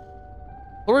chanting.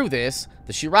 Through this,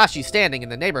 the Shirashi standing in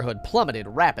the neighborhood plummeted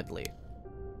rapidly.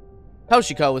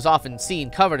 Toshiko was often seen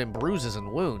covered in bruises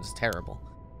and wounds. Terrible.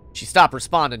 She stopped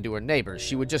responding to her neighbors.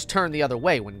 She would just turn the other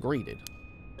way when greeted.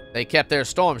 They kept their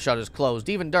storm shutters closed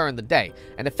even during the day,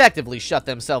 and effectively shut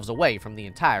themselves away from the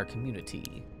entire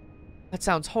community. That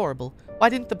sounds horrible. Why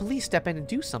didn't the police step in and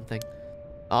do something?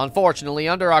 Unfortunately,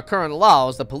 under our current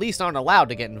laws, the police aren't allowed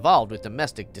to get involved with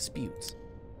domestic disputes.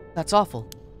 That's awful.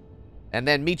 And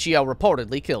then Michio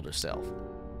reportedly killed herself.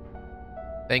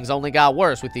 Things only got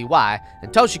worse with Iwai,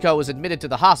 and Toshiko was admitted to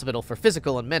the hospital for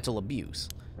physical and mental abuse.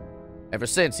 Ever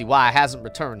since, Iwai hasn't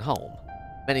returned home.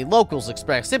 Many locals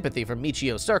expressed sympathy for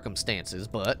Michio's circumstances,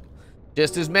 but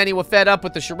just as many were fed up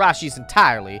with the Shirashis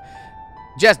entirely.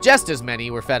 Just as many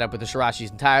were fed up with the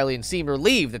Shirashis entirely and seemed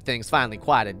relieved that things finally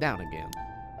quieted down again.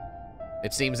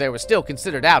 It seems they were still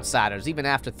considered outsiders even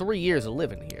after 3 years of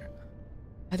living here.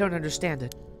 I don't understand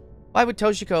it. Why would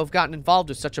Toshiko have gotten involved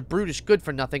with such a brutish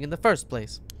good-for-nothing in the first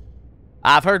place?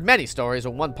 I've heard many stories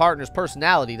where one partner's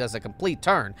personality does a complete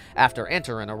turn after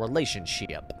entering a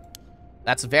relationship.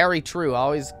 That's very true.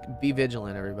 Always be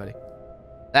vigilant, everybody.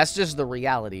 That's just the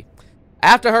reality.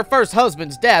 After her first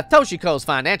husband's death, Toshiko's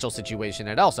financial situation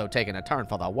had also taken a turn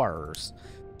for the worse.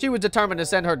 She was determined to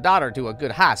send her daughter to a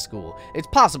good high school. It's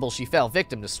possible she fell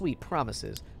victim to sweet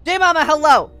promises. J-Mama,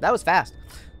 hello! That was fast.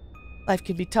 Life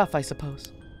can be tough, I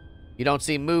suppose. You don't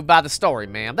seem moved by the story,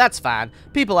 ma'am. That's fine.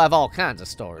 People have all kinds of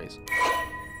stories.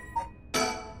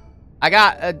 I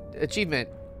got an achievement.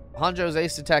 Honjo's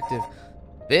Ace Detective.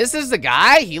 This is the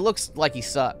guy? He looks like he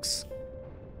sucks.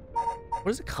 What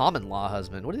is a common law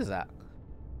husband? What is that?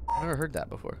 I've never heard that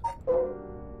before.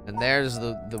 And there's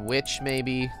the witch,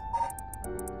 maybe.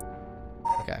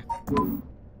 Okay.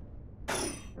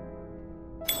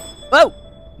 Oh!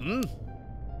 Hmm.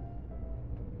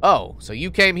 Oh, so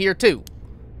you came here too.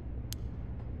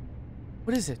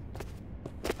 What is it?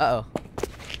 Uh-oh.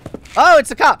 Oh, it's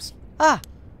the cops. Ah.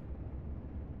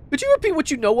 Could you repeat what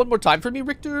you know one more time for me,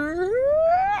 Richter?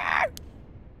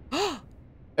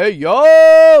 Hey,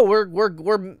 yo! We're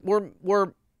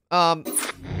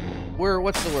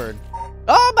what's the word?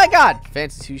 Oh my god!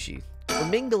 Fancy sushi. We're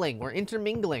mingling. We're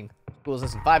intermingling. School's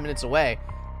less than 5 minutes away.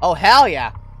 Oh, hell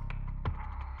yeah.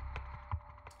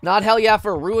 Not hell yeah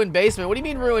for a ruined basement. What do you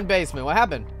mean ruined basement? What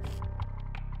happened?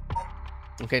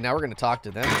 Okay, now we're gonna talk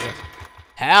to them.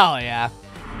 Hell yeah.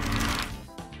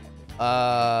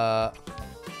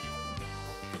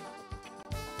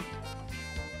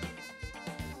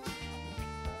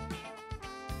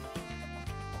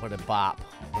 What a bop.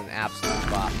 What an absolute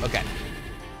bop. Okay.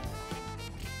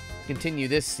 Continue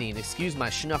this scene. Excuse my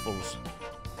schnuffles.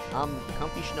 I'm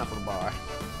comfy schnuffle bar.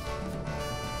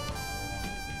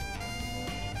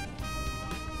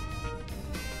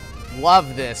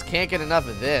 Love this. Can't get enough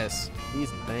of this.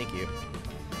 Please and thank you.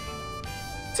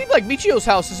 Seems like Michio's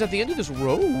house is at the end of this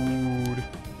road.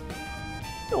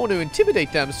 I don't want to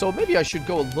intimidate them, so maybe I should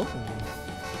go alone.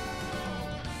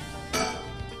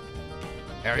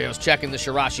 Ario's checking the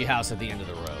Shirashi house at the end of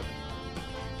the road.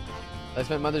 I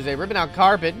spent Mother's Day ripping out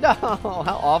carpet. No,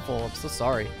 how awful. I'm so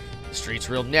sorry. The street's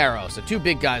real narrow, so two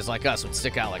big guys like us would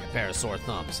stick out like a pair of sore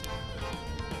thumbs.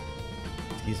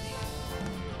 Excuse me.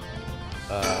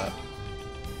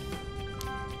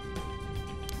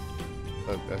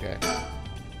 Okay.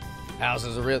 The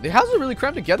houses are really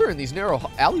crammed together in these narrow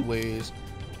alleyways.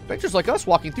 Adventures like us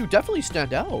walking through definitely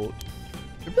stand out.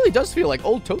 It really does feel like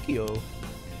old Tokyo.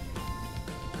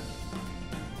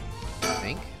 I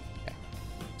think. Okay.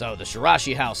 So, the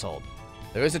Shirashi household.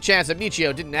 There is a chance that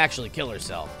Michio didn't actually kill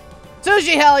herself.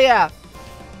 Sushi, hell yeah!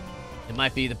 It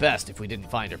might be the best if we didn't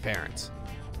find her parents.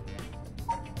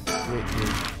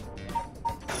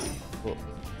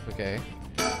 Okay.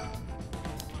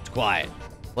 It's quiet.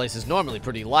 The place is normally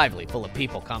pretty lively, full of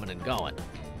people coming and going.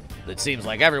 But it seems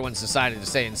like everyone's decided to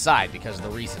stay inside because of the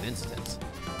recent incidents.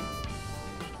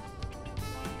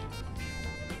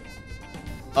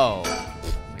 Oh. Oh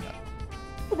my god.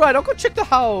 Alright, I'll go check the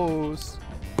house.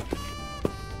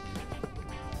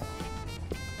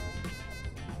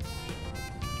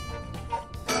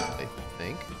 I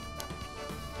think.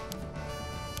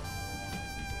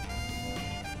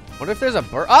 Wonder if there's a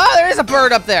bird. Oh, there is a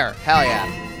bird up there! Hell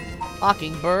yeah.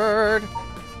 Mockingbird.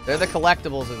 They're the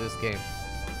collectibles of this game.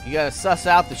 You gotta suss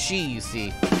out the she, you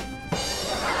see.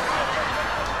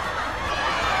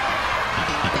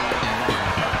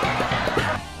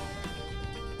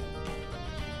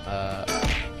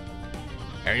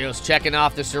 Ario's checking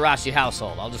off the Shirashi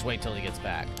household. I'll just wait till he gets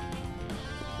back.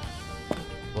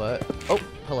 What? Oh,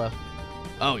 hello.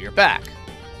 Oh, you're back.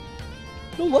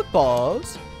 No luck,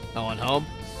 boss. No one home?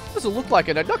 Doesn't look like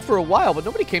it. I knocked for a while, but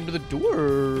nobody came to the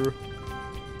door.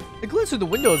 I glanced through the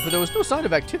windows, but there was no sign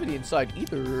of activity inside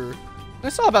either. I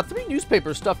saw about 3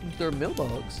 newspapers stuffed into their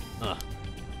mailbox. Ugh.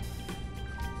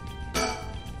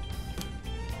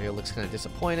 Ario looks kind of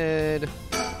disappointed.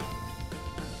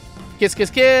 Kiss,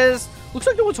 kiss, kiss! Looks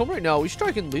like no one's home right now. We should try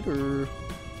again later.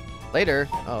 Later?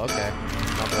 Oh, okay.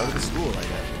 I'll go to the school, I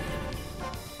guess.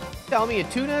 Tell me a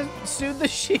tuna soothed the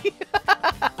sheep.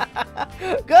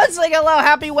 Good, say hello.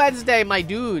 Happy Wednesday, my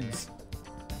dudes.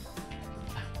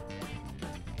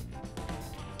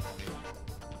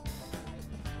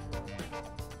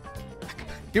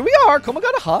 Here we are.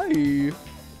 Komagata High.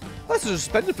 Classes are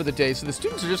suspended for the day, so the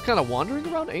students are just kind of wandering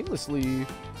around aimlessly.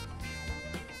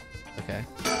 Okay.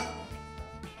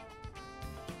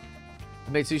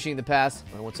 I've made sushi in the past.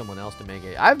 I want someone else to make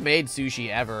it. I've made sushi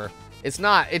ever. It's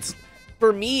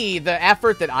for me, the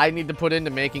effort that I need to put into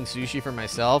making sushi for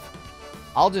myself,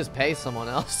 I'll just pay someone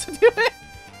else to do it.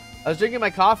 I was drinking my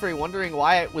coffee, wondering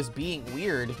why it was being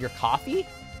weird. Your coffee?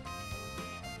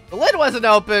 The lid wasn't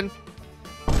open.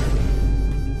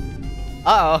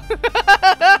 Uh-oh.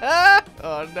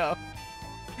 Oh, no.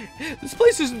 This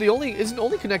place isn't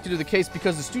only connected to the case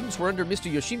because the students were under Mr.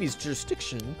 Yoshimi's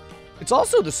jurisdiction. It's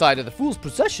also the site of the fool's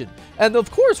possession, and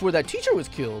of course where that teacher was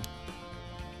killed.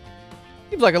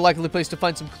 Seems like a likely place to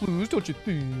find some clues, don't you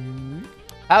think?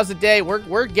 How's the day?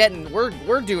 We're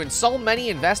doing so many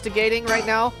investigating right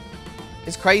now.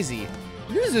 It's crazy.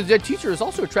 The news of the dead teacher has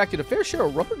also attracted a fair share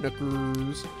of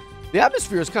rubberneckers. The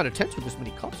atmosphere is kind of tense with this many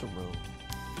cops around.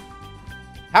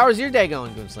 How is your day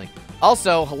going, Goonsling?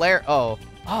 Also, hilarious. Oh,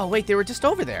 wait, they were just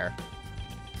over there.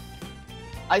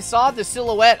 I saw the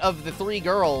silhouette of the 3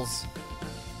 girls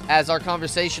as our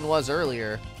conversation was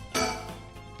earlier.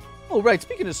 Oh, right.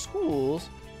 Speaking of schools.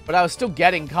 But I was still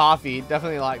getting coffee.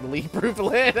 Definitely like the leak-proof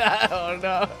lid. Oh,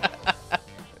 no.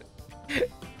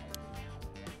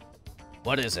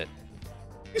 What is it?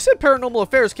 You said Paranormal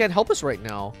Affairs can't help us right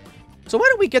now. So why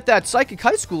don't we get that psychic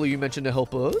high schooler you mentioned to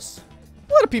help us?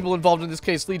 A lot of people involved in this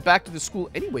case lead back to the school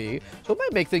anyway, so it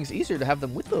might make things easier to have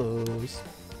them with us.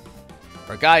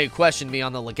 For a guy who questioned me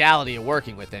on the legality of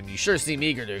working with him, you sure seem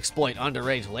eager to exploit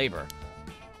underage labor.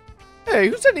 Hey,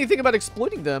 who said anything about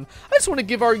exploiting them? I just want to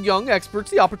give our young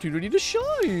experts the opportunity to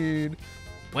shine.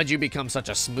 When'd you become such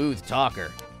a smooth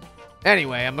talker?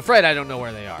 Anyway, I'm afraid I don't know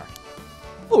where they are.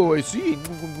 Oh, I see.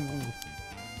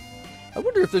 I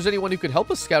wonder if there's anyone who could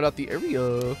help us scout out the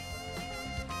area.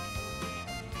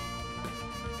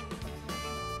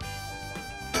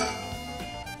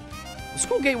 The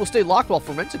school gate will stay locked while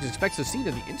Forensics expects the scene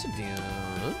of the incident.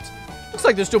 Looks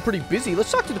like they're still pretty busy.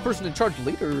 Let's talk to the person in charge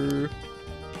later.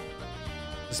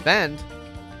 Suspend?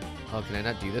 Oh, can I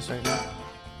not do this right now?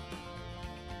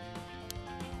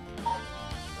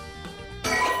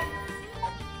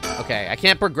 Okay, I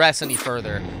can't progress any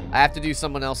further. I have to do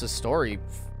someone else's story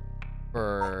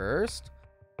first.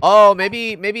 Oh,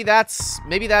 maybe that's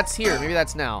here. Maybe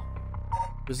that's now.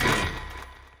 Resume.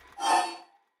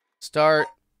 Start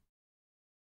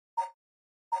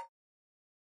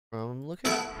from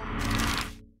looking.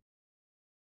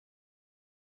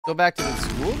 Go back to the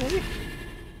school, maybe?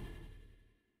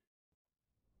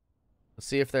 Let's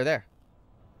see if they're there.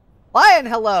 Lion,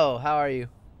 hello. How are you?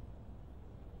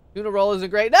 Tuna roll isn't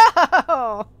great.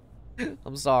 No!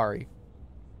 I'm sorry.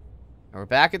 Now we're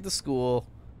back at the school,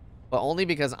 but only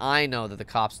because I know that the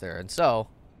cop's there. And so,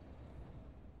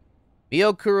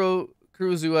 Mio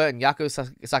Kurozuwa and Yako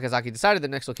Sakazaki decided the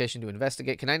next location to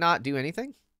investigate. Can I not do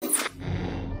anything?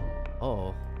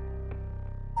 Oh.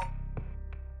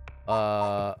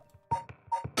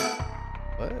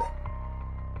 What?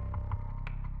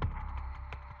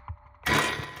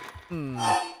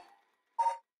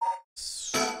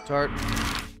 Start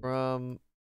from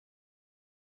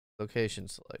location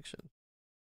selection.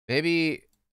 Maybe.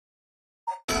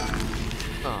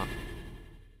 Huh.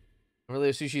 Really,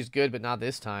 sushi's good, but not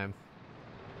this time.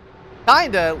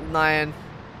 Kinda, Nyan.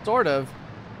 Sort of.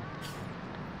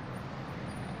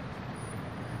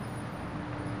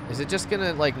 Is it just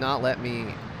gonna, like, not let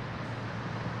me...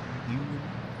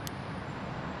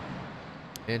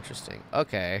 Interesting.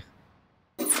 Okay.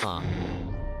 Huh.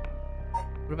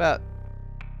 What about...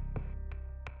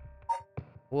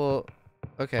 Well,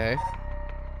 okay.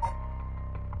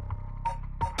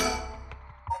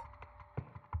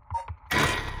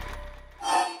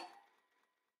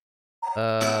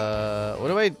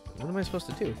 What am I supposed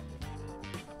to do?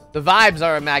 The vibes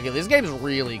are immaculate. This game's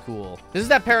really cool. This is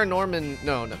that Paranorman...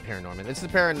 No, not Paranorman. It's the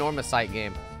Paranormasight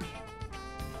game.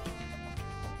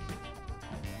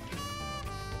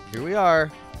 Here we are.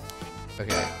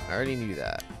 Okay, I already knew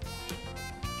that.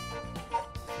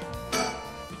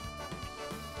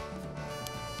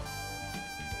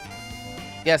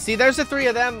 Yeah, see, there's the three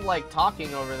of them, like,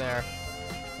 talking over there.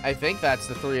 I think that's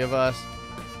the three of us.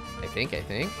 I think.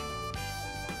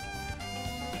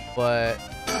 But,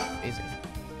 amazing.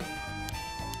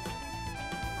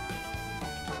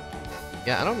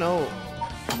 Yeah, I don't know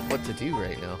what to do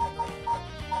right now.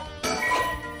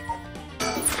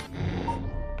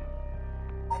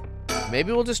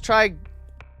 Maybe we'll just try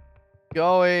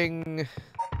going...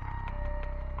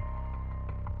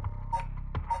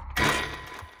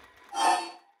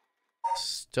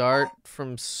 Start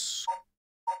from...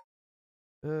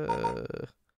 I don't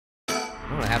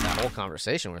want to have that whole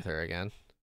conversation with her again.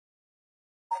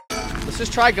 Let's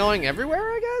just try going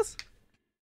everywhere, I guess?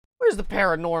 Where's the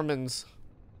Paranormans?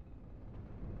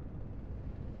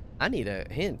 I need a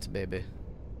hint, baby.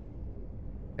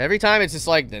 Every time it's just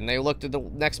like, then they looked at the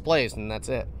next place and that's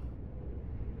it.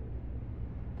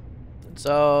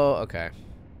 So, okay.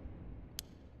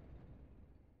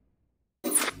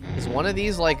 Is one of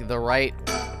these like the right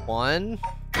one?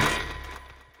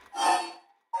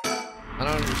 I don't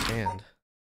understand.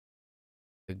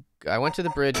 I went to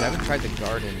the bridge. I haven't tried the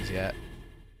gardens yet.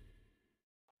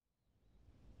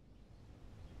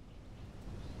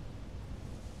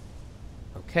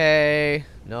 Okay.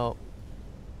 Nope.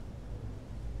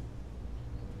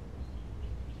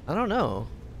 I don't know.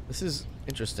 This is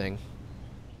interesting.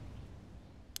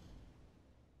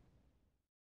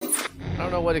 I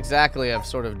don't know what exactly I've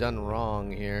sort of done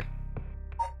wrong here.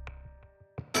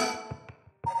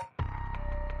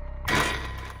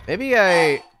 Maybe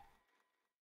I...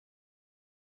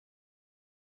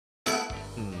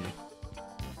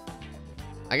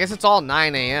 I guess it's all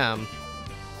 9 a.m.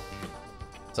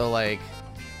 So, like...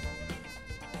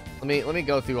 Let me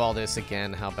go through all this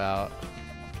again. How about...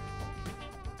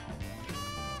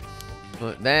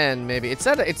 But then maybe it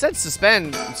said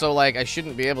suspend, so like I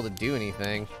shouldn't be able to do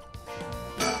anything.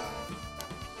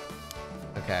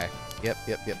 Okay. Yep.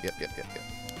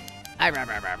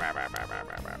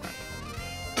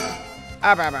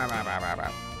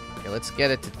 Okay, let's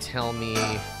get it to tell me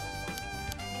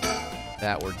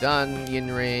that we're done.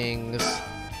 Yin rings.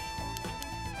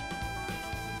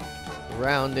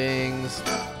 Surroundings.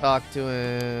 Talk to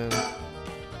him.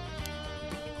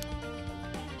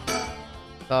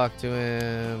 Talk to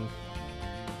him.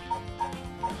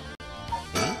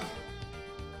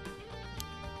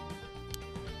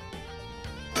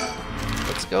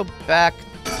 Let's go back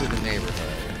to the neighborhood.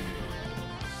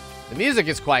 The music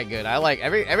is quite good. I like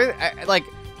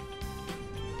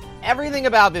everything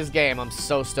about this game. I'm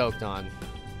so stoked on.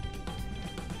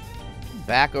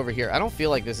 Back over here. I don't feel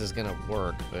like this is gonna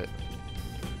work, but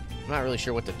I'm not really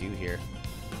sure what to do here.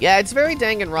 Yeah, it's very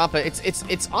Danganronpa.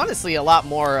 It's honestly a lot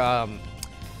more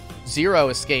Zero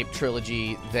Escape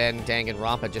trilogy than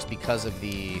Danganronpa just because of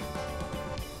the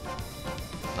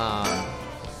I'll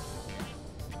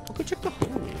go check the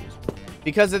holes.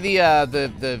 Because of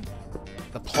the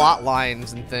plot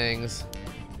lines and things.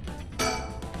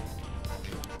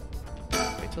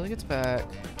 Wait till he gets back.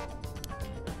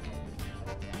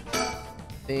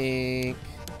 Think.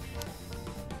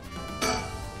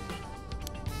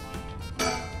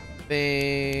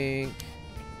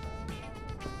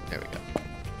 There we go.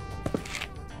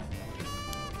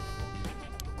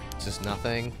 It's just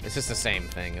nothing. It's just the same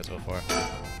thing as before.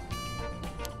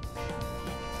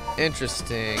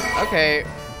 Interesting. Okay.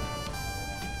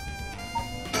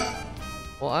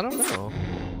 Well, I don't know.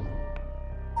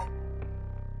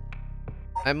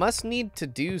 I must need to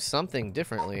do something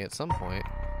differently at some point.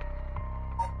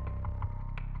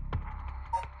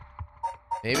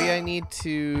 Maybe I need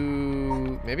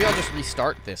to... Maybe I'll just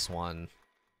restart this one.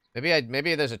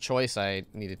 Maybe there's a choice I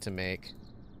needed to make.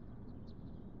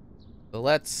 So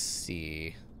let's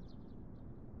see.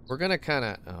 We're gonna kind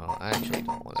of... Oh, I actually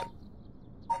don't want to...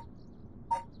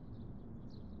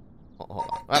 Hold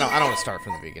on. I don't want to start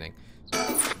from the beginning.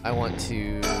 I want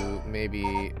to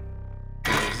maybe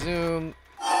resume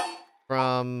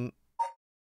from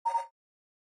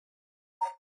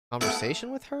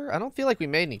conversation with her? I don't feel like we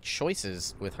made any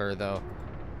choices with her, though.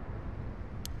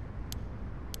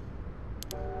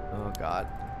 Oh, God.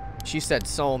 She said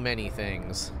so many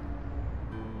things.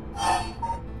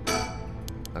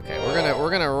 Okay,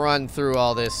 we're gonna run through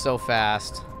all this so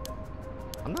fast.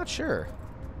 I'm not sure.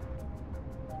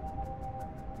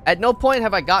 At no point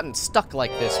have I gotten stuck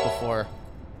like this before.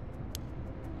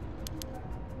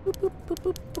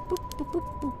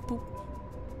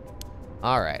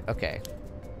 Alright, okay.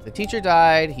 The teacher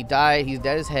died. He died. He's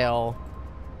dead as hell.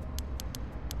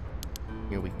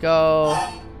 Here we go.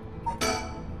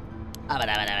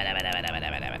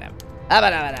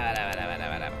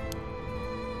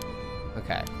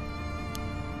 Okay.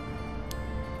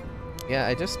 Yeah,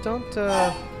 I just don't,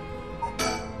 I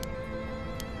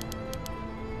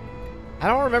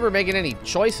don't remember making any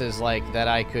choices like that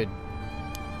I could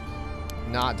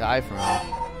not die from.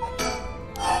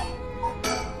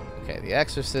 Okay, the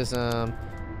exorcism.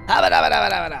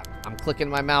 I'm clicking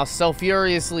my mouse so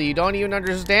furiously. You don't even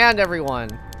understand, everyone.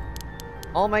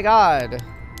 Oh my god.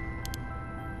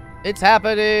 It's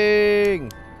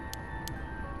happening.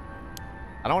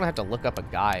 I don't want to have to look up a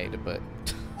guide, but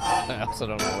I also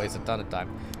don't want to waste a ton of time.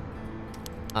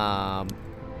 I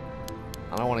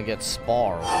don't want to get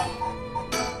sparred.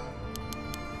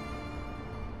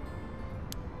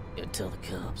 You tell the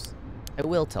cops. I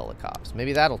will tell the cops.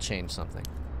 Maybe that'll change something.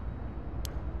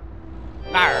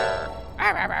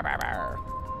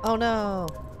 Oh no.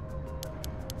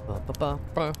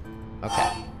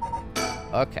 Okay.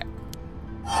 Okay.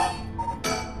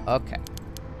 Okay.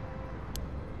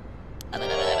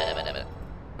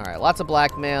 Alright, lots of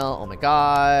blackmail. Oh my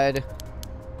god.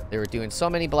 They were doing so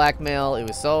many blackmail. It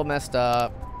was so messed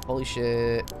up. Holy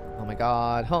shit. Oh my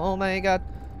god. Oh my god.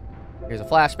 Here's a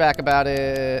flashback about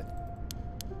it.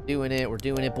 Doing it. We're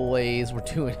doing it, boys. We're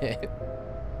doing it.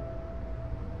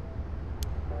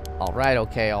 Alright,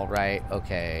 okay, alright,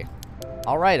 okay.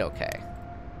 Alright, okay.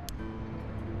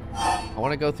 I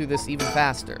want to go through this even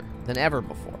faster than ever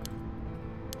before.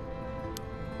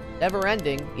 Never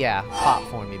ending. Yeah, pop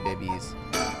for me, babies.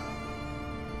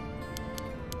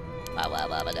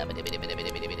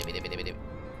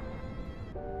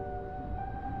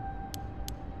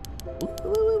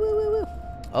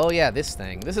 Oh yeah, this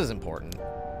thing. This is important.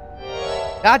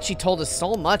 God, she told us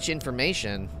so much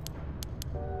information.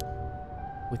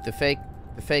 With the fake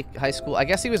high school. I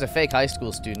guess he was a fake high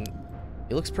school student.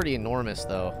 He looks pretty enormous,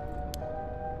 though.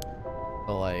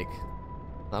 So, like,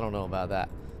 I don't know about that.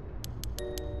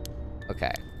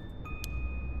 Okay.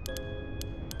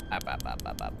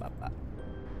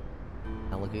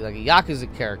 Now looking like a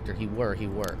Yakuza character. He were.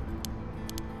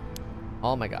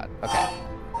 Oh my god. Okay.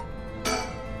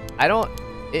 I don't...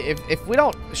 If we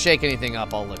don't shake anything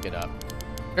up, I'll look it up.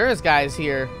 There is guys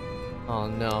here. Oh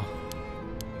no.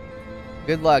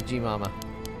 Good luck, G-Mama.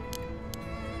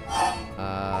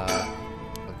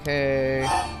 Okay.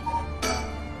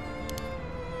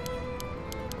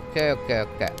 Okay.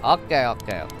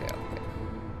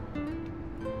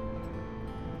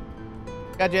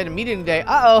 God, you had a meeting today.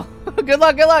 Uh-oh. Good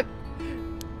luck.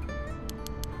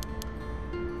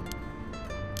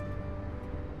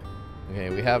 Okay,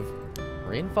 we have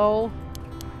rainfall.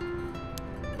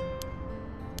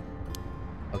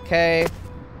 Okay.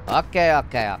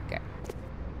 Okay.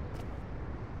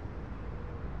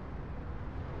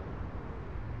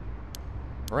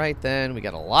 Right then, we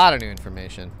got a lot of new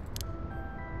information. Oh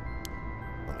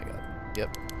my god.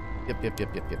 Yep. Yep, yep,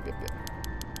 yep, yep, yep, yep, yep.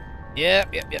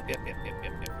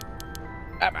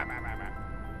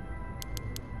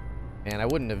 Man, I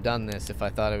wouldn't have done this if I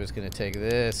thought it was going to take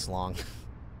this long.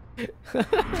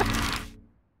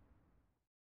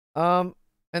 And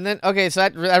then, okay, so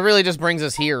that really just brings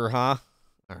us here, huh?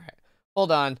 All right.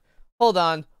 Hold on. Hold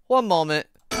on. One moment.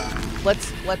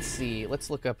 Let's see. Let's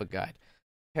look up a guide.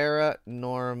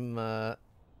 Paranormasight.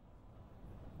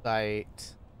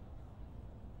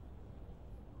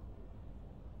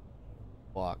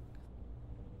 Walk.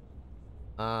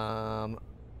 From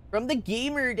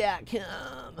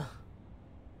thegamer.com.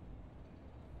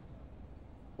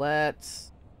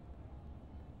 Let's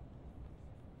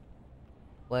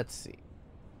see.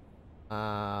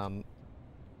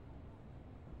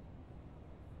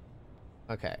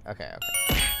 Okay.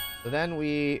 So then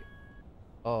we...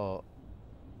 Oh.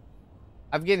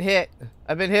 I'm getting hit.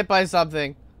 I've been hit by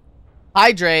something.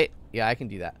 Hydrate. Yeah, I can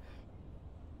do that.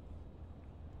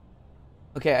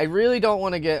 Okay, I really don't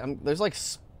want to get... there's, like,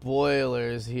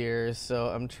 spoilers here, so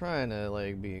I'm trying to,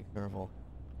 like, be careful.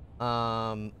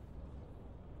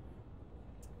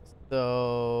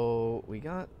 So... We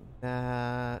got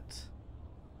that...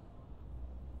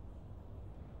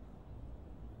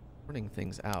 Sorting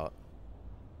things out.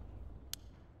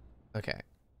 Okay.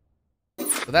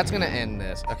 So that's gonna end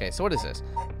this. Okay, so what is this?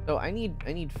 So I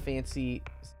need fancy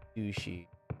sushi.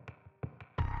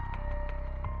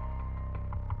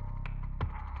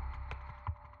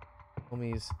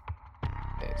 Homies.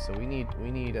 Okay, so we need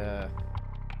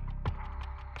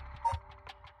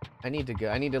I need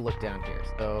to look down here.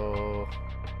 So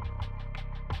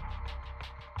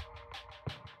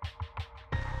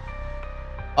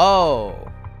oh,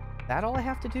 that all I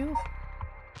have to do?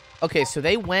 Okay, so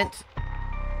they went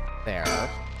there.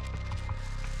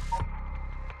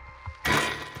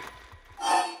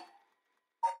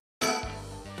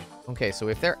 Okay, so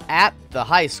if they're at the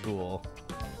high school,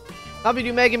 stop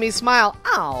you making me smile.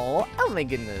 Oh my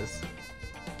goodness.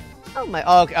 Oh my.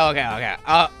 Okay.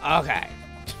 Okay.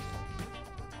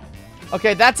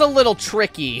 Okay, that's a little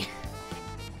tricky.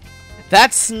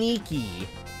 That's sneaky.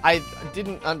 I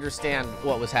didn't understand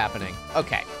what was happening.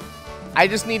 Okay. I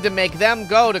just need to make them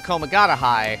go to Komagata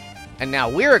High, and now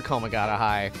we're at Komagata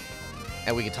High,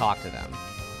 and we can talk to them.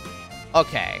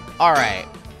 Okay. Alright.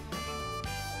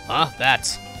 Huh?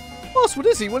 That's... Boss, what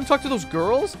is he? You want to talk to those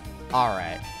girls?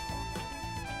 Alright.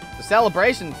 The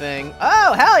celebration thing.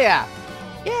 Oh, hell yeah!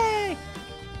 Yay!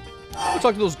 Want to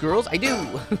talk to those girls? I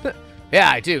do. Yeah,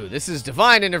 I do. This is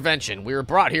divine intervention. We were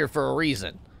brought here for a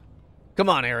reason. Come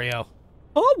on, Ario.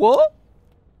 Oh, what?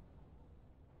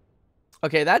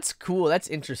 Okay, that's cool. That's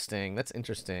interesting. That's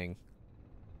interesting.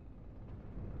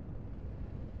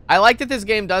 I like that this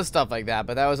game does stuff like that,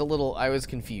 but that was a little... I was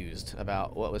confused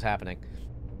about what was happening.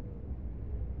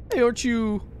 Hey, aren't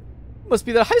you... Must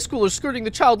be the high schoolers skirting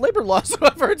the child labor laws who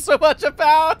I've heard so much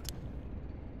about.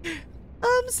 Say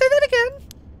that again.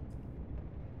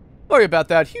 Sorry about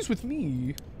that. He's with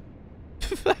me.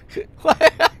 Mr.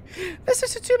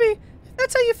 Satsumi, if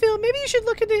that's how you feel, maybe you should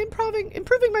look into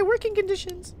improving my working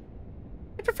conditions.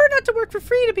 I prefer not to work for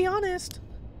free, to be honest.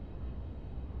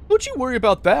 Don't you worry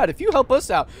about that. If you help us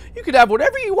out, you can have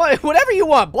whatever you want. Whatever you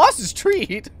want. Boss's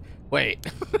treat. Wait.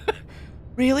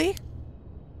 Really?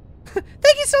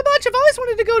 Thank you so much. I've always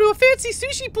wanted to go to a fancy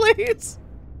sushi place.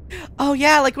 Oh,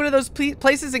 yeah, like one of those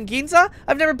places in Ginza?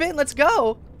 I've never been. Let's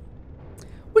go.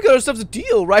 We got ourselves a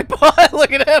deal, right, boy?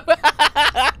 Look at him.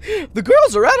 The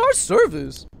girls are at our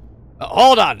service.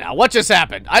 Hold on now. What just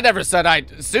happened? I never said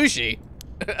sushi.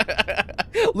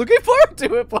 Looking forward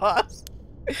to it, boss.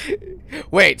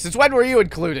 Wait, since when were you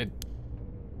included?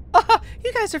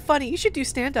 You guys are funny. You should do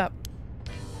stand-up.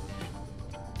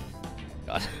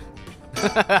 God.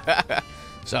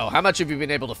 So, how much have you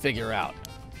been able to figure out?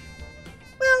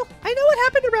 Well, I know what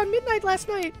happened around midnight last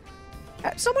night.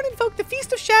 Someone invoked the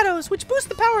Feast of Shadows, which boosts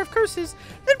the power of curses,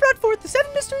 then brought forth the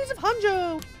 7 mysteries of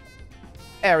Hanjo.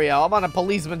 Ariel, I'm on a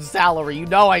policeman's salary. You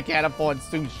know I can't afford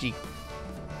sushi.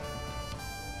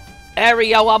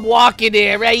 Ariel, I'm walking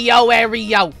here. Ayo,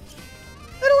 Ariel.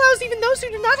 That allows even those who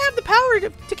do not have the power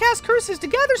to cast curses to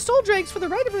gather soul dregs for the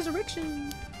rite of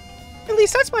resurrection. At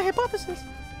least that's my hypothesis.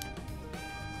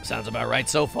 Sounds about right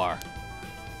so far.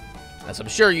 As I'm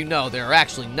sure you know, there are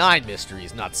actually 9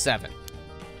 mysteries, not 7.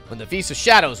 When the Feast of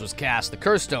Shadows was cast, the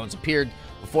curse stones appeared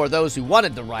before those who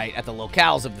wanted the rite at the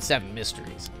locales of the 7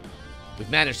 mysteries. We've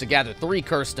managed to gather 3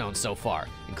 curse stones so far,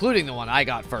 including the one I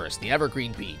got first, the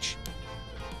Evergreen Beach.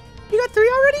 You got 3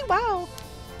 already? Wow.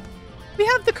 We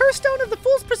have the curse stone of the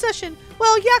Fool's Procession.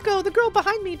 Well, Yako, the girl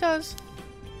behind me, does.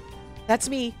 That's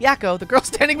me, Yako, the girl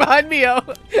standing behind me. Oh,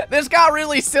 this got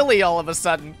really silly all of a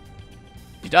sudden.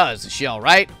 does, is she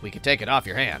alright? We can take it off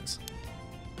your hands.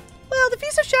 Well, the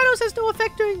Feast of Shadows has no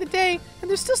effect during the day, and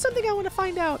there's still something I want to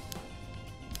find out.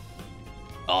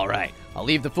 Alright, I'll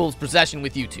leave the Fool's Procession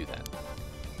with you two then.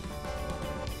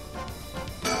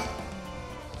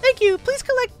 Thank you. Please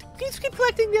keep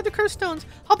collecting the other curse stones.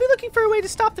 I'll be looking for a way to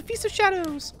stop the Feast of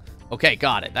Shadows. Okay,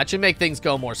 got it. That should make things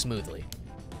go more smoothly.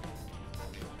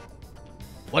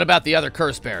 What about the other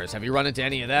curse bearers? Have you run into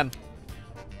any of them?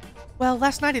 Well,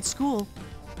 last night at school.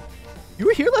 You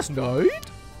were here last night?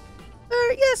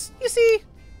 Yes, you see.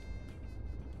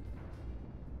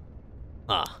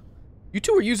 You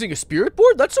two were using a spirit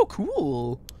board? That's so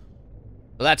cool.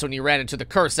 Well, that's when you ran into the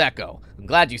Curse Echo. I'm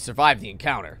glad you survived the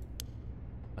encounter.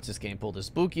 What's this game pulled as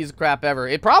spooky as crap ever?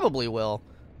 It probably will.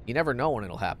 You never know when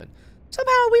it'll happen.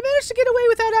 Somehow, we managed to get away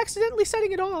without accidentally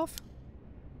setting it off.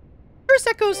 Curse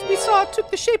echoes we saw took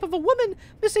the shape of a woman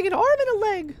missing an arm and a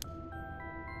leg.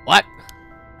 What?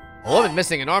 A woman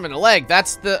missing an arm and a leg?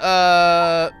 That's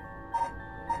the,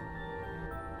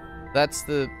 That's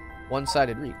the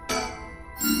one-sided read.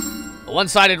 A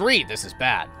one-sided read. This is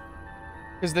bad.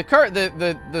 Because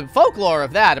the folklore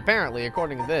of that, apparently,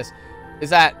 according to this, is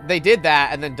that they did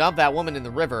that and then dumped that woman in the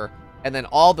river, and then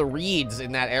all the reeds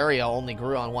in that area only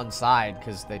grew on one side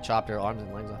because they chopped her arms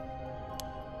and legs off.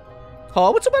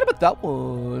 Oh, what's so bad about that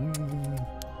one?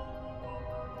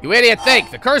 You idiot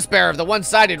think! The curse bearer of the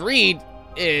one-sided reed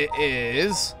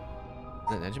is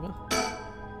Nejima?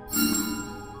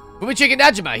 Fumichika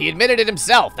Nejima. He admitted it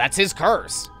himself. That's his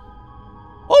curse.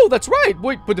 Oh, that's right.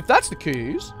 Wait, but if that's the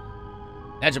case...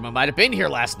 Nejima might have been here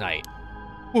last night.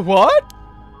 What?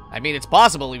 I mean, it's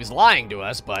possible he was lying to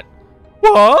us, but...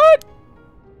 What?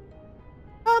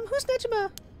 Who's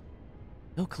Nejima?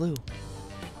 No clue.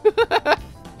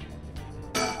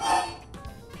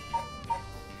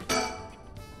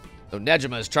 So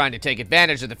Nejima is trying to take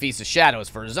advantage of the Feast of Shadows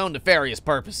for his own nefarious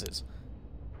purposes.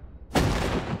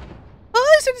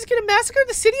 Oh, he said he's gonna massacre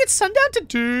the city at sundown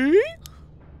today?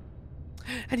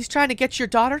 And he's trying to get your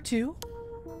daughter, too?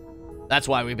 That's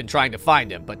why we've been trying to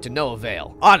find him, but to no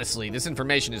avail. Honestly, this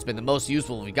information has been the most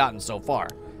useful we've gotten so far.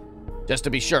 Just to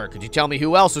be sure, could you tell me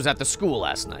who else was at the school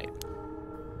last night?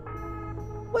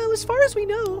 Well, as far as we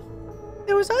know,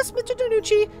 there was us, Mr.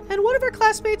 Danucci, and one of our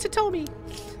classmates, Hitomi.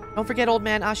 Don't forget old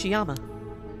man Ashiyama.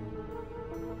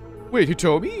 Wait,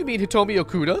 Hitomi? You mean Hitomi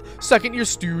Okuda? Second-year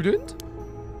student?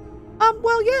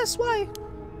 Well, yes, why?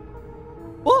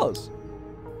 Was.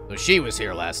 So she was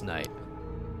here last night.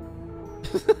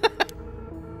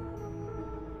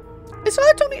 I saw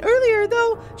Hitomi earlier,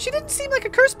 though she didn't seem like a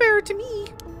curse bearer to me.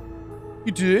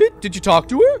 You did? Did you talk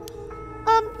to her?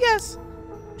 Yes.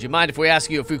 Would you mind if we ask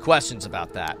you a few questions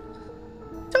about that?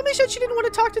 Hitomi said she didn't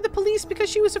want to talk to the police because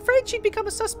she was afraid she'd become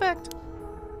a suspect.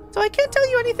 So I can't tell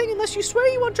you anything unless you swear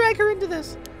you won't drag her into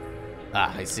this.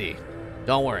 Ah, I see.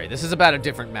 Don't worry, this is about a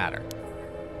different matter.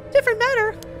 Different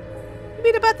matter? You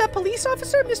mean about that police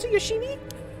officer, Mr. Yoshimi?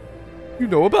 You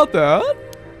know about that?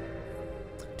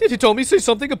 Did Hitomi say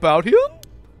something about him?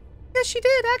 Yes, she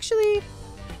did, actually.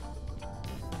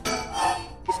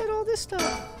 She said all this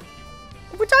stuff.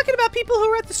 If we're talking about people who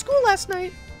were at the school last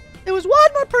night, there was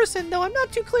one more person, though I'm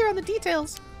not too clear on the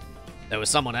details. There was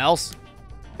someone else?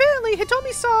 Apparently,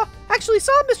 Hitomi actually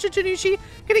saw Mr. Janushi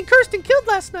getting cursed and killed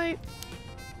last night.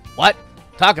 What?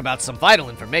 Talk about some vital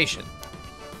information.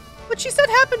 What she said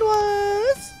happened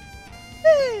was...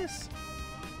 this.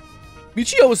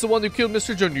 Michio was the one who killed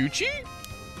Mr. Janucci?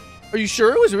 Are you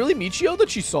sure it was really Michio that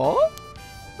she saw?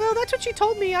 Well, that's what she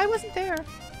told me. I wasn't there.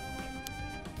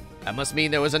 That must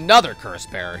mean there was another curse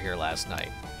bearer here last night.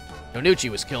 Nonuchi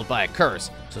was killed by a curse,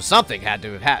 so something had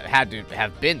to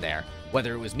have been there,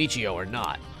 whether it was Michio or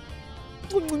not.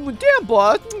 Damn,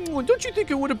 boss. Don't you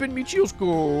think it would have been Michio's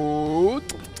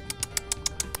ghost?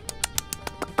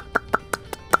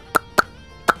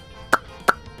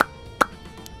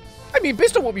 I mean,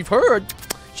 based on what we've heard,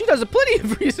 she has plenty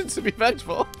of reasons to be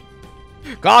vengeful.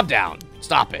 Calm down.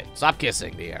 Stop it. Stop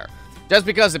kissing the air. Just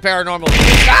because the paranormal...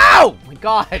 Ow! Oh my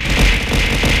god!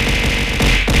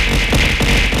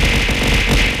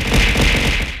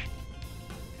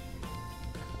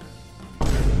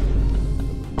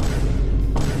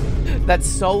 That's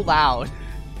so loud.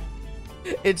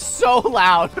 It's so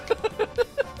loud.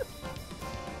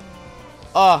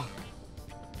 Oh.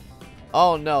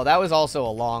 Oh no, that was also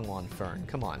a long one, Fern.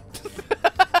 Come on.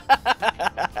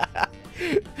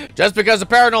 Just because the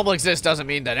paranormal exists doesn't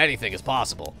mean that anything is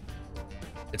possible.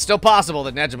 It's still possible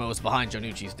that Nejima was behind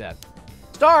Jonuchi's death.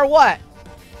 Star what?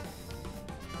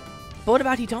 But what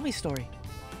about Hitomi's story?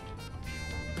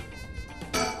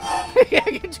 Yeah,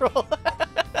 control.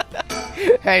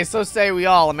 Hey, so say we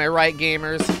all. Am I right,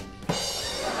 gamers?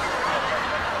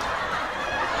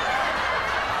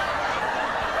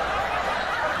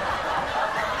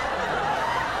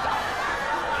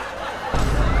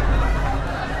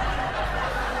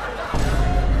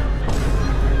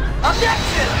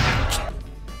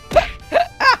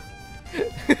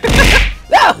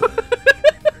 No!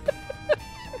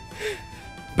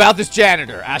 About this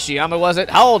janitor. Ashiyama, was it?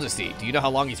 How old is he? Do you know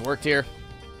how long he's worked here?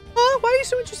 Oh, why are you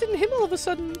so interested in him all of a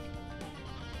sudden?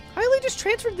 I only just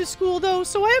transferred to this school, though,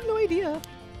 so I have no idea.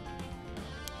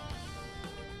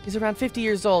 He's around 50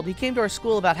 years old. He came to our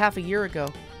school about half a year ago.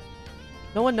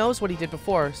 No one knows what he did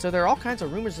before, so there are all kinds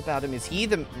of rumors about him. Is he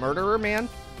the murderer, man?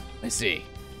 I see.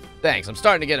 Thanks, I'm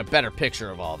starting to get a better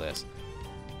picture of all this.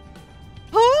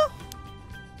 Huh?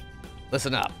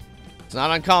 Listen up. It's not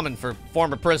uncommon for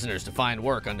former prisoners to find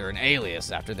work under an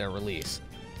alias after their release.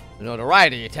 The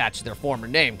notoriety attached to their former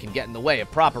name can get in the way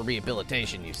of proper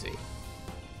rehabilitation, you see.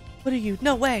 What are you?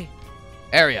 No way.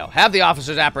 Ario, have the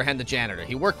officers apprehend the janitor.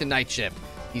 He worked the night shift,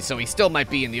 so he still might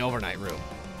be in the overnight room.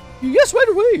 Yes, right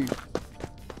away.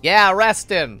 Yeah, arrest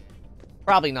him.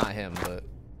 Probably not him, but...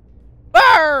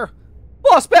 Arr!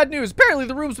 Boss, bad news. Apparently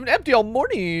the room's been empty all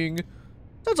morning.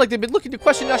 Sounds like they've been looking to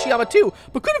question Ashiyama too,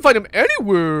 but couldn't find him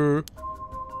anywhere.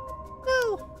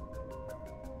 No.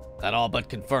 That all but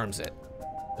confirms it.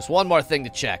 Just one more thing to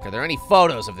check. Are there any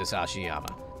photos of this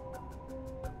Ashiyama?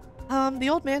 The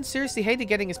old man seriously hated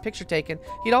getting his picture taken.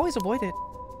 He'd always avoid it.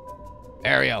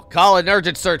 Ario, call an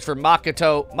urgent search for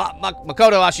Makoto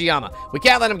Ashiyama. We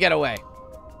can't let him get away.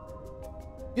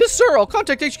 Yes, sir. I'll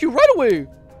contact HQ right away.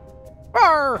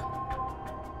 Arr!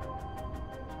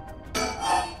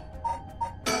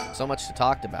 So much to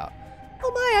talk about.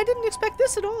 Oh my, I didn't expect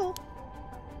this at all.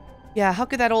 Yeah, how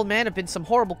could that old man have been some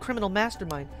horrible criminal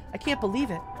mastermind? I can't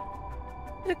believe it.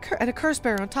 And a curse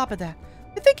bearer on top of that.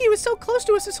 I think he was so close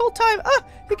to us this whole time. Ah,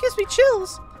 it gives me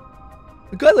chills.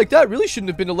 A guy like that really shouldn't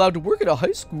have been allowed to work at a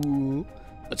high school.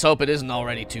 Let's hope it isn't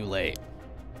already too late.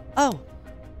 Oh,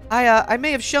 I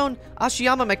may have shown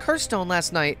Ashiyama my curse stone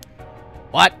last night.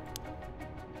 What?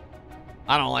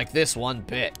 I don't like this one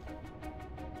bit.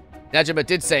 Nejima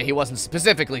did say he wasn't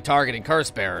specifically targeting curse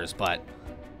bearers, but...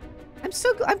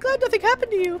 I'm glad nothing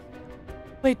happened to you.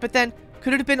 Wait, but then,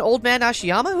 could it have been old man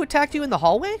Ashiyama who attacked you in the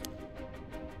hallway?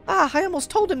 Ah, I almost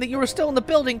told him that you were still in the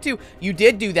building, too. You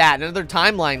did do that. Another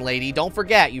timeline, lady. Don't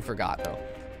forget. You forgot, though.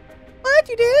 What?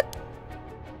 You did?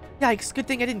 Yikes, good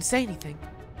thing I didn't say anything.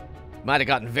 Might have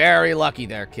gotten very lucky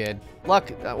there, kid. Luck,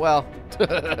 well, I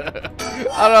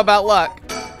don't know about luck.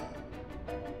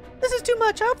 This is too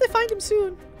much. I hope they find him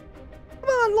soon. Come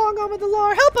on, Long Arm of the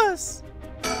Law, help us!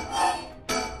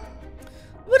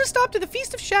 We would have stopped at the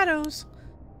Feast of Shadows.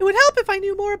 It would help if I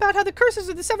knew more about how the curses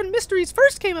of the 7 mysteries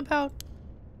first came about.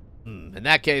 In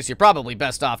that case, you're probably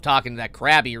best off talking to that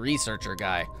crabby researcher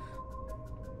guy.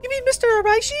 You mean Mr.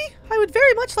 Araishi? I would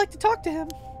very much like to talk to him.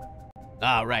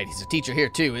 Ah, right. He's a teacher here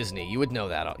too, isn't he? You would know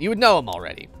that. You would know him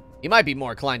already. He might be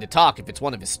more inclined to talk if it's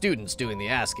one of his students doing the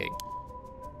asking.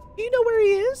 Do you know where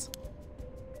he is?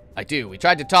 I do. We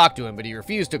tried to talk to him, but he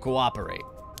refused to cooperate.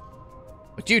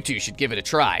 But you two should give it a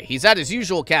try. He's at his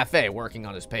usual cafe working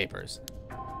on his papers.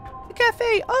 The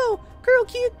cafe? Oh, Girl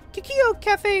Kikyo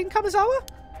Cafe in Kamizawa?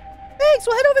 Thanks,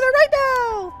 we'll head over there right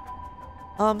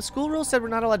now! School rules said we're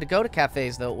not allowed to go to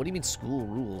cafes, though. What do you mean, school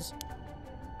rules?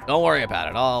 Don't worry about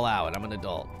it. I'll allow it. I'm an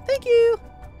adult. Thank you!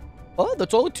 Oh,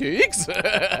 that's all it takes?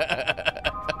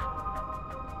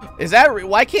 Is that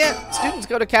why can't students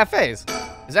go to cafes?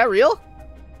 Is that real?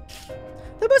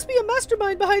 There must be a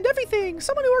mastermind behind everything.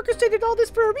 Someone who orchestrated all this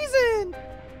for a reason.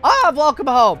 Ah, welcome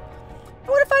home. I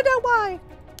want to find out why.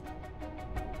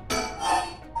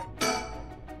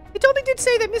 Hitomi did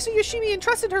say that Mr. Yoshimi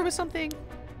entrusted her with something.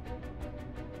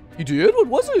 He did? What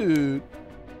was it?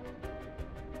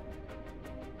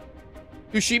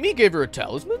 Yoshimi gave her a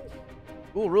talisman?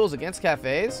 School rules against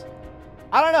cafes?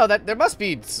 I don't know. There must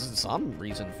be some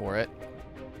reason for it.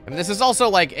 I mean, this is also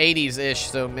like 80s-ish,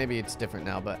 so maybe it's different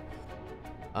now, but...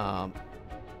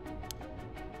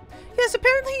 Yes,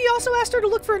 apparently he also asked her to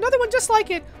look for another one just like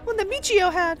it, one that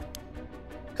Michio had.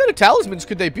 What kind of talismans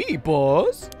could they be,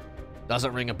 boss?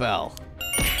 Doesn't ring a bell.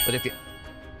 But if you...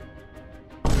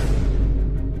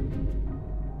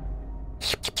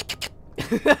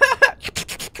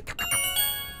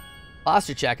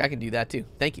 Posture check, I can do that too.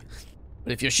 Thank you.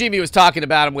 But if Yoshimi was talking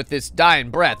about him with this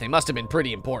dying breath, they must have been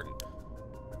pretty important.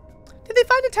 Did they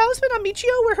find a talisman on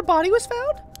Michio where her body was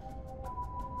found?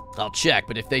 I'll check,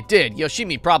 but if they did,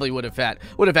 Yoshimi probably would have had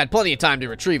plenty of time to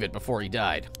retrieve it before he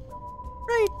died.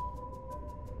 Right.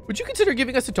 Would you consider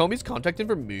giving us Hitomi's contact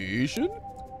information?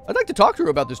 I'd like to talk to her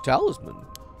about this talisman.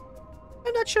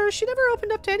 I'm not sure. She never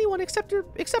opened up to anyone except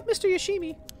Mr.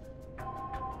 Yoshimi.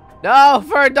 No,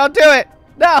 Fern, don't do it!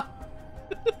 No!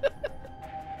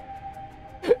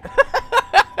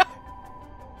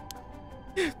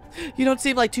 You don't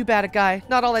seem like too bad a guy.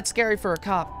 Not all that scary for a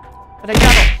cop. But I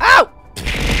got him. Ow!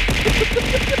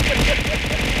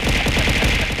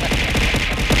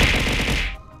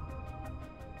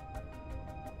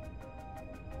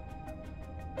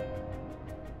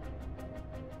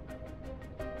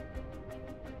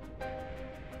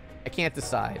 I can't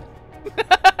decide.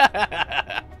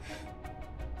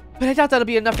 But I doubt that'll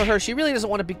be enough for her. She really doesn't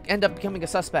want to end up becoming a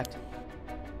suspect.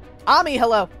 Ami,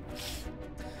 hello.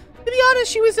 To be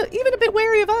honest, she was even a bit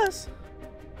wary of us.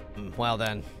 Well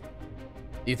then.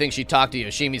 Do you think she talked to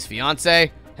Yoshimi's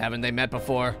fiance? Haven't they met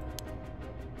before?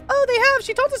 Oh, they have.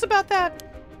 She told us about that.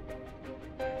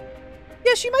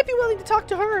 Yeah, she might be willing to talk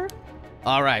to her.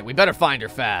 Alright, we better find her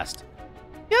fast.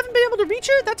 You haven't been able to reach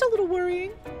her? That's a little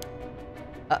worrying.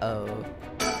 Uh-oh.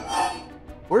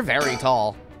 We're very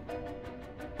tall.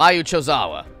 Mayu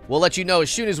Chozawa. We'll let you know as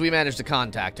soon as we manage to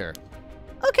contact her.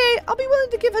 Okay, I'll be willing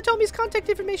to give Hitomi's contact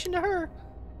information to her.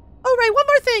 Oh, right, one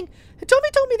more thing.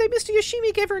 Hitomi told me that Mr.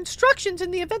 Yoshimi gave her instructions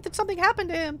in the event that something happened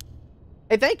to him.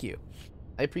 Hey, thank you.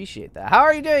 I appreciate that. How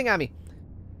are you doing, Ami?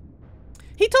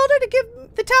 He told her to give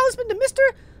the talisman to Mr.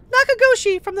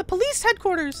 Nakagoshi from the police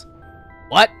headquarters.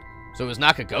 What? So it was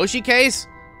Nakagoshi case?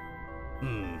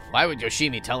 Why would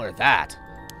Yoshimi tell her that?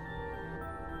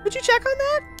 Would you check on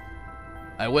that?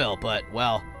 I will, but,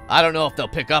 well, I don't know if they'll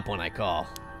pick up when I call.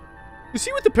 Is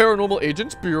he with the Paranormal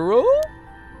Agents Bureau?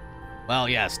 Well,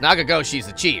 yes, Nakagoshi's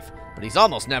the chief, but he's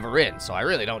almost never in, so I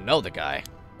really don't know the guy.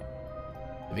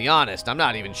 To be honest, I'm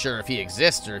not even sure if he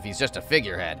exists or if he's just a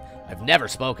figurehead. I've never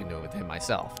spoken to him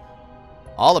myself.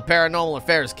 All the Paranormal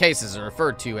Affairs cases are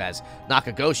referred to as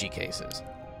Nakagoshi cases.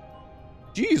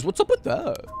 Jeez, what's up with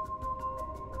that?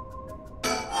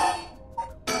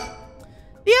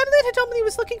 The amulet Hitomi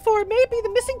was looking for may be the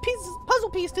missing puzzle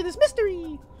piece to this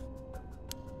mystery.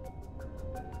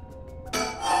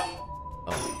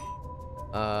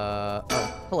 Oh,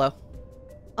 hello.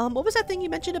 What was that thing you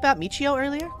mentioned about Michio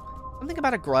earlier? Something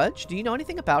about a grudge? Do you know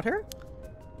anything about her?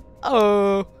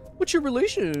 What's your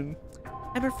relation?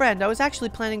 I'm her friend. I was actually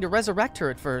planning to resurrect her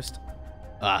at first.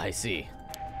 Ah, I see.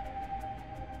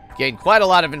 Gained quite a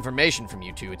lot of information from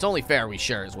you two. It's only fair we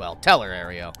share as well. Tell her,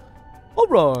 Ario.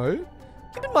 Alright.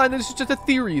 Keep in mind that this is just a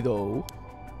theory, though.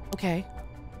 Okay.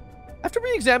 After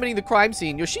re-examining the crime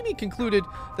scene, Yoshimi concluded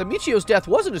that Michio's death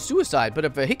wasn't a suicide, but a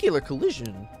vehicular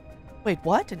collision. Wait,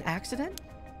 what? An accident?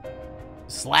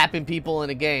 Slapping people in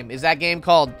a game. Is that game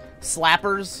called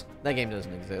Slappers? That game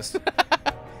doesn't exist.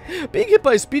 Being hit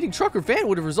by a speeding truck or van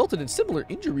would have resulted in similar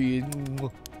injury.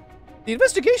 The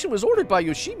investigation was ordered by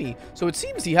Yoshimi, so it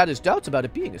seems he had his doubts about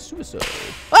it being a suicide.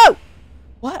 Oh!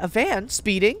 What? A van?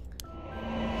 Speeding?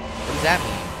 What does that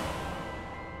mean?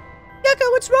 Yucca,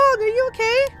 what's wrong? Are you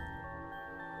okay?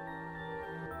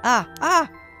 Ah!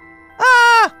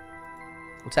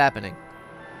 What's happening?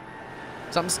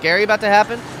 Something scary about to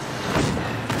happen?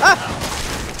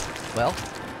 Ah! Well.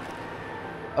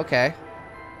 Okay.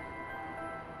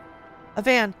 A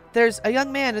van. There's a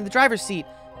young man in the driver's seat.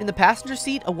 In the passenger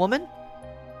seat, a woman?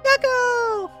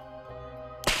 Yucca!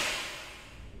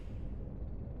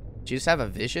 Did you just have a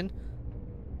vision?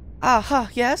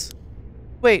 Yes?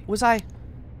 Wait, was I...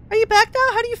 Are you back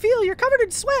now? How do you feel? You're covered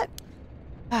in sweat.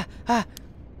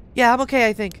 Yeah, I'm okay,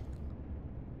 I think.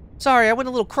 Sorry, I went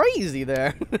a little crazy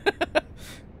there.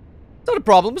 Not a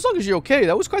problem, as long as you're okay.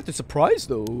 That was quite the surprise,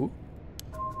 though.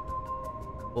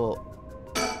 Well,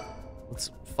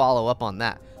 let's follow up on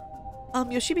that.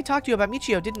 Yoshimi talked to you about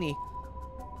Michio, didn't he?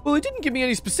 Well, he didn't give me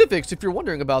any specifics, if you're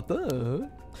wondering about that.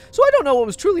 So I don't know what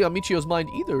was truly on Michio's mind,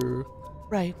 either.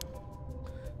 Right.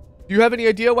 Do you have any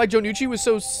idea why Jonichi was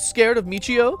so scared of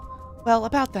Michio? Well,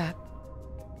 about that.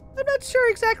 I'm not sure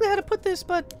exactly how to put this,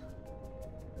 but...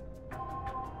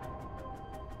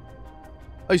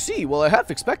 I see. Well, I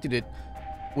half expected it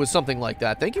was something like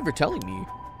that. Thank you for telling me.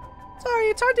 Sorry,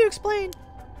 it's hard to explain.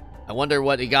 I wonder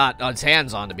what he got his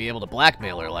hands on to be able to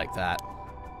blackmail her like that.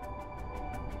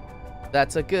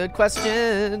 That's a good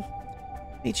question.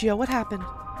 Michio, what happened?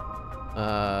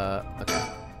 Okay.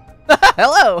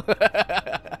 Hello!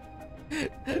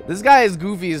 This guy is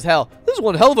goofy as hell. This is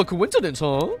one hell of a coincidence,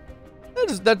 huh?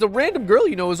 That the random girl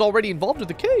you know is already involved with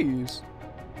the case.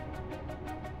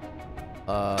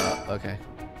 Okay.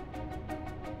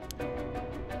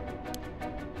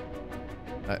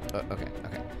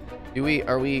 Okay.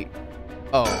 Are we...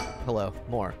 Oh, hello.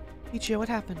 More. Michio, what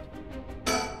happened?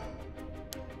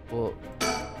 Well,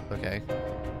 okay.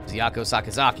 Ziyako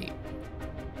Sakazaki.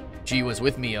 She was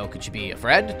with Mio. Could she be a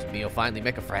friend? Did Mio finally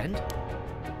make a friend?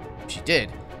 If she did,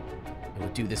 it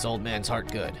would do this old man's heart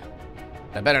good.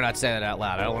 I better not say that out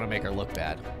loud. I don't want to make her look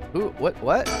bad. Who?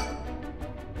 What?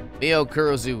 Mio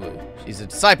Kurozuwu. She's a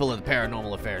disciple of the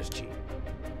Paranormal Affairs Chief.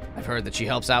 I've heard that she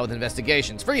helps out with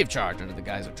investigations free of charge under the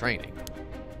guise of training.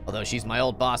 Although she's my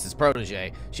old boss's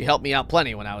protege, she helped me out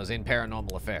plenty when I was in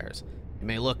paranormal affairs. She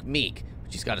may look meek,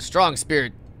 but she's got a strong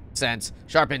spirit sense,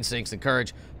 sharp instincts, and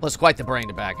courage, plus quite the brain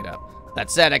to back it up. That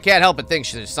said, I can't help but think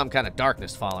there's some kind of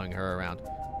darkness following her around.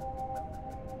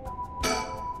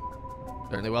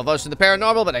 Certainly well versed in the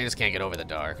paranormal, but I just can't get over the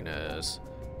darkness.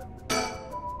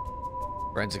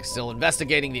 Forensics still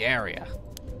investigating the area.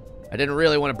 I didn't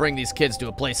really want to bring these kids to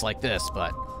a place like this,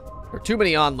 but there are too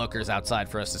many onlookers outside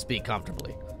for us to speak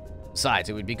comfortably. Besides,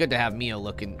 it would be good to have Mio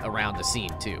looking around the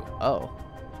scene, too.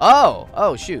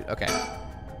 Oh, shoot, okay.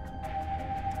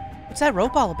 What's that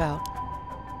rope all about?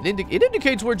 It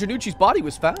indicates where Janucci's body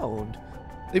was found.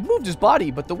 They've moved his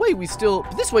body, but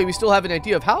this way we still have an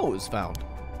idea of how it was found.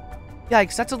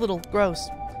 Yikes, that's a little gross.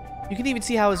 You can even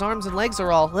see how his arms and legs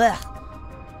are all, ugh.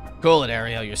 Cool it,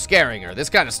 Ariel, you're scaring her. This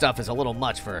kind of stuff is a little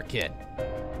much for a kid.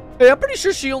 Hey, I'm pretty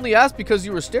sure she only asked because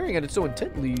you were staring at it so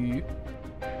intently.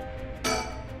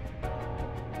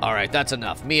 Alright, that's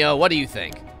enough. Mio, what do you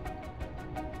think?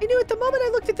 I knew at the moment I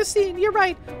looked at the scene. You're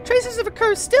right. Traces of a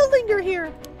curse still linger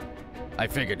here. I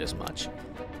figured as much.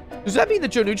 Does that mean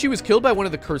that Janucci was killed by one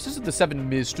of the curses of the 7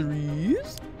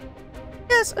 mysteries?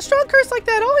 Yes, a strong curse like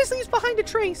that always leaves behind a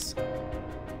trace.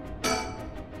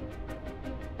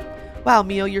 Wow,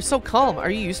 Mio, you're so calm. Are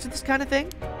you used to this kind of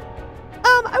thing?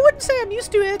 I wouldn't say I'm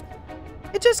used to it.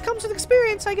 It just comes with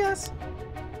experience, I guess.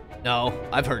 No,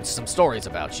 I've heard some stories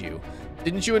about you.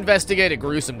 Didn't you investigate a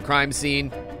gruesome crime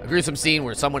scene? A gruesome scene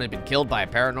where someone had been killed by a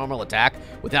paranormal attack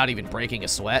without even breaking a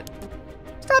sweat?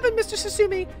 Stop it, Mr.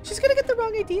 Susumi. She's gonna get the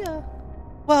wrong idea.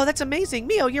 Wow, that's amazing.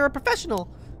 Mio, you're a professional.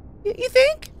 You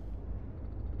think?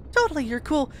 Totally, you're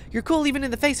cool. You're cool even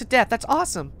in the face of death. That's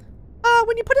awesome.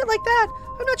 When you put it like that,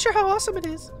 I'm not sure how awesome it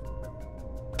is.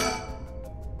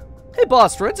 Hey,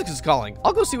 boss, Forensics is calling.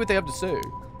 I'll go see what they have to say.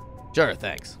 Sure,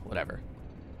 thanks. Whatever.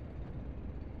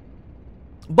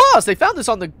 Boss, they found this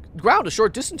on the ground a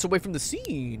short distance away from the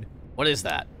scene. What is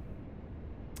that?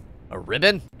 A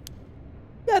ribbon?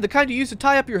 Yeah, the kind you use to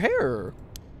tie up your hair.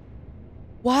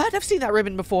 What? I've seen that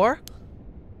ribbon before.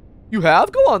 You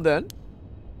have? Go on, then.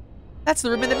 That's the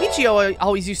ribbon that Michio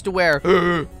always used to wear.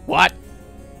 What?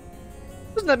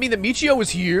 Doesn't that mean that Michio was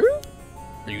here?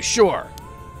 Are you sure?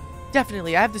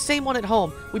 Definitely. I have the same one at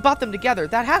home. We bought them together.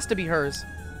 That has to be hers.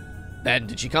 Then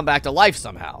did she come back to life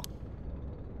somehow?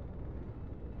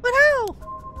 But how?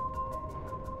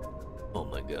 Oh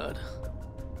my god.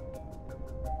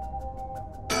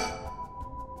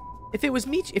 If I was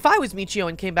Michio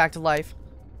and came back to life,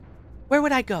 where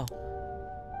would I go?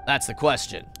 That's the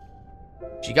question.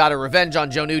 She got her revenge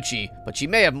on Jonucci, but she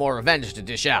may have more revenge to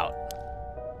dish out.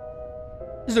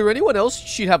 Is there anyone else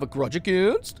she'd have a grudge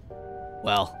against?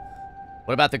 Well,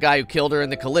 what about the guy who killed her in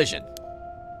the collision?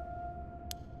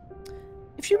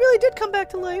 If she really did come back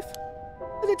to life,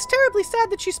 then it's terribly sad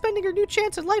that she's spending her new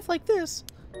chance at life like this.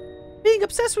 Being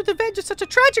obsessed with revenge is such a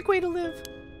tragic way to live.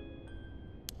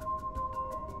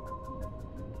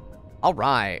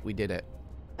 Alright, we did it.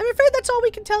 I'm afraid that's all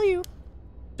we can tell you.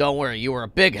 Don't worry, you were a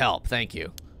big help, thank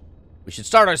you. We should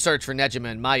start our search for Nejima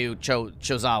and Mayu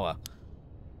Chozawa.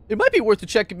 It might be worth to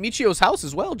check Michio's house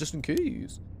as well, just in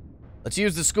case. Let's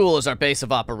use the school as our base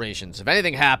of operations. If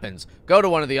anything happens, go to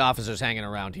one of the officers hanging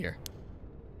around here.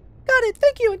 Got it,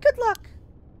 thank you, and good luck.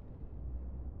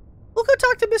 We'll go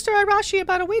talk to Mr. Arashi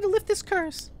about a way to lift this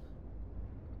curse.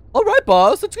 Alright,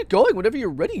 boss, let's get going whenever you're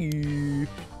ready.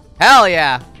 Hell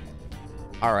yeah!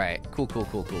 Alright, cool.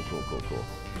 Let's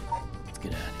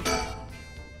get out of here.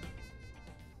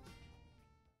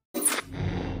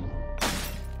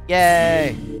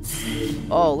 Yay!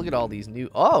 Oh, look at all these new...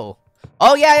 Oh,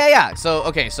 yeah. So,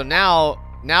 okay, so now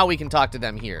we can talk to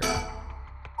them here.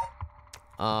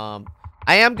 I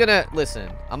am gonna...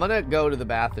 Listen, I'm gonna go to the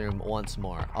bathroom once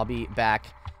more. I'll be back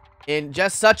in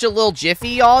just such a little jiffy,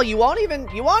 y'all. You won't even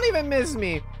miss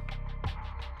me.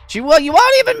 You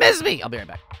won't even miss me. I'll be right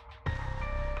back.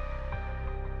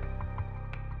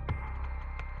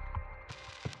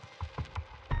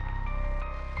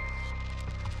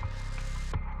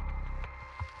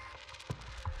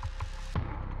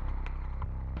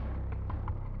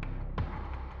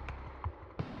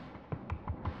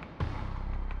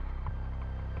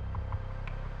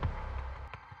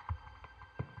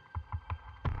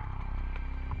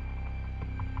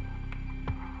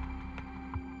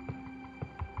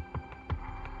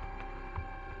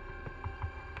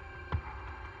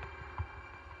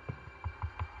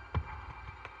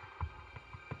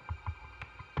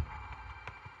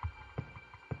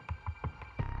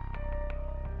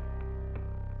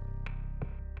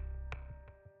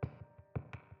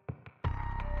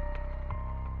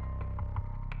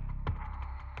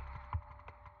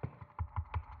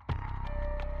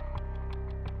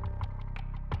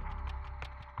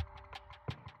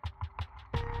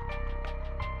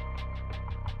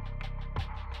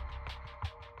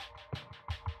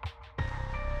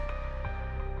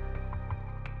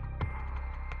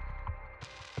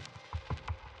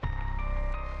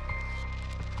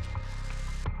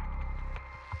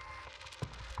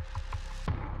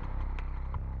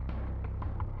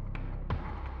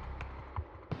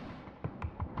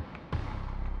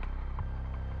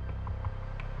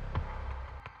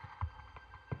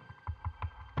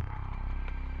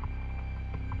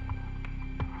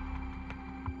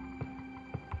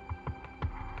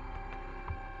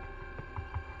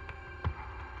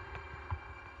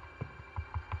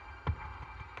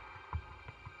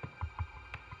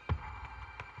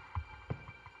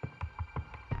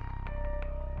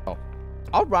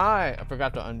 All right. I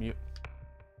forgot to unmute.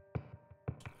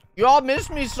 You all miss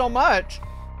me so much.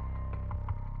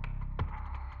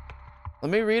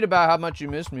 Let me read about how much you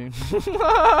miss me.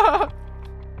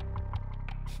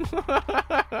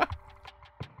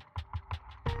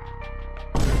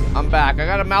 I'm back. I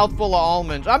got a mouthful of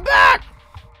almonds. I'm back!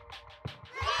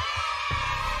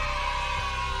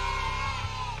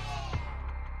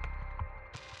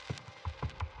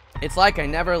 It's like I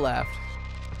never left.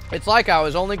 It's like I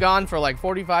was only gone for like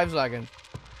 45 seconds.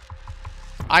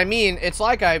 I mean, it's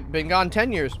like I've been gone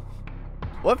 10 years.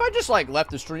 What if I just like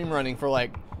left the stream running for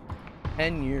like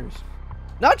 10 years?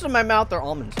 Nuts in my mouth, they're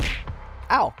almonds.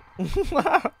 Ow.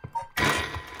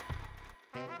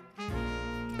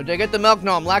 Did I get the milk?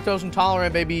 No, I'm lactose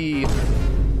intolerant, baby.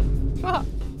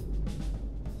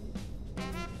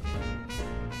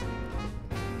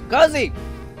 Cuzzy!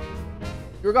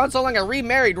 You were gone so long I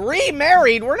remarried.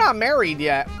 Remarried? We're not married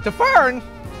yet. To Fern?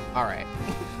 Alright.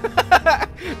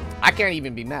 I can't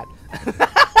even be mad.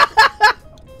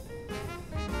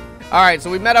 Alright, so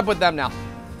we met up with them now.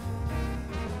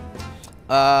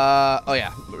 Oh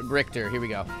yeah. Richter, here we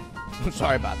go.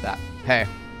 Sorry about that. Hey.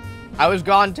 I was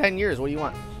gone 10 years. What do you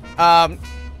want?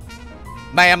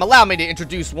 Ma'am, allow me to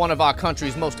introduce one of our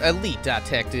country's most elite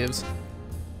detectives.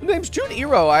 My name's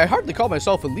Juniro. I hardly call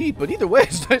myself elite, but either way,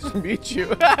 it's nice to meet you.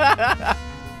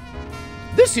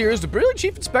 This here is the brilliant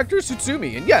Chief Inspector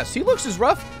Tsutsumi, and yes, he looks as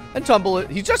rough and tumble.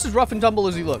 He's just as rough and tumble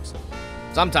as he looks.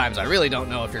 Sometimes I really don't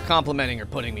know if you're complimenting or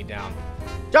putting me down.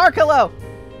 Dark, hello.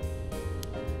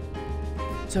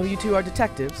 So you two are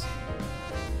detectives?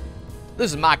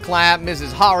 This is my client,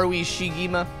 Mrs. Haruhi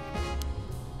Shigima.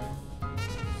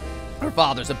 Her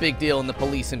father's a big deal in the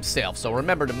police himself, so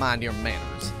remember to mind your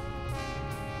manners.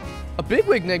 A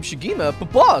bigwig named Shigima?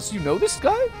 But boss, you know this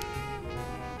guy?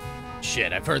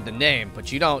 Shit, I've heard the name,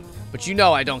 but you know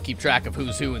I don't keep track of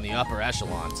who's who in the upper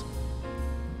echelons.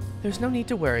 There's no need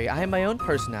to worry. I am my own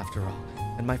person after all,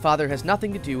 and my father has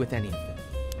nothing to do with any of it.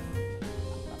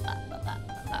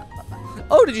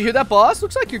 Oh, did you hear that, boss?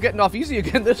 Looks like you're getting off easy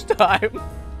again this time.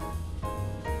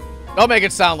 Don't make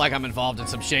it sound like I'm involved in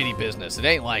some shady business. It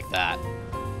ain't like that.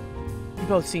 You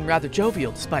both seem rather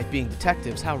jovial despite being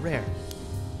detectives. How rare.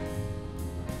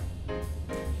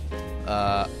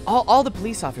 All the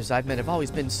police officers I've met have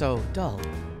always been so dull.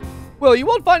 Well, you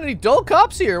won't find any dull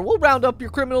cops here. We'll round up your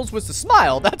criminals with a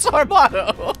smile. That's our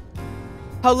motto.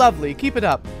 How lovely. Keep it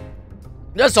up.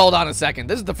 Just hold on a second.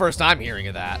 This is the first I'm hearing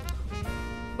of that.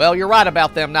 Well, you're right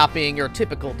about them not being your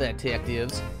typical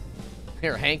detectives.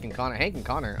 Here, Hank and Connor. Hank and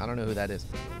Connor. I don't know who that is.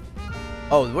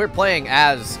 Oh, we're playing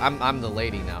as... I'm the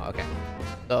lady now. Okay.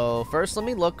 So, first let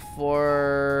me look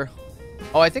for...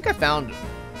 Oh, I think I found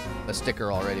a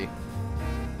sticker already.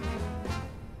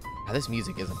 Now, this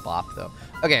music is a bop, though.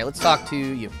 Okay, let's talk to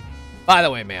you. By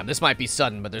the way, ma'am, this might be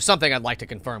sudden, but there's something I'd like to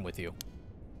confirm with you.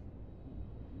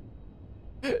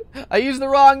 I used the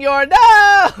wrong your...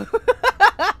 No!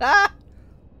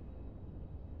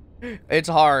 It's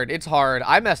hard. It's hard.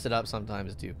 I messed it up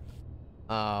sometimes, too.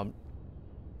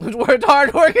 It's worked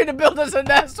hard working to build us a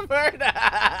nest for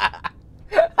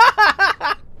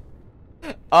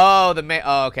Oh,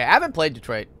 oh, okay. I haven't played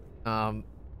Detroit.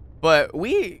 But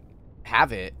we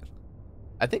have it.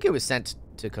 I think it was sent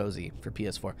to Cozy for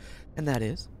PS4. And that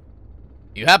is?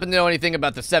 You happen to know anything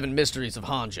about the 7 mysteries of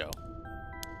Hanjo?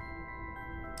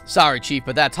 Sorry, Chief,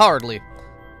 but that's hardly...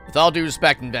 With all due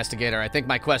respect, investigator, I think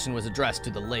my question was addressed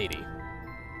to the lady.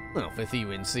 Well, if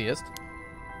you insist.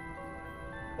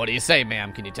 What do you say,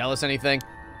 ma'am? Can you tell us anything?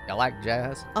 You like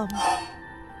jazz? I'm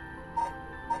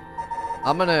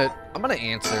gonna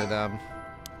answer them.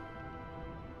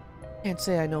 Can't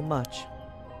say I know much.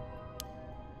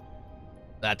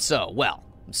 That's so. Well,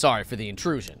 I'm sorry for the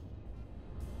intrusion.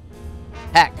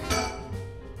 Heck.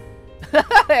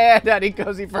 And Daddy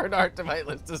Cozy for an art to my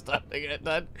list of stuff to get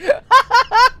done.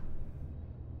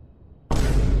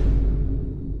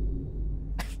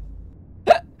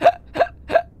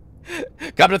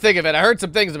 Come to think of it, I heard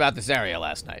some things about this area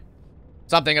last night.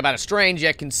 Something about a strange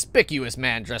yet conspicuous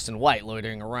man dressed in white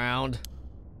loitering around.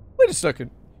 Wait a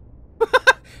second.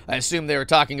 I assume they were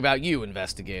talking about you,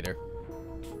 investigator.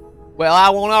 Well, I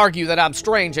won't argue that I'm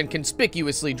strange and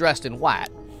conspicuously dressed in white.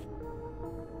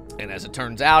 And as it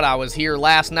turns out, I was here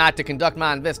last night to conduct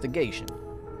my investigation.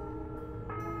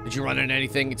 Did you run into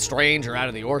anything strange or out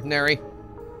of the ordinary?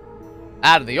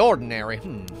 Out of the ordinary?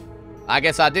 I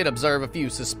guess I did observe a few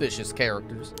suspicious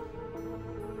characters.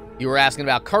 You were asking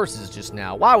about curses just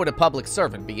now. Why would a public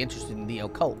servant be interested in the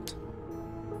occult?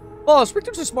 Boss,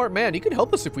 Richter's a smart man. He could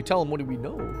help us if we tell him what we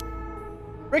know.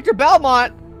 Richter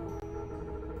Belmont!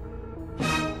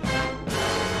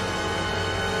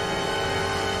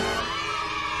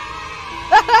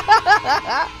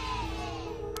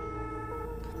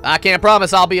 I can't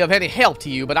promise I'll be of any help to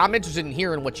you, but I'm interested in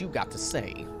hearing what you got to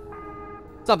say.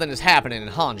 Something is happening in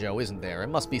Hanzhou, isn't there? It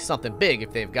must be something big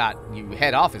if they've got you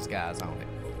head office guys on it.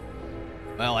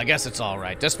 Well, I guess it's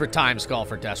alright. Desperate times call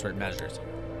for desperate measures.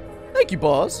 Thank you,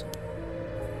 boss.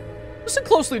 Listen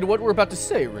closely to what we're about to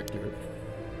say, Richter.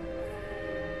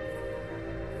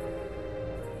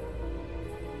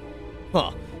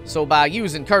 Huh. So by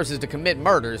using curses to commit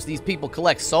murders, these people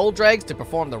collect soul dregs to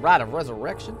perform the rite of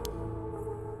resurrection?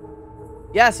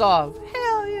 Yes, hell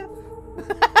yeah.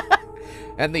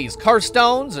 And these curse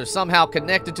stones are somehow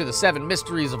connected to the 7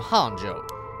 mysteries of Hanzhou.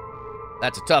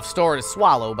 That's a tough story to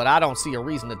swallow, but I don't see a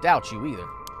reason to doubt you either.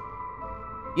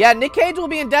 Yeah, Nick Cage will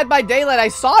be in Dead by Daylight. I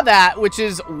saw that, which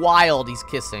is wild. He's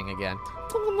kissing again.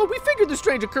 Oh, we figured the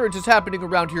strange occurrences happening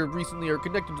around here recently are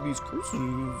connected to these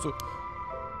curses.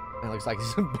 It looks like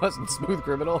he's a buzzing smooth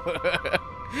criminal.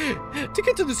 To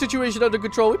get to the situation under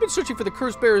control, we've been searching for the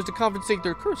curse bearers to compensate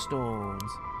their curse stones.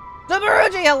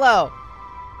 Subaruji, hello!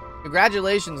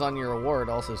 Congratulations on your award,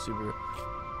 also, Subaru.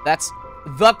 That's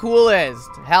the coolest.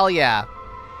 Hell yeah.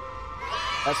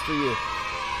 That's for you.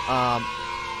 Have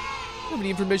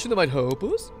any information that might help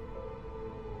us?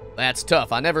 That's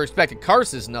tough. I never expected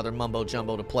curses and other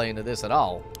mumbo-jumbo to play into this at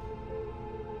all.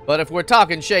 But if we're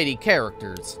talking shady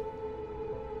characters,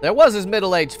 there was this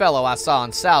middle-aged fellow I saw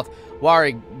on South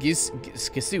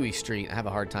Warigisui Street. I have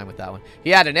a hard time with that one.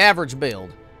 He had an average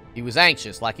build. He was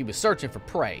anxious, like he was searching for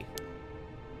prey.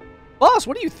 Boss,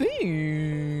 what do you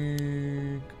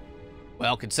think?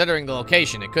 Well, considering the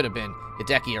location, it could have been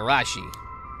Hideki Arashi.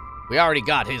 We already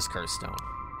got his curse stone.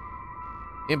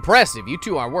 Impressive, you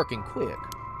two are working quick.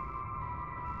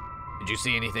 Did you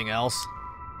see anything else?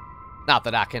 Not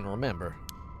that I can remember.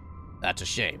 That's a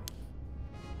shame.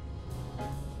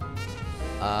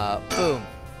 Boom.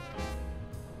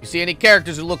 You see any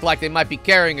characters who look like they might be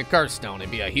carrying a curse stone? It'd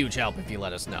be a huge help if you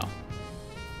let us know.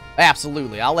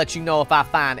 Absolutely, I'll let you know if I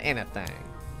find anything.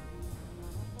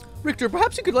 Richter,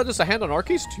 perhaps you could lend us a hand on our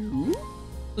case too?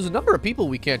 There's a number of people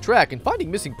we can't track, and finding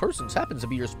missing persons happens to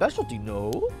be your specialty,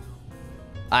 no?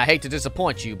 I hate to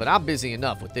disappoint you, but I'm busy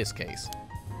enough with this case.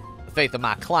 The faith of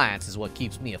my clients is what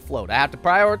keeps me afloat. I have to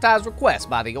prioritize requests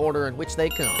by the order in which they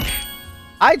come.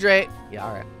 Hydrate! Yeah,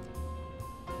 alright.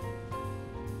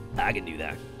 I can do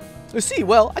that. I see.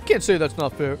 Well, I can't say that's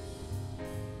not fair.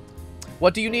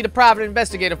 What do you need a private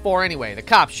investigator for anyway? The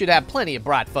cops should have plenty of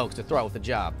bright folks to throw at the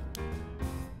job.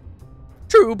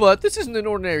 True, but this isn't an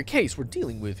ordinary case we're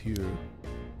dealing with here.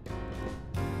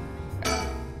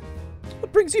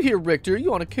 What brings you here, Richter?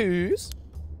 You on a case?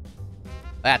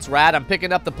 That's right, I'm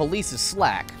picking up the police's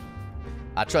slack.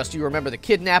 I trust you remember the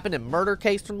kidnapping and murder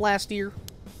case from last year?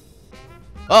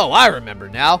 Oh, I remember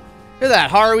now. You're that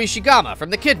Haru Ishigama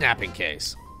from the kidnapping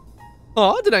case.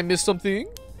 Did I miss something?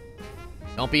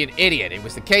 Don't be an idiot. It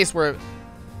was the case where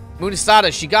Munisada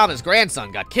Shigama's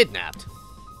grandson got kidnapped.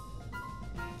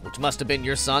 Which must have been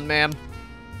your son, ma'am.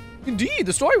 Indeed,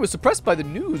 the story was suppressed by the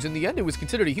news. In the end, it was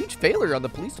considered a huge failure on the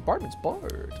police department's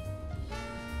part.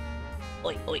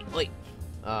 Oi, oi, oi.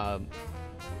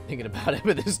 Thinking about it,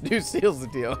 but this news seals the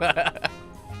deal.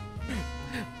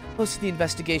 Most of the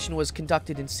investigation was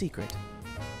conducted in secret.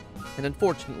 And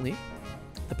unfortunately,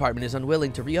 the department is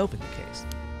unwilling to reopen the case.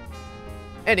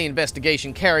 Any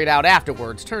investigation carried out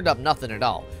afterwards turned up nothing at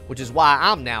all, which is why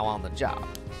I'm now on the job.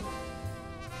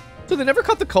 So they never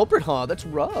caught the culprit, huh? That's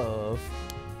rough.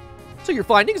 So your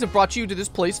findings have brought you to this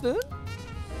place, then?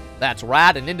 That's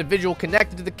right. An individual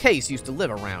connected to the case used to live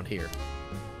around here.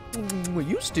 We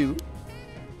used to.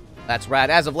 That's right.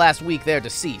 As of last week, they're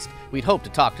deceased. We'd hoped to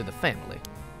talk to the family.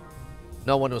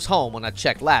 No one was home when I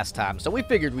checked last time, so we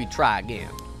figured we'd try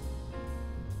again.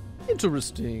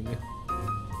 Interesting.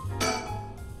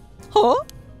 Huh?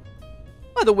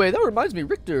 By the way, that reminds me,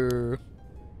 Richter.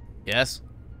 Yes?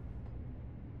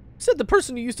 You said the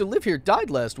person who used to live here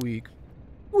died last week.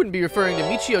 You wouldn't be referring to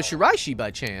Michio Shiraishi by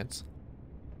chance.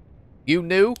 You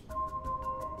knew?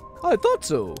 I thought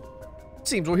so.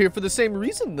 Seems we're here for the same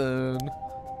reason, then.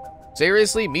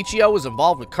 Seriously? Michio was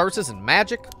involved with curses and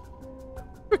magic?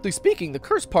 Strictly speaking, the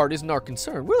curse part isn't our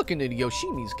concern. We're looking into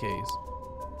Yoshimi's case.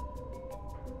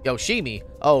 Yoshimi?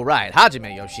 Oh, right.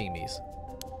 Hajime Yoshimi's.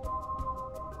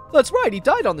 That's right. He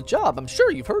died on the job. I'm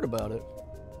sure you've heard about it.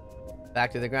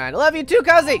 Back to the grind. I love you too,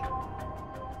 Cozy!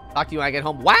 Talk to you when I get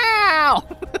home. Wow!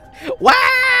 Wow!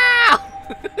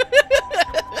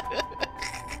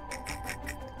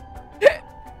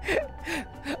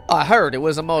 I heard it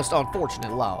was a most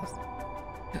unfortunate loss.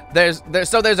 There's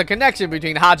a connection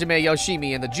between Hajime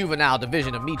Yoshimi and the juvenile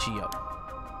division of Michio.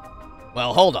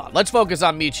 Well, hold on. Let's focus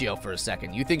on Michio for a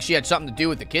second. You think she had something to do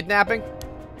with the kidnapping?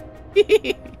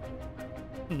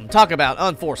 Talk about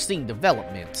unforeseen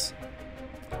developments.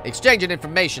 Exchanging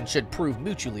information should prove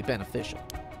mutually beneficial.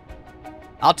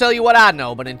 I'll tell you what I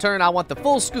know, but in turn I want the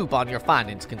full scoop on your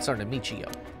findings concerning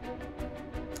Michio.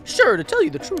 Sure, to tell you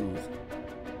the truth.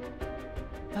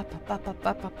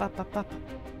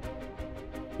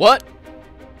 What?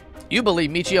 You believe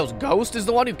Michio's ghost is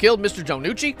the one who killed Mr.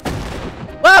 Jonucci?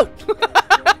 Whoa!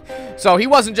 So he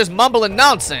wasn't just mumbling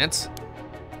nonsense.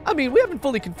 I mean, we haven't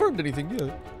fully confirmed anything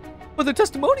yet. But the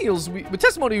testimony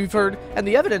we've heard and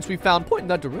the evidence we found point in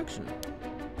that direction.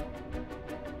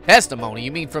 Testimony?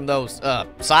 You mean from those,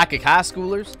 psychic high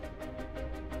schoolers?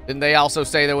 Didn't they also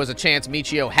say there was a chance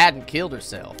Michio hadn't killed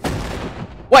herself?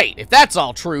 Wait, if that's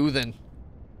all true, then...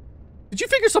 Did you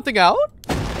figure something out?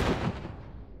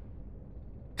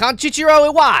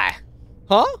 Kanchichiro Iwai!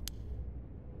 Huh?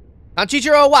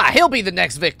 Kanchichiro Iwai, he'll be the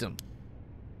next victim.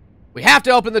 We have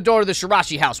to open the door to the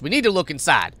Shirashi house. We need to look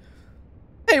inside.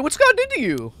 Hey, what's gotten into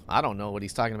you? I don't know what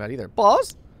he's talking about either.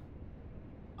 Boss?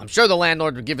 I'm sure the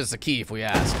landlord would give us a key if we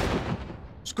asked.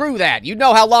 Screw that. You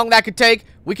know how long that could take?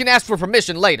 We can ask for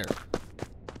permission later.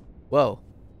 Whoa.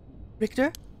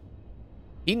 Richter?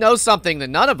 He knows something that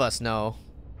none of us know.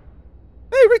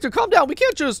 Hey, Richter, calm down. We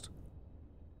can't just...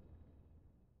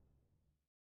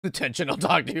 Attention, I'll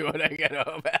talk to you when I get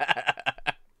home.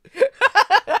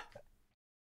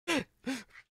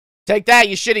 Take that,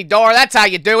 you shitty door. That's how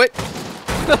you do it.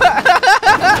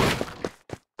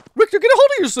 Richter, get a hold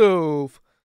of yourself.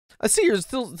 I see you're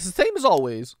still the same as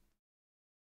always.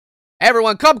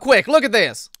 Everyone, come quick. Look at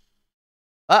this.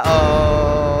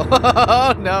 Uh-oh.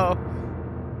 Oh, no.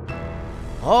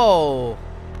 Oh.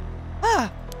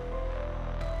 Ah.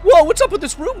 Whoa, what's up with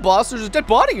this room, boss? There's a dead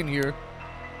body in here.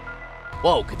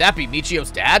 Whoa, could that be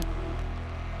Michio's dad?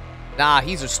 Nah,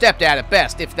 he's her stepdad at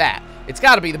best, if that. It's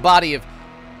gotta be the body of...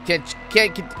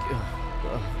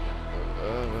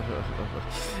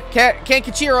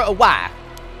 Kanchichiro Iwai.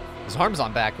 His arm's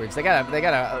on backwards. You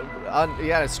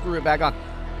gotta screw it back on.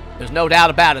 There's no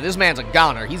doubt about it. This man's a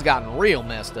goner. He's gotten real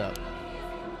messed up.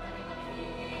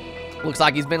 Looks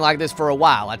like he's been like this for a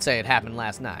while. I'd say it happened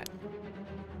last night.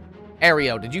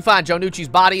 Ario, did you find Jonucci's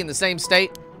body in the same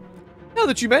state? Now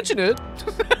that you mention it.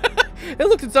 It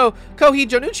looked as though Kohei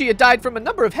Jonucci had died from a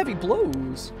number of heavy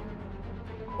blows.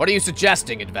 What are you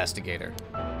suggesting, investigator?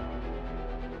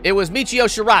 It was Michio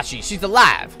Shirashi. She's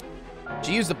alive.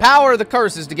 She used the power of the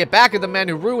curses to get back at the men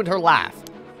who ruined her life.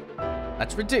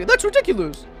 That's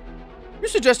ridiculous. You're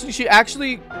suggesting she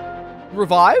actually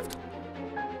revived?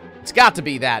 It's got to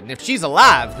be that, and if she's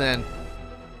alive, then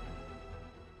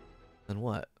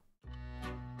what?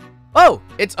 Oh,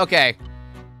 it's okay.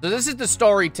 So this is the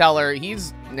storyteller.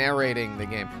 He's narrating the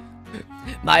game.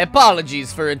 My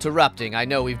apologies for interrupting. I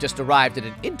know we've just arrived at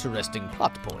an interesting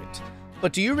plot point.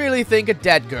 But do you really think a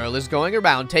dead girl is going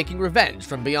around taking revenge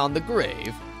from beyond the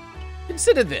grave?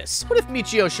 Consider this. What if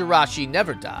Michio Shirashi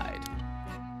never died?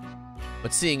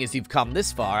 But seeing as you've come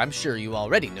this far, I'm sure you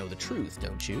already know the truth,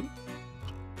 don't you?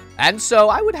 And so,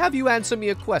 I would have you answer me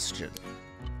a question.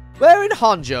 Where in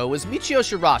Honjo was Michio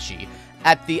Shirashi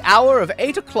at the hour of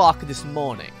 8 o'clock this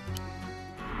morning?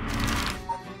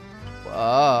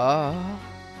 I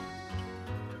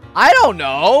don't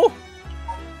know.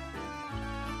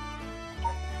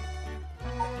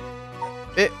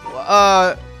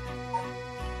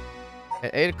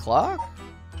 At 8 o'clock?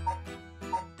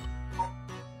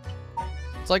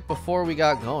 It's like before we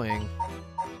got going.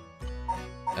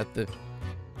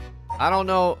 I don't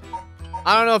know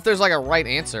if there's like a right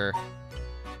answer.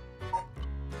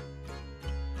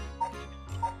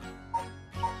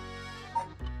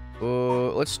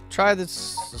 Let's try this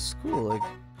school, like,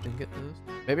 and get this.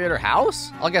 Maybe at her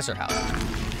house? I'll guess her house.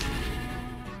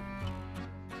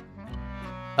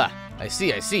 Ah, I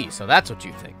see. So that's what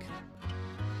you think.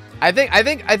 I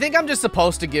think I'm just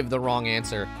supposed to give the wrong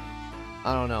answer.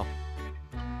 I don't know.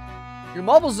 Your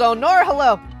mobile zone, Nora,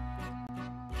 hello.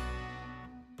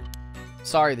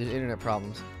 Sorry, there's internet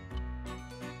problems.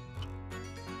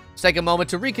 Let's take a moment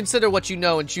to reconsider what you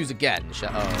know and choose again.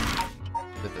 Oh,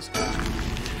 did this go?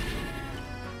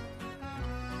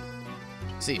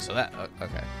 See, so that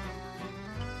okay.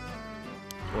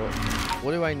 Well,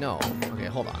 what do I know? Okay,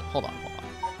 hold on.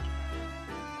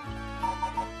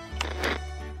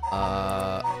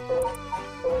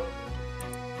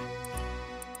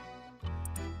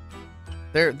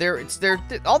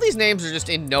 All these names are just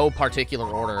in no particular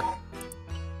order.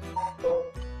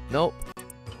 Nope.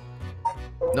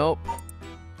 Oh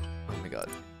my god.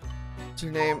 What's her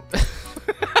name?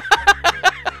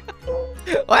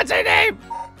 What's her name?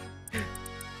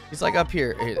 He's like up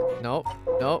here. Nope.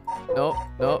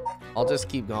 I'll just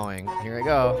keep going. Here I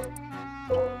go.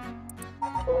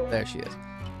 There she is.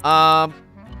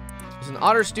 He's an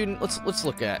honor student. Let's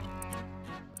look at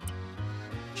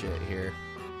shit here.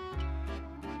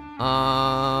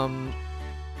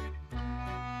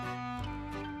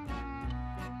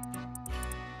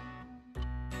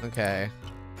 Okay.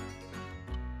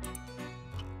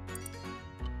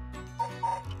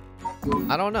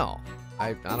 I don't know.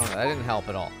 I don't know. That didn't help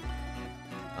at all.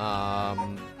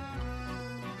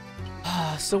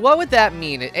 So what would that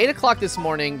mean? At 8 o'clock this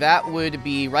morning, that would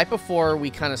be right before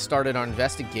we kind of started our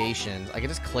investigations. I could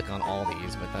just click on all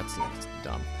these, but that seems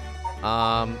dumb.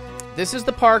 This is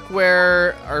the park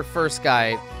where our first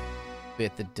guy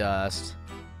bit the dust.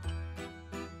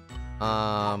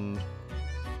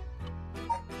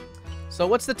 So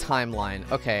what's the timeline?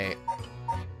 Okay.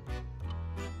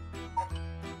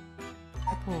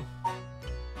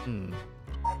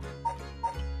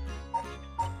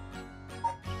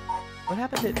 What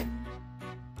happened to...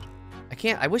 I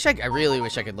can't... I really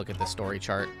wish I could look at the story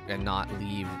chart and not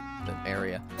leave the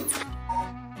area.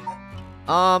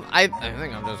 I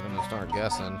think I'm just gonna start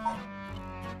guessing.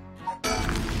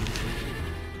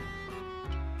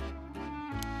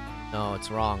 No, it's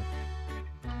wrong.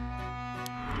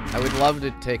 I would love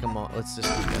to take a moment. Let's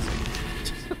just keep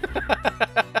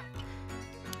guessing.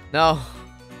 No.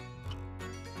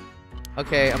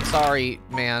 Okay, I'm sorry,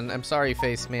 man. I'm sorry,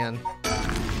 face man.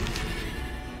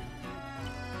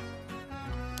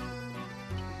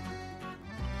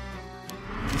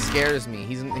 He scares me.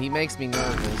 He makes me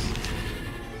nervous.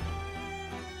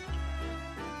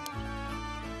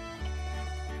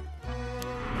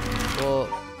 Well,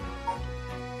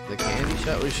 the candy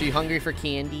shop. Was she hungry for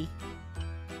candy?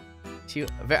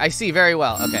 I see very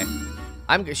well.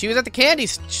 Okay, she was at the candy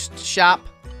shop.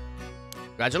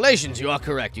 Congratulations, you are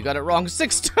correct. You got it wrong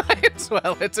 6 times.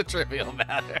 Well, it's a trivial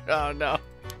matter. Oh no.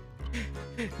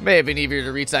 May have been easier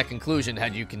to reach that conclusion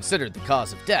had you considered the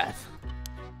cause of death.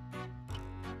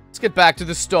 Let's get back to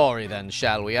the story then,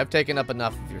 shall we? I've taken up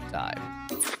enough of your time.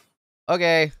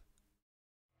 Okay.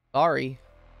 Sorry.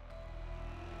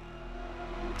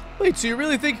 Wait, so you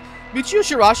really think Michio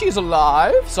Shirashi is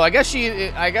alive? So I guess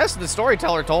the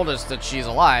storyteller told us that she's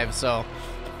alive, so...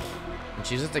 And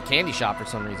she's at the candy shop for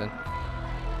some reason.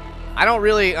 I don't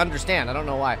really understand. I don't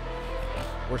know why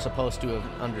we're supposed to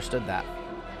have understood that.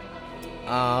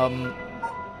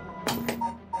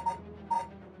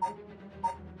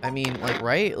 I mean, like,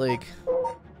 right? Like...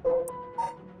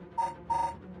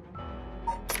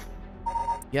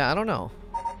 Yeah, I don't know.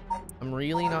 I'm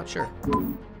really not sure.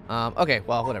 Okay,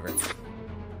 well, whatever.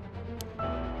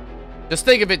 Just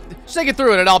think of it, just think it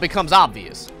through and it all becomes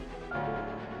obvious.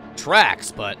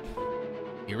 Tracks, but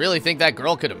you really think that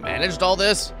girl could have managed all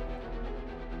this?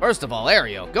 First of all,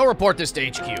 Ario, go report this to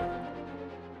HQ.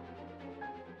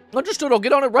 Understood, I'll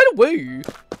get on it right away.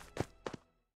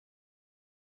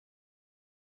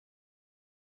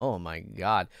 Oh my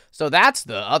god. So that's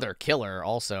the other killer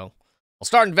also. I'll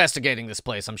start investigating this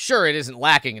place. I'm sure it isn't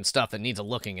lacking in stuff that needs a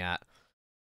looking at.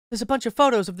 There's a bunch of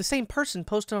photos of the same person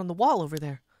posted on the wall over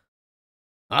there.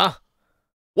 Huh?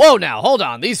 Whoa now, hold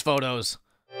on, these photos.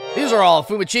 These are all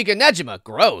Fumachika Nejima.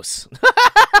 Gross.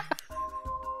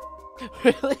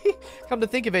 Really? Come to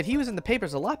think of it, he was in the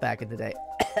papers a lot back in the day.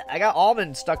 I got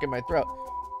almond stuck in my throat.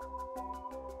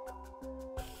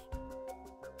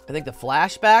 I think the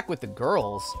flashback with the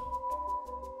girls.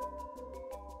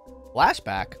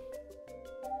 Flashback?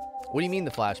 What do you mean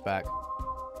the flashback?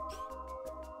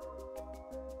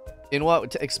 In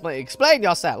what? Explain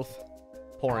yourself.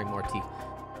 Pouring more tea.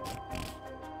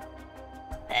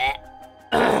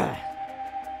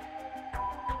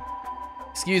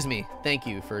 Excuse me. Thank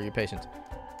you for your patience.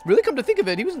 Really, come to think of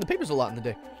it, he was in the papers a lot in the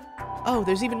day. Oh,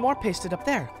 there's even more pasted up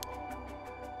there.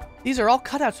 These are all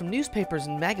cutouts from newspapers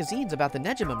and magazines about the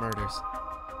Nejima murders.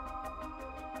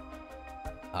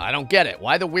 I don't get it.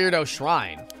 Why the weirdo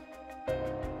shrine?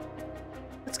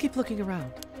 Let's keep looking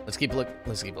around. Let's keep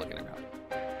looking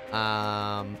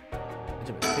around.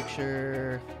 Nejima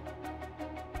picture.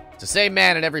 It's the same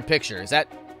man in every picture. Isn't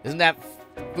that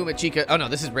Fumachika? Oh no,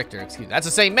 this is Richter, excuse me. That's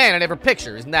the same man in every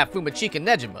picture. Isn't that Fumachika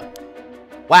Nejima?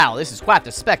 Wow, this is quite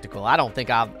the spectacle. I don't think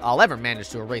I'll ever manage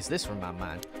to erase this from my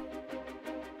mind.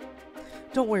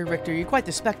 Don't worry, Richter. You're quite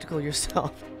the spectacle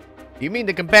yourself. You mean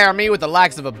to compare me with the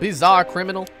likes of a bizarre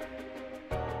criminal?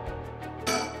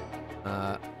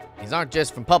 These aren't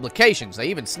just from publications. They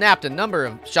even snapped a number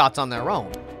of shots on their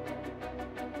own.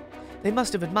 They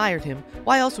must have admired him.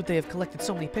 Why else would they have collected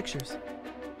so many pictures?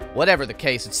 Whatever the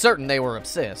case, it's certain they were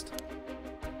obsessed.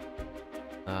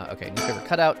 Okay, newspaper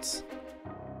cutouts.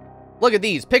 Look at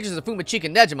these. Pictures of Fumachika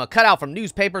Nejima cut out from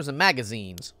newspapers and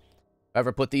magazines.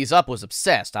 Whoever put these up was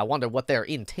obsessed. I wonder what their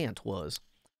intent was.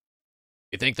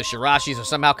 You think the Shirashis are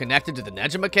somehow connected to the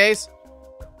Nejima case?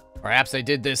 Perhaps they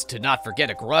did this to not forget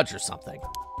a grudge or something.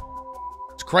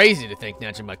 It's crazy to think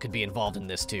Nejima could be involved in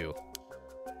this too.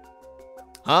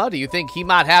 Huh? Do you think he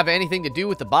might have anything to do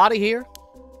with the body here?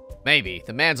 Maybe.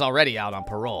 The man's already out on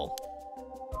parole.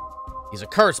 He's a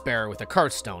curse bearer with a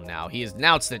curse stone now. He has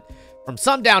announced that from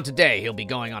sundown today, he'll be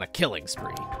going on a killing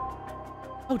spree.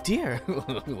 Oh dear.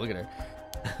 Look at her.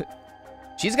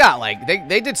 She's got, like,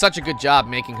 they did such a good job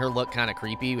making her look kind of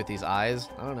creepy with these eyes.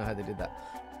 I don't know how they did that.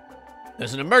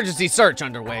 There's an emergency search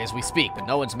underway as we speak, but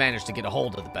no one's managed to get a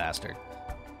hold of the bastard.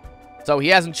 So he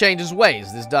hasn't changed his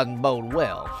ways. This doesn't bode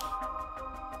well.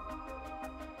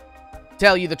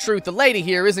 Tell you the truth, the lady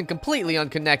here isn't completely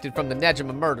unconnected from the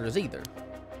Nejima murders either.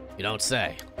 You don't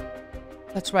say.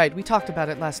 That's right, we talked about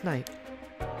it last night.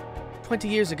 20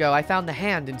 years ago, I found the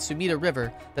hand in Sumida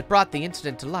River that brought the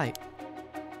incident to light.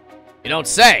 You don't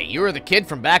say. You were the kid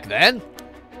from back then?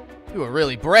 You were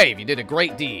really brave. You did a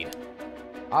great deed.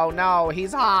 Oh no,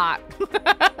 he's hot.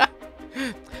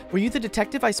 Were you the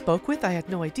detective I spoke with? I had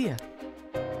no idea.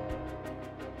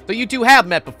 So you two have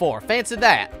met before. Fancy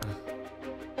that.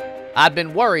 I'd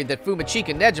been worried that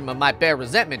Fumachika Nejima might bear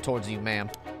resentment towards you, ma'am.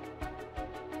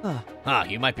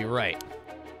 You might be right.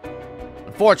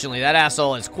 Unfortunately, that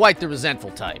asshole is quite the resentful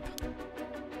type.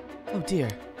 Oh dear.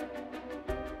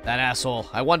 That asshole.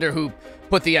 I wonder who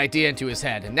put the idea into his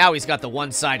head, and now he's got the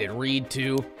one-sided read,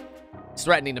 too. He's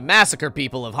threatening to massacre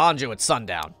people of Hanjo at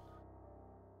sundown.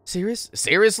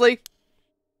 Seriously?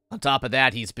 On top of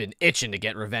that, he's been itching to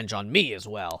get revenge on me as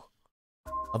well.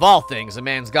 Of all things, a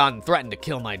man's gone and threatened to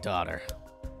kill my daughter.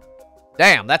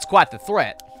 Damn, that's quite the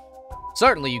threat.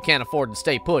 Certainly you can't afford to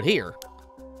stay put here.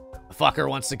 The fucker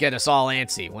wants to get us all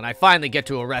antsy. When I finally get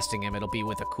to arresting him, it'll be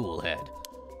with a cool head.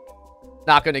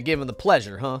 Not gonna give him the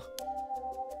pleasure, huh?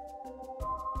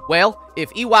 Well, if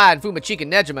Iwai and Fumachika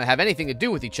Nejima have anything to do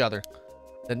with each other,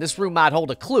 then this room might hold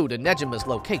a clue to Nejima's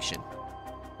location.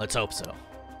 Let's hope so.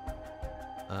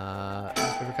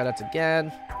 Newspaper cutouts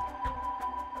again.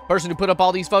 Person who put up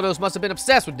all these photos must have been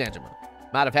obsessed with Nejima.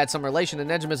 Might have had some relation to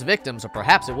Nejima's victims, or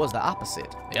perhaps it was the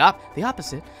opposite. The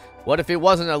opposite? What if it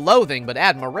wasn't a loathing, but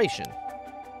admiration?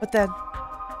 But then...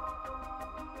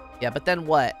 Yeah, but then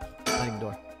what? Sliding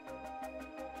door.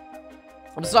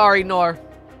 I'm sorry, Nor.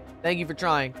 Thank you for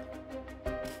trying.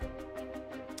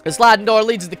 The sliding door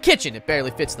leads to the kitchen. It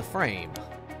barely fits the frame.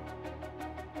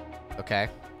 Okay.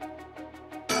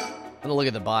 I'm gonna look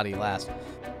at the body last.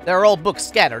 There are old books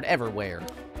scattered everywhere.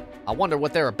 I wonder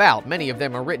what they're about. Many of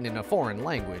them are written in a foreign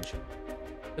language.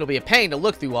 It'll be a pain to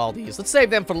look through all these. Let's save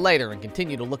them for later and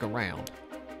continue to look around.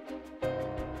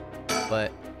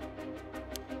 But...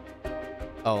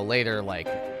 oh, later, like...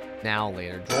 now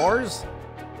later. Drawers?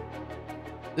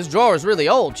 This drawer is really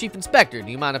old. Chief Inspector, do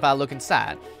you mind if I look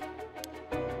inside?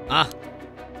 I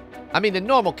mean, in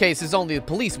normal cases, only the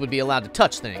police would be allowed to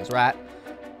touch things, right?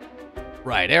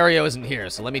 Right, Ario isn't here,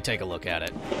 so let me take a look at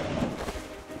it.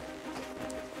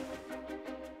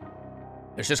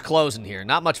 There's just clothes in here.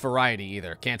 Not much variety,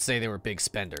 either. Can't say they were big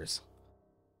spenders.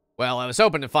 Well, I was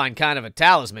hoping to find kind of a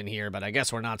talisman here, but I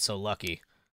guess we're not so lucky.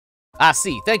 I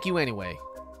see. Thank you anyway.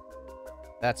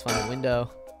 That's fine.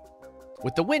 Window.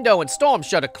 With the window and storm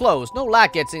shutter closed, no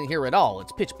light gets in here at all.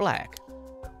 It's pitch black.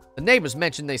 The neighbors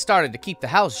mentioned they started to keep the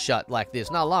house shut like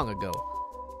this not long ago.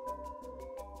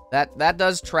 That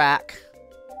does track.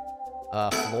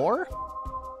 Floor?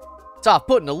 It's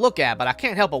off-putting to look at, but I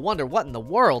can't help but wonder what in the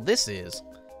world this is.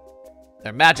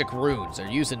 They're magic runes. They're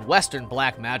used in Western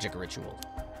black magic rituals.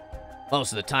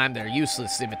 Most of the time, they're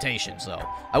useless imitations, though.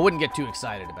 I wouldn't get too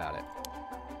excited about it.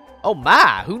 Oh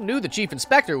my, who knew the Chief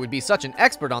Inspector would be such an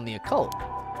expert on the occult?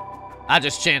 I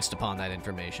just chanced upon that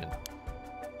information.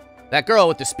 That girl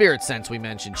with the spirit sense we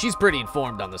mentioned, she's pretty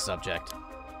informed on the subject.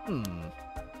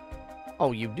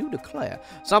 Oh, you do declare.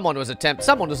 Someone was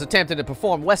attempting to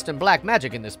perform Western black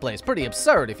magic in this place. Pretty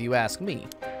absurd, if you ask me.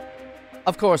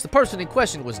 Of course, the person in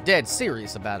question was dead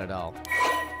serious about it all.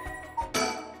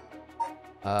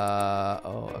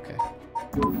 Oh, okay.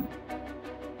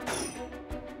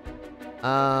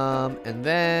 And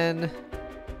then...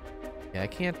 yeah, I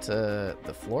can't, the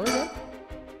floor again?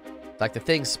 Like the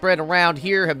things spread around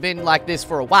here have been like this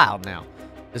for a while now.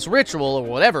 This ritual, or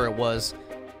whatever it was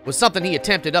something he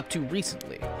attempted up to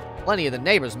recently. Plenty of the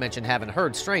neighbors mentioned having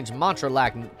heard strange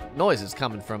mantra-like noises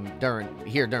coming from during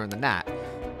the night.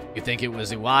 You think it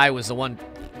was Iwai was the one...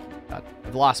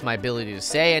 I've lost my ability to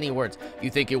say any words. You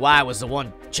think Iwai was the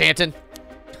one chanting?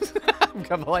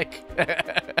 I'm like...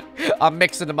 I'm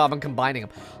mixing them up and combining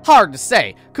them. Hard to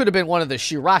say. Could have been one of the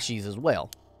Shirashis as well.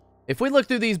 If we look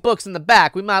through these books in the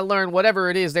back, we might learn whatever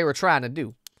it is they were trying to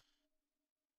do.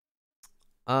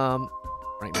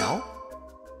 Right now?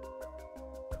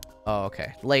 Oh,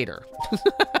 okay. Later.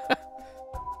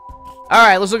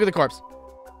 Alright, let's look at the corpse.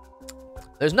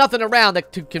 There's nothing around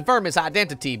to confirm his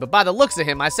identity, but by the looks of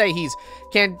him, I say he's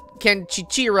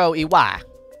Kenchichiro Iwai.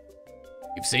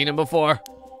 You've seen him before?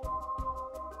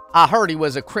 I heard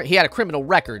he had a criminal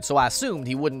record, so I assumed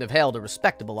he wouldn't have held a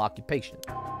respectable occupation.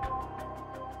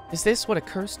 Is this what a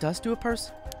curse does to a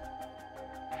person?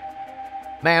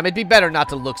 Ma'am, it'd be better not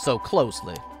to look so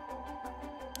closely.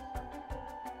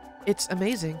 It's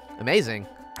amazing. Amazing?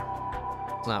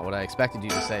 It's not what I expected you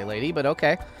to say, lady, but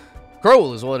okay.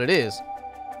 Cruel is what it is.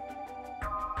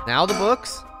 Now the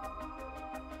books?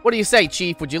 What do you say,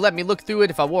 Chief? Would you let me look through it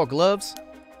if I wore gloves?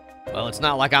 Well, it's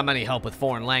not like I'm any help with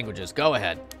foreign languages. Go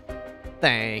ahead.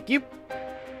 Thank you.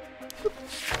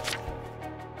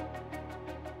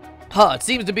 Huh, it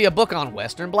seems to be a book on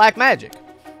Western black magic.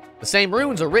 The same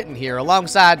runes are written here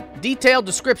alongside detailed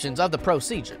descriptions of the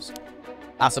procedures.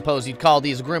 I suppose you'd call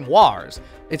these grimoires.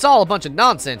 It's all a bunch of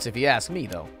nonsense if you ask me,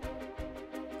 though.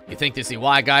 You think this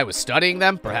Iwai guy was studying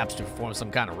them, perhaps to perform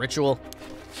some kind of ritual?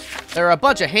 There are a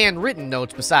bunch of handwritten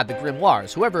notes beside the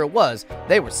grimoires. Whoever it was,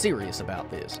 they were serious about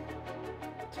this.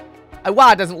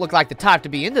 Iwai doesn't look like the type to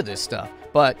be into this stuff,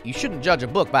 but you shouldn't judge a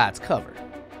book by its cover.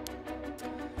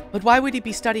 But why would he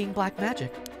be studying black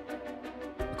magic?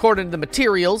 According to the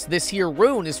materials, this here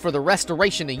rune is for the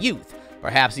restoration of youth.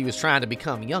 Perhaps he was trying to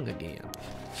become young again.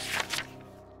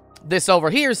 This over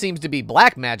here seems to be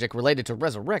black magic related to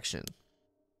resurrection.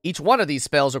 Each one of these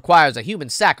spells requires a human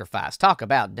sacrifice. Talk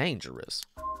about dangerous.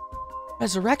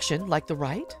 Resurrection, like the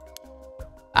rite?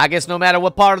 I guess no matter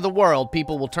what part of the world,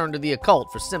 people will turn to the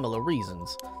occult for similar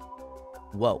reasons.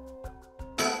 Whoa.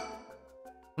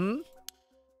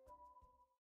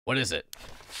 What is it?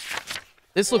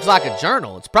 This looks like a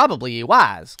journal. It's probably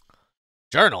Iwai's.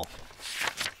 Journal?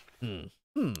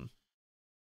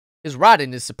 His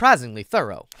writing is surprisingly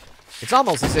thorough. It's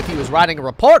almost as if he was writing a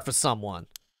report for someone.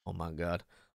 Oh my god.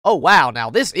 Oh wow, now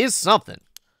this is something.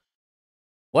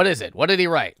 What is it? What did he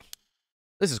write?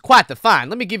 This is quite the find.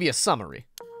 Let me give you a summary.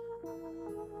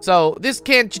 So, this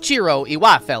Kenchichiro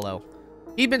Iwai fellow,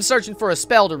 he'd been searching for a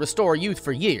spell to restore youth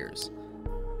for years.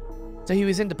 So he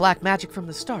was into black magic from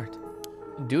the start.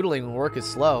 Doodling work is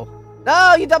slow.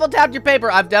 No, you double tapped your paper.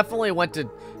 I've definitely went to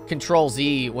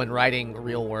Control-Z when writing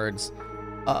real words.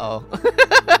 Uh-oh.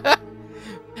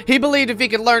 He believed if he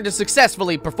could learn to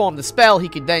successfully perform the spell, he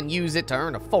could then use it to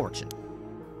earn a fortune.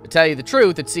 To tell you the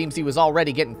truth, it seems he was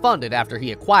already getting funded after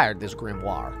he acquired this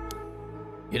grimoire.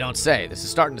 You don't say. This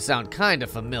is starting to sound kind of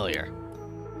familiar.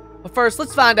 But first,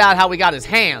 let's find out how he got his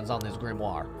hands on this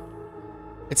grimoire.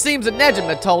 It seems that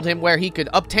Nejima told him where he could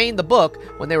obtain the book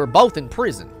when they were both in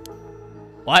prison.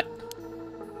 What?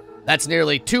 That's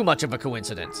nearly too much of a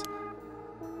coincidence.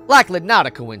 Likely not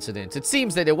a coincidence. It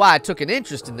seems that Iwai took an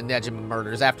interest in the Nejima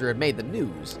murders after it made the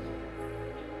news.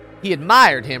 He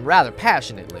admired him rather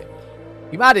passionately.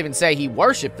 You might even say he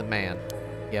worshipped the man.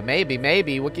 Yeah,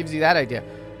 maybe. What gives you that idea?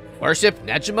 Worship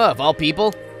Nejima, of all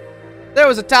people? There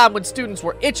was a time when students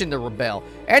were itching to rebel.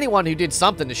 Anyone who did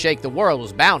something to shake the world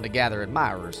was bound to gather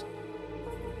admirers.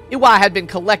 Iwai had been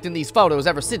collecting these photos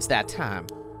ever since that time.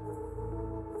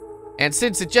 And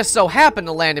since it just so happened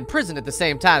to land in prison at the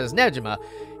same time as Nejima,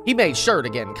 he made sure to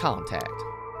get in contact.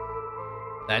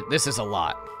 This is a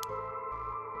lot.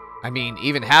 I mean,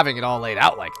 even having it all laid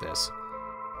out like this.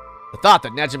 The thought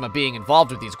that Nejima being involved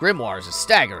with these grimoires is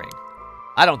staggering.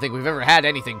 I don't think we've ever had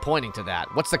anything pointing to that.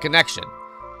 What's the connection?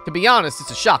 To be honest,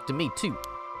 it's a shock to me, too.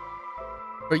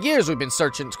 For years, we've been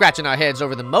scratching our heads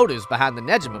over the motives behind the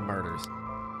Nejima murders.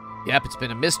 Yep, it's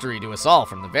been a mystery to us all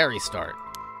from the very start.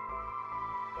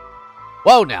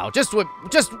 Whoa, now,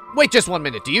 wait just 1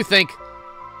 minute. Do you think...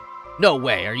 No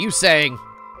way, are you saying...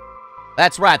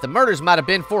 That's right, the murders might have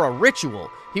been for a ritual.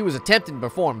 He was attempting to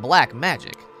perform black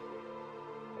magic.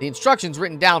 The instructions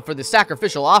written down for the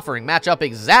sacrificial offering match up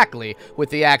exactly with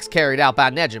the acts carried out by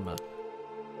Nejima.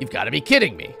 You've got to be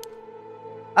kidding me.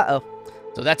 Uh-oh.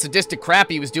 So that sadistic crap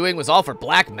he was doing was all for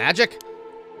black magic?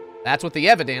 That's what the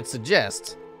evidence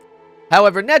suggests.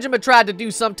 However, Nejima tried to do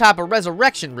some type of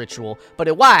resurrection ritual, but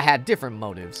Iwai had different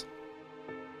motives.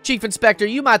 Chief Inspector,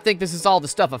 you might think this is all the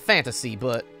stuff of fantasy,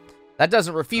 but that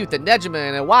doesn't refute that Nejima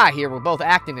and Iwai here were both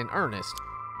acting in earnest.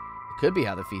 It could be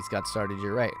how the feast got started,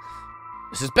 you're right.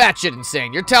 This is batshit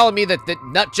insane. You're telling me that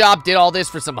nutjob did all this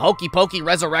for some hokey-pokey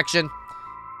resurrection?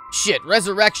 Shit,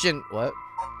 resurrection... What?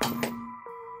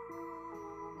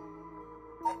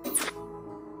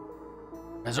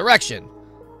 Resurrection.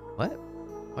 What?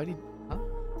 Why did... Huh?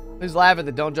 Who's laughing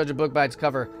that don't judge a book by its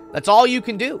cover? That's all you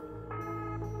can do.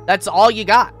 That's all you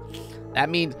got. That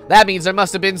means there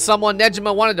must have been someone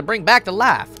Nejima wanted to bring back to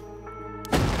life.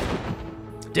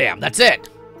 Damn, that's it.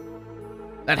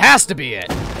 That has to be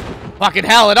it. Fucking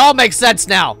hell, it all makes sense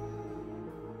now.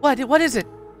 What is it?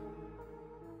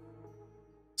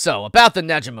 So, about the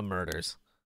Nejima murders.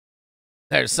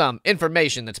 There's some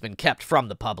information that's been kept from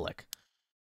the public.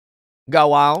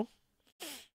 Go on.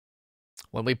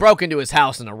 When we broke into his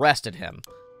house and arrested him,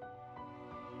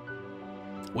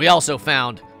 we also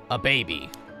found a baby.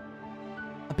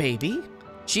 A baby?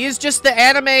 She is just the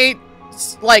anime,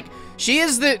 like, she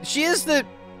is the...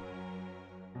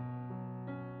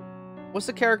 What's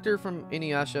the character from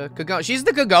Inuyasha? She's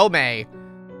the Kagome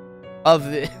of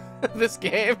this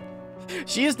game.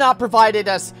 She has not provided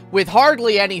us with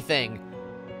hardly anything.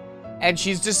 And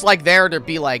she's just, like, there to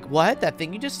be like, what? That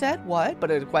thing you just said? What?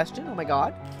 But a question? Oh my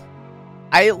god.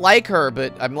 I like her,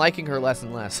 but I'm liking her less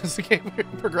and less as the game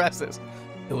progresses.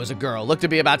 It was a girl, looked to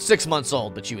be about 6 months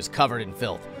old, but she was covered in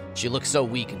filth. She looked so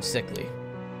weak and sickly.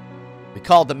 We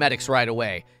called the medics right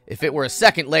away. If it were a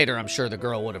second later, I'm sure the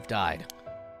girl would have died.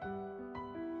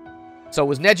 So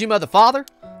was Nejima the father?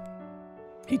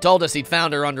 He told us he'd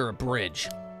found her under a bridge.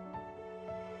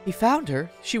 He found her?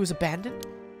 She was abandoned?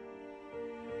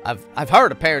 I've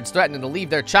heard of parents threatening to leave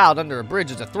their child under a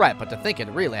bridge as a threat, but to think it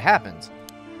really happens.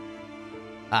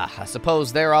 I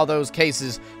suppose there are those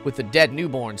cases with the dead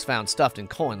newborns found stuffed in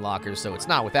coin lockers, so it's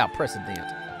not without precedent.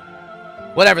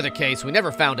 Whatever the case, we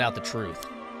never found out the truth.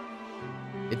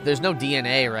 There's no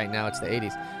DNA right now, it's the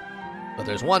 80s. But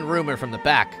there's one rumor from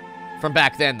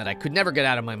back then that I could never get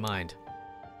out of my mind.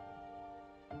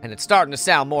 And it's starting to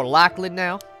sound more likely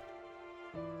now.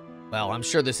 Well, I'm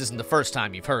sure this isn't the first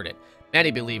time you've heard it.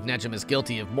 Many believe Nejima is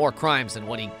guilty of more crimes than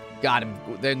what got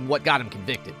him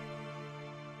convicted.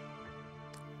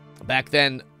 Back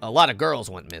then, a lot of girls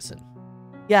went missing.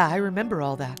 Yeah, I remember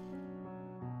all that.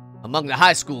 Among the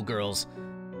high school girls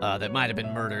that might have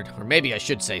been murdered, or maybe I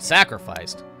should say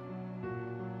sacrificed,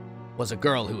 was a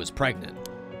girl who was pregnant.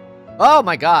 Oh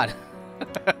my god.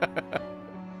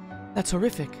 That's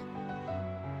horrific.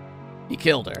 He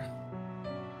killed her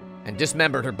and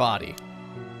dismembered her body.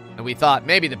 And we thought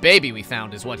maybe the baby we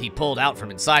found is what he pulled out from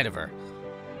inside of her.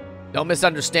 Don't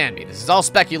misunderstand me. This is all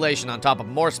speculation on top of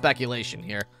more speculation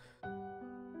here.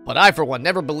 But I, for one,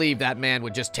 never believed that man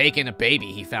would just take in a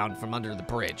baby he found from under the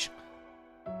bridge.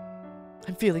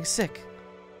 I'm feeling sick.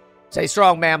 Stay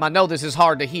strong, ma'am. I know this is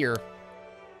hard to hear.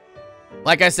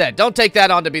 Like I said, don't take that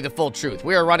on to be the full truth.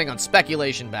 We were running on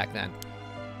speculation back then.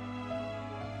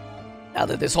 Now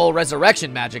that this whole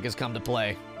resurrection magic has come to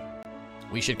play,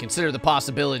 we should consider the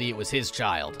possibility it was his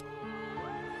child.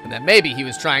 And that maybe he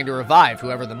was trying to revive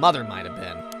whoever the mother might have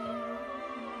been.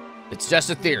 It's just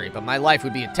a theory, but my life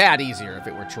would be a tad easier if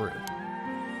it were true.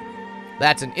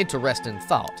 That's an interesting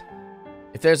thought.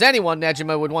 If there's anyone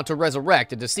Nejima would want to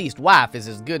resurrect, a deceased wife is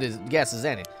as good a guess as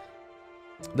any.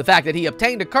 The fact that he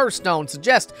obtained a curse stone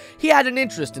suggests he had an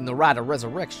interest in the rite of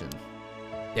resurrection.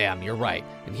 Damn, you're right.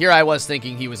 And here I was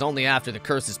thinking he was only after the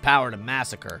curse's power to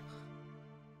massacre.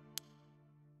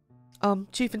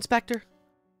 Chief Inspector?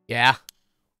 Yeah?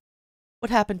 What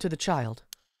happened to the child?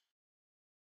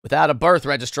 Without a birth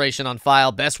registration on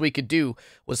file, best we could do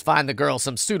was find the girl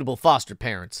some suitable foster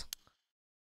parents.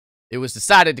 It was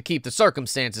decided to keep the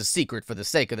circumstances secret for the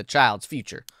sake of the child's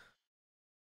future.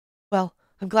 Well,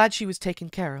 I'm glad she was taken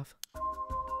care of.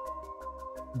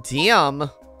 Damn.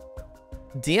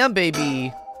 Damn,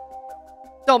 baby.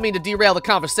 Don't mean to derail the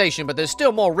conversation, but there's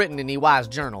still more written in EY's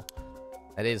journal.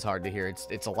 That is hard to hear.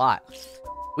 It's a lot.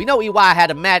 We know EY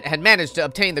had managed to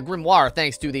obtain the grimoire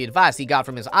thanks to the advice he got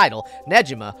from his idol,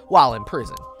 Nejima, while in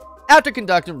prison. After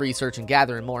conducting research and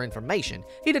gathering more information,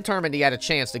 he determined he had a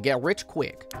chance to get rich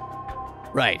quick.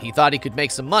 Right, he thought he could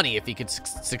make some money if he could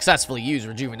successfully use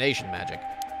rejuvenation magic.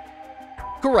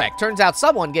 Correct, turns out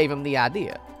someone gave him the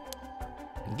idea.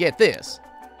 And get this.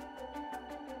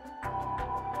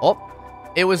 Oh,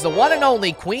 it was the one and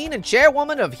only queen and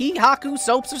chairwoman of Hihaku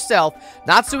Soaps herself,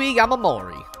 Natsui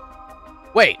Yamamori.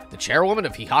 Wait, the chairwoman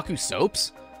of Hihaku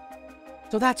Soaps?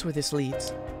 So that's where this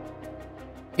leads.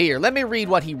 Here, let me read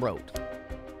what he wrote.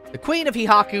 The queen of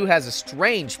Hihaku has a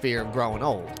strange fear of growing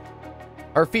old.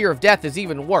 Her fear of death is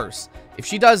even worse. If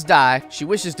she does die, she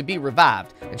wishes to be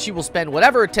revived, and she will spend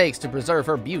whatever it takes to preserve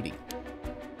her beauty.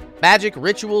 Magic,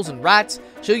 rituals, and rites,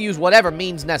 she'll use whatever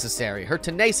means necessary. Her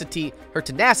tenacity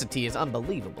is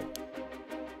unbelievable.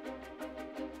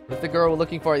 What's the girl we're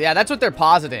looking for? Yeah, that's what they're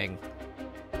positing.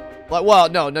 Well,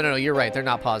 no, you're right. They're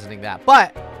not positing that.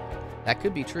 But that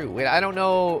could be true. Wait, I don't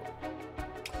know.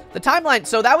 The timeline,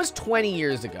 so that was 20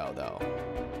 years ago, though.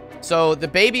 So the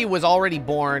baby was already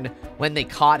born when they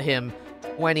caught him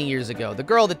 20 years ago. The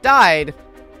girl that died,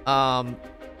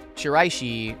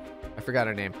 Shiraishi, I forgot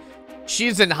her name.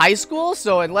 she's in high school,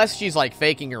 so unless she's, like,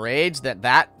 faking her age,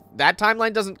 that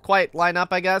timeline doesn't quite line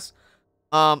up, I guess.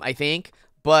 I think.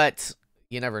 But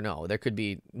you never know. There could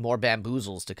be more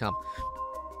bamboozles to come.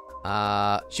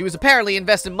 She was apparently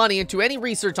investing money into any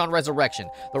research on resurrection,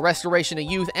 the restoration of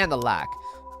youth, and the like.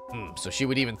 So she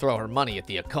would even throw her money at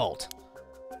the occult.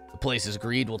 The place's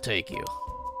greed will take you.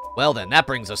 Well then, that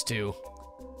brings us to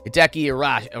Hideki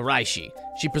Araishi.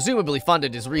 She presumably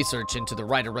funded his research into the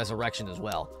rite of resurrection as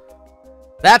well.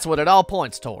 That's what it all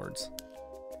points towards.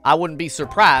 I wouldn't be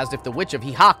surprised if the Witch of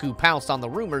Hihaku pounced on the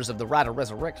rumors of the rite of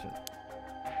resurrection.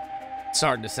 It's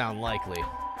starting to sound likely.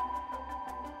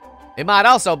 It might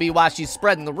also be why she's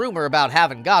spreading the rumor about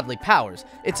having godly powers.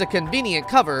 It's a convenient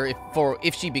cover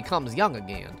if she becomes young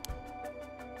again.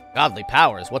 Godly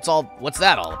powers? What's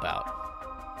that all about?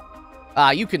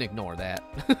 You can ignore that.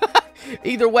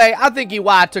 Either way, I think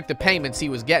Iwai took the payments he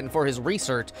was getting for his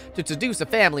research to seduce a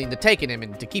family into taking him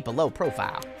and to keep a low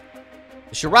profile.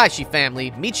 The Shiraishi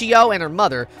family, Michio and her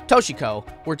mother, Toshiko,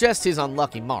 were just his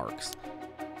unlucky marks.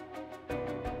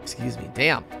 Excuse me,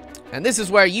 damn. And this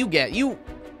is where you get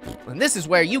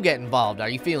involved. Are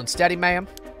you feeling steady, ma'am?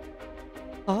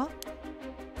 Huh?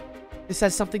 This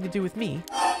has something to do with me.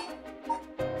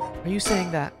 Are you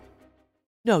saying that?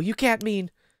 No, you can't mean...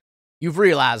 You've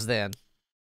realized then.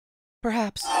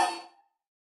 Perhaps.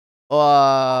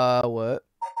 What?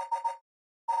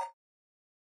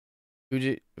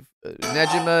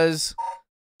 Nejima's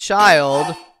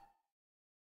child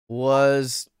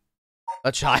was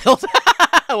a child?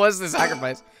 Was the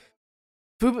sacrifice?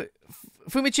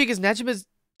 Fumichika's Nejima's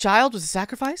child was a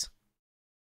sacrifice?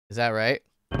 Is that right?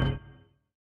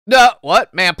 No,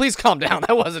 what? Man, please calm down.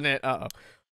 That wasn't it. Uh-oh.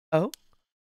 Oh?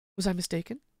 Was I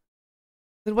mistaken?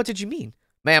 Then what did you mean?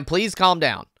 Man, please calm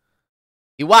down.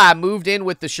 Iwai moved in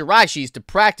with the Shiraishis to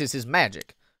practice his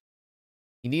magic.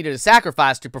 He needed a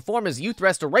sacrifice to perform his youth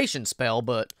restoration spell,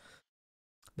 but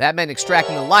that meant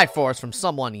extracting the life force from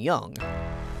someone young.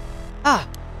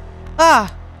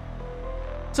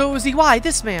 So it was Iwai,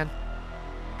 this man.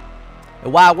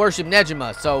 Iwai worshipped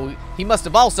Nejima, so he must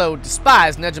have also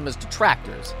despised Nejima's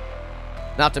detractors.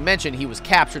 Not to mention he was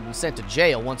captured and sent to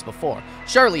jail once before.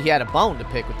 Surely he had a bone to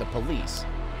pick with the police.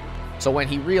 So when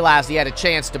he realized he had a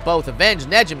chance to both avenge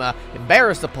Nejima,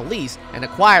 embarrass the police, and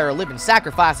acquire a living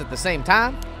sacrifice at the same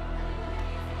time?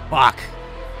 Fuck.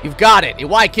 You've got it.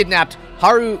 Iwai kidnapped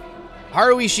Haruhi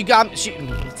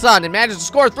Shigami's son and managed to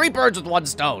score 3 birds with 1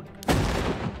 stone.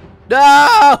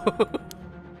 No!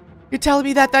 You're telling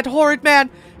me that horrid man,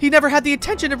 he never had the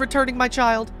intention of returning my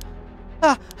child?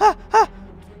 I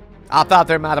thought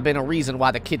there might have been a reason why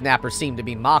the kidnapper seemed to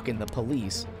be mocking the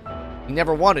police. He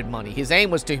never wanted money. His aim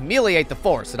was to humiliate the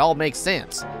force. It all makes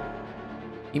sense.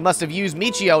 He must have used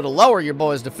Michio to lower your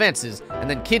boy's defenses and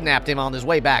then kidnapped him on his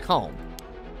way back home.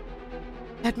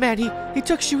 That man, he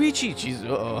took Shuichi. Jeez,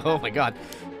 oh my god.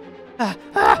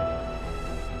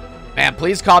 Man,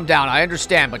 please calm down. I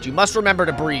understand, but you must remember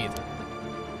to breathe.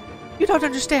 You don't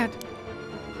understand.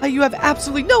 You have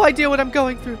absolutely no idea what I'm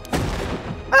going through.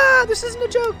 This isn't a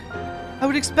joke. I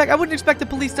wouldn't expect the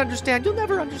police to understand. You'll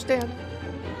never understand.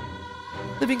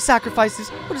 Living sacrifices.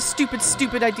 What a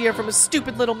stupid idea from a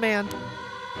stupid little man.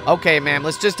 Okay, ma'am,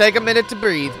 let's just take a minute to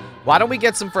breathe. Why don't we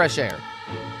get some fresh air?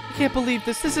 I can't believe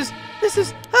this. This is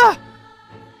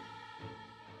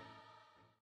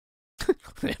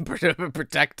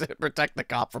protect the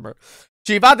cop from her.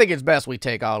 Chief, I think it's best we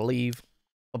take our leave.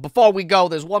 But before we go,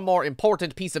 there's one more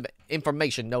important piece of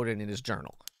information noted in his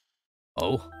journal.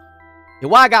 Oh?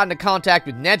 Iwai got into contact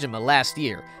with Nejima last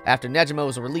year, after Nejima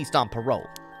was released on parole.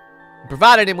 He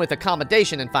provided him with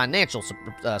accommodation and financial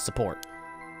support.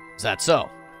 Is that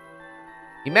so?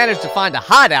 He managed to find a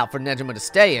hideout for Nejima to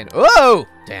stay in. Oh!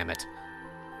 Damn it.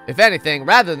 If anything,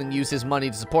 rather than use his money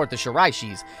to support the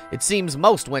Shiraishis, it seems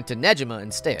most went to Nejima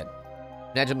instead.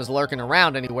 If Nejima's lurking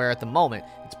around anywhere at the moment,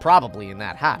 it's probably in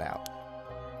that hideout.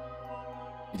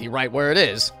 Did he write where it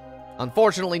is?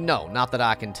 Unfortunately, no, not that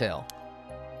I can tell.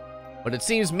 But it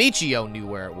seems Michio knew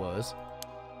where it was.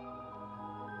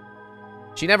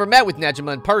 She never met with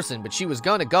Nejima in person, but she was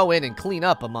gonna go in and clean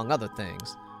up, among other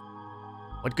things.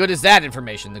 What good is that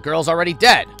information? The girl's already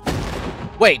dead.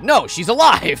 Wait, no, she's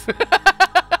alive!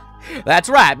 That's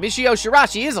right, Michio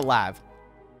Shirashi is alive.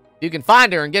 If you can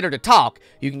find her and get her to talk,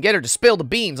 you can get her to spill the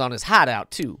beans on his hideout,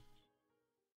 too.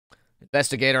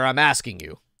 Investigator, I'm asking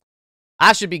you.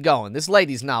 I should be going. This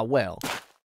lady's not well.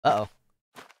 Uh-oh.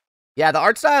 Yeah, the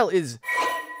art style is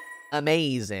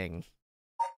amazing.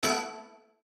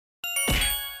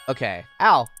 Okay.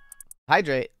 Ow.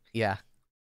 Hydrate. Yeah.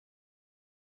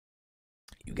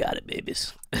 You got it,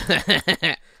 babies.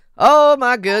 Oh,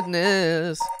 my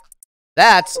goodness.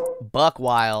 That's buck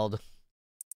wild.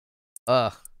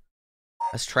 Ugh.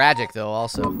 That's tragic, though,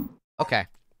 also. Okay.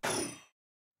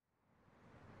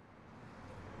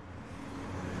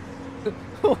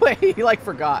 Wait, he, like,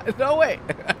 forgot. No, wait.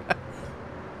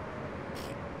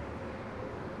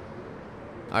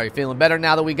 Are you feeling better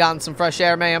now that we gotten some fresh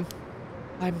air, ma'am?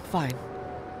 I'm fine.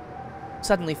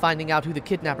 Suddenly finding out who the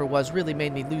kidnapper was really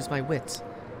made me lose my wits.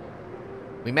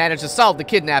 We managed to solve the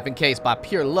kidnapping case by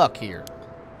pure luck here.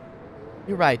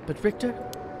 You're right, but Richter,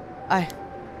 I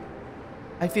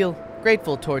feel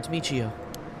grateful towards Michio.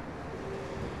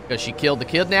 Because she killed the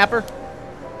kidnapper?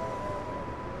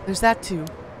 There's that too.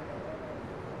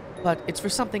 But it's for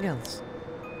something else.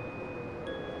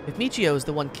 If Michio is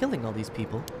the one killing all these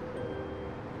people,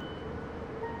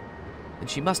 then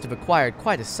she must have acquired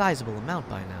quite a sizable amount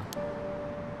by now.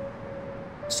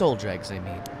 Soul dregs, I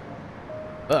mean.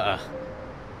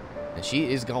 And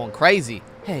she is going crazy.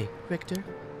 Hey, Richter.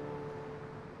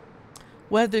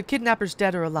 Whether the kidnapper's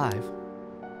dead or alive,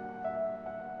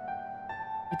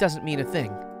 it doesn't mean a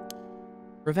thing.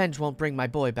 Revenge won't bring my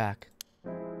boy back.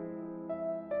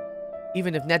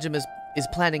 Even if Nejima is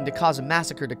planning to cause a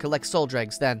massacre to collect soul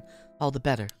dregs, then all the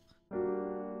better.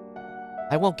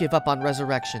 I won't give up on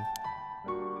resurrection.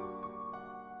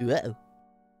 Uh-oh.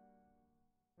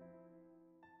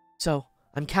 So,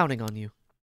 I'm counting on you.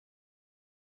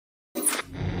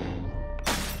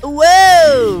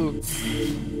 Whoa!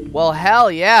 Well,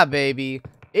 hell yeah, baby.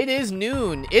 It is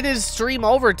noon. It is stream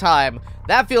overtime.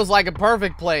 That feels like a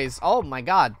perfect place. Oh my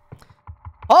god.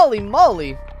 Holy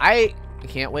moly. I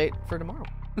can't wait for tomorrow.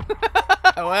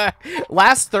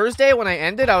 Last Thursday when I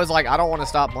ended, I was like, I don't want to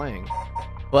stop playing.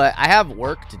 But I have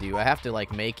work to do. I have to,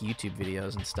 like, make YouTube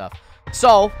videos and stuff.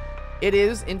 So, it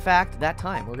is, in fact, that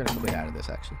time. We're gonna quit out of this,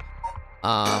 actually.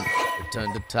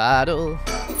 Return to title.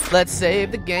 Let's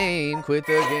save the game. Quit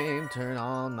the game. Turn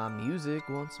on my music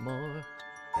once more.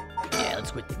 Yeah,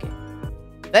 let's quit the game.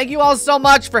 Thank you all so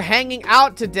much for hanging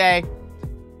out today.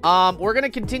 We're gonna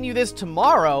continue this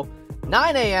tomorrow,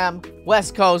 9 a.m.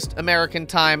 West Coast American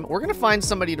time. We're gonna find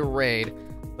somebody to raid.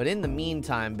 But in the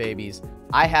meantime, babies,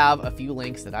 I have a few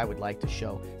links that I would like to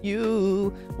show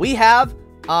you. We have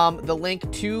the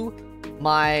link to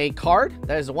my card.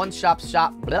 That is a one-stop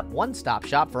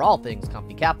shop for all things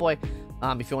Comfy Catboy.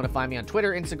 If you want to find me on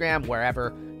Twitter, Instagram,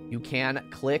 wherever, you can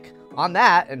click on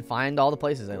that and find all the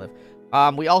places I live.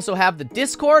 We also have the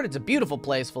Discord. It's a beautiful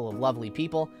place full of lovely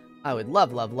people. I would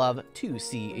love, love, love to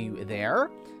see you there.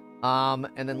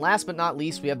 And then last but not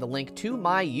least, we have the link to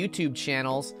my YouTube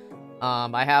channels.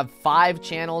 I have 5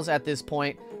 channels at this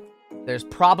point. There's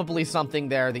probably something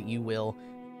there that you will.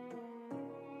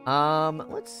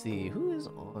 Let's see. Who is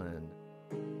on?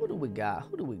 Who do we got?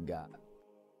 Who do we got?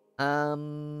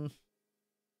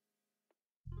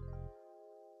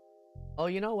 Oh,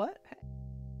 you know what? Hey.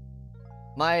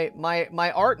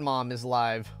 My art mom is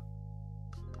live.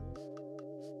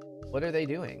 What are they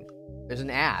doing? There's an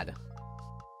ad.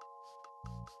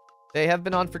 They have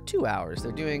been on for 2 hours.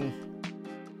 They're doing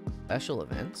special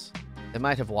events. They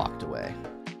might have walked away.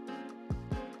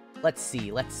 Let's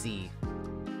see. Let's see.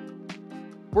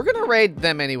 We're gonna raid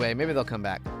them anyway. Maybe they'll come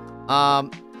back. Oh,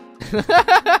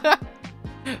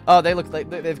 they look like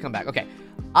they've come back. Okay.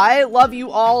 I love you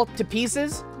all to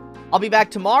pieces. I'll be back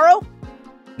tomorrow,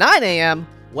 9 a.m.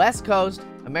 West Coast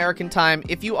American time.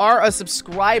 If you are a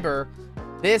subscriber,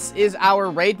 this is our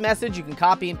raid message. You can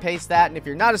copy and paste that. And if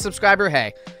you're not a subscriber,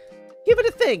 hey, give it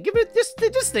a think. Give it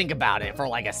just think about it for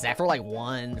like a sec, for like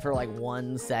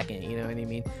 1 second. You know what I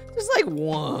mean? Just like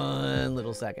 1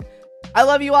 little second. I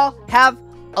love you all. Have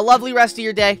a lovely rest of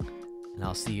your day, and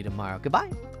I'll see you tomorrow. Goodbye.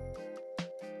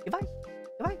 Goodbye.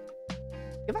 Goodbye.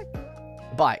 Goodbye.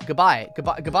 Goodbye. Goodbye.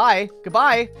 Goodbye. Goodbye.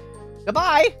 Goodbye.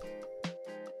 Goodbye.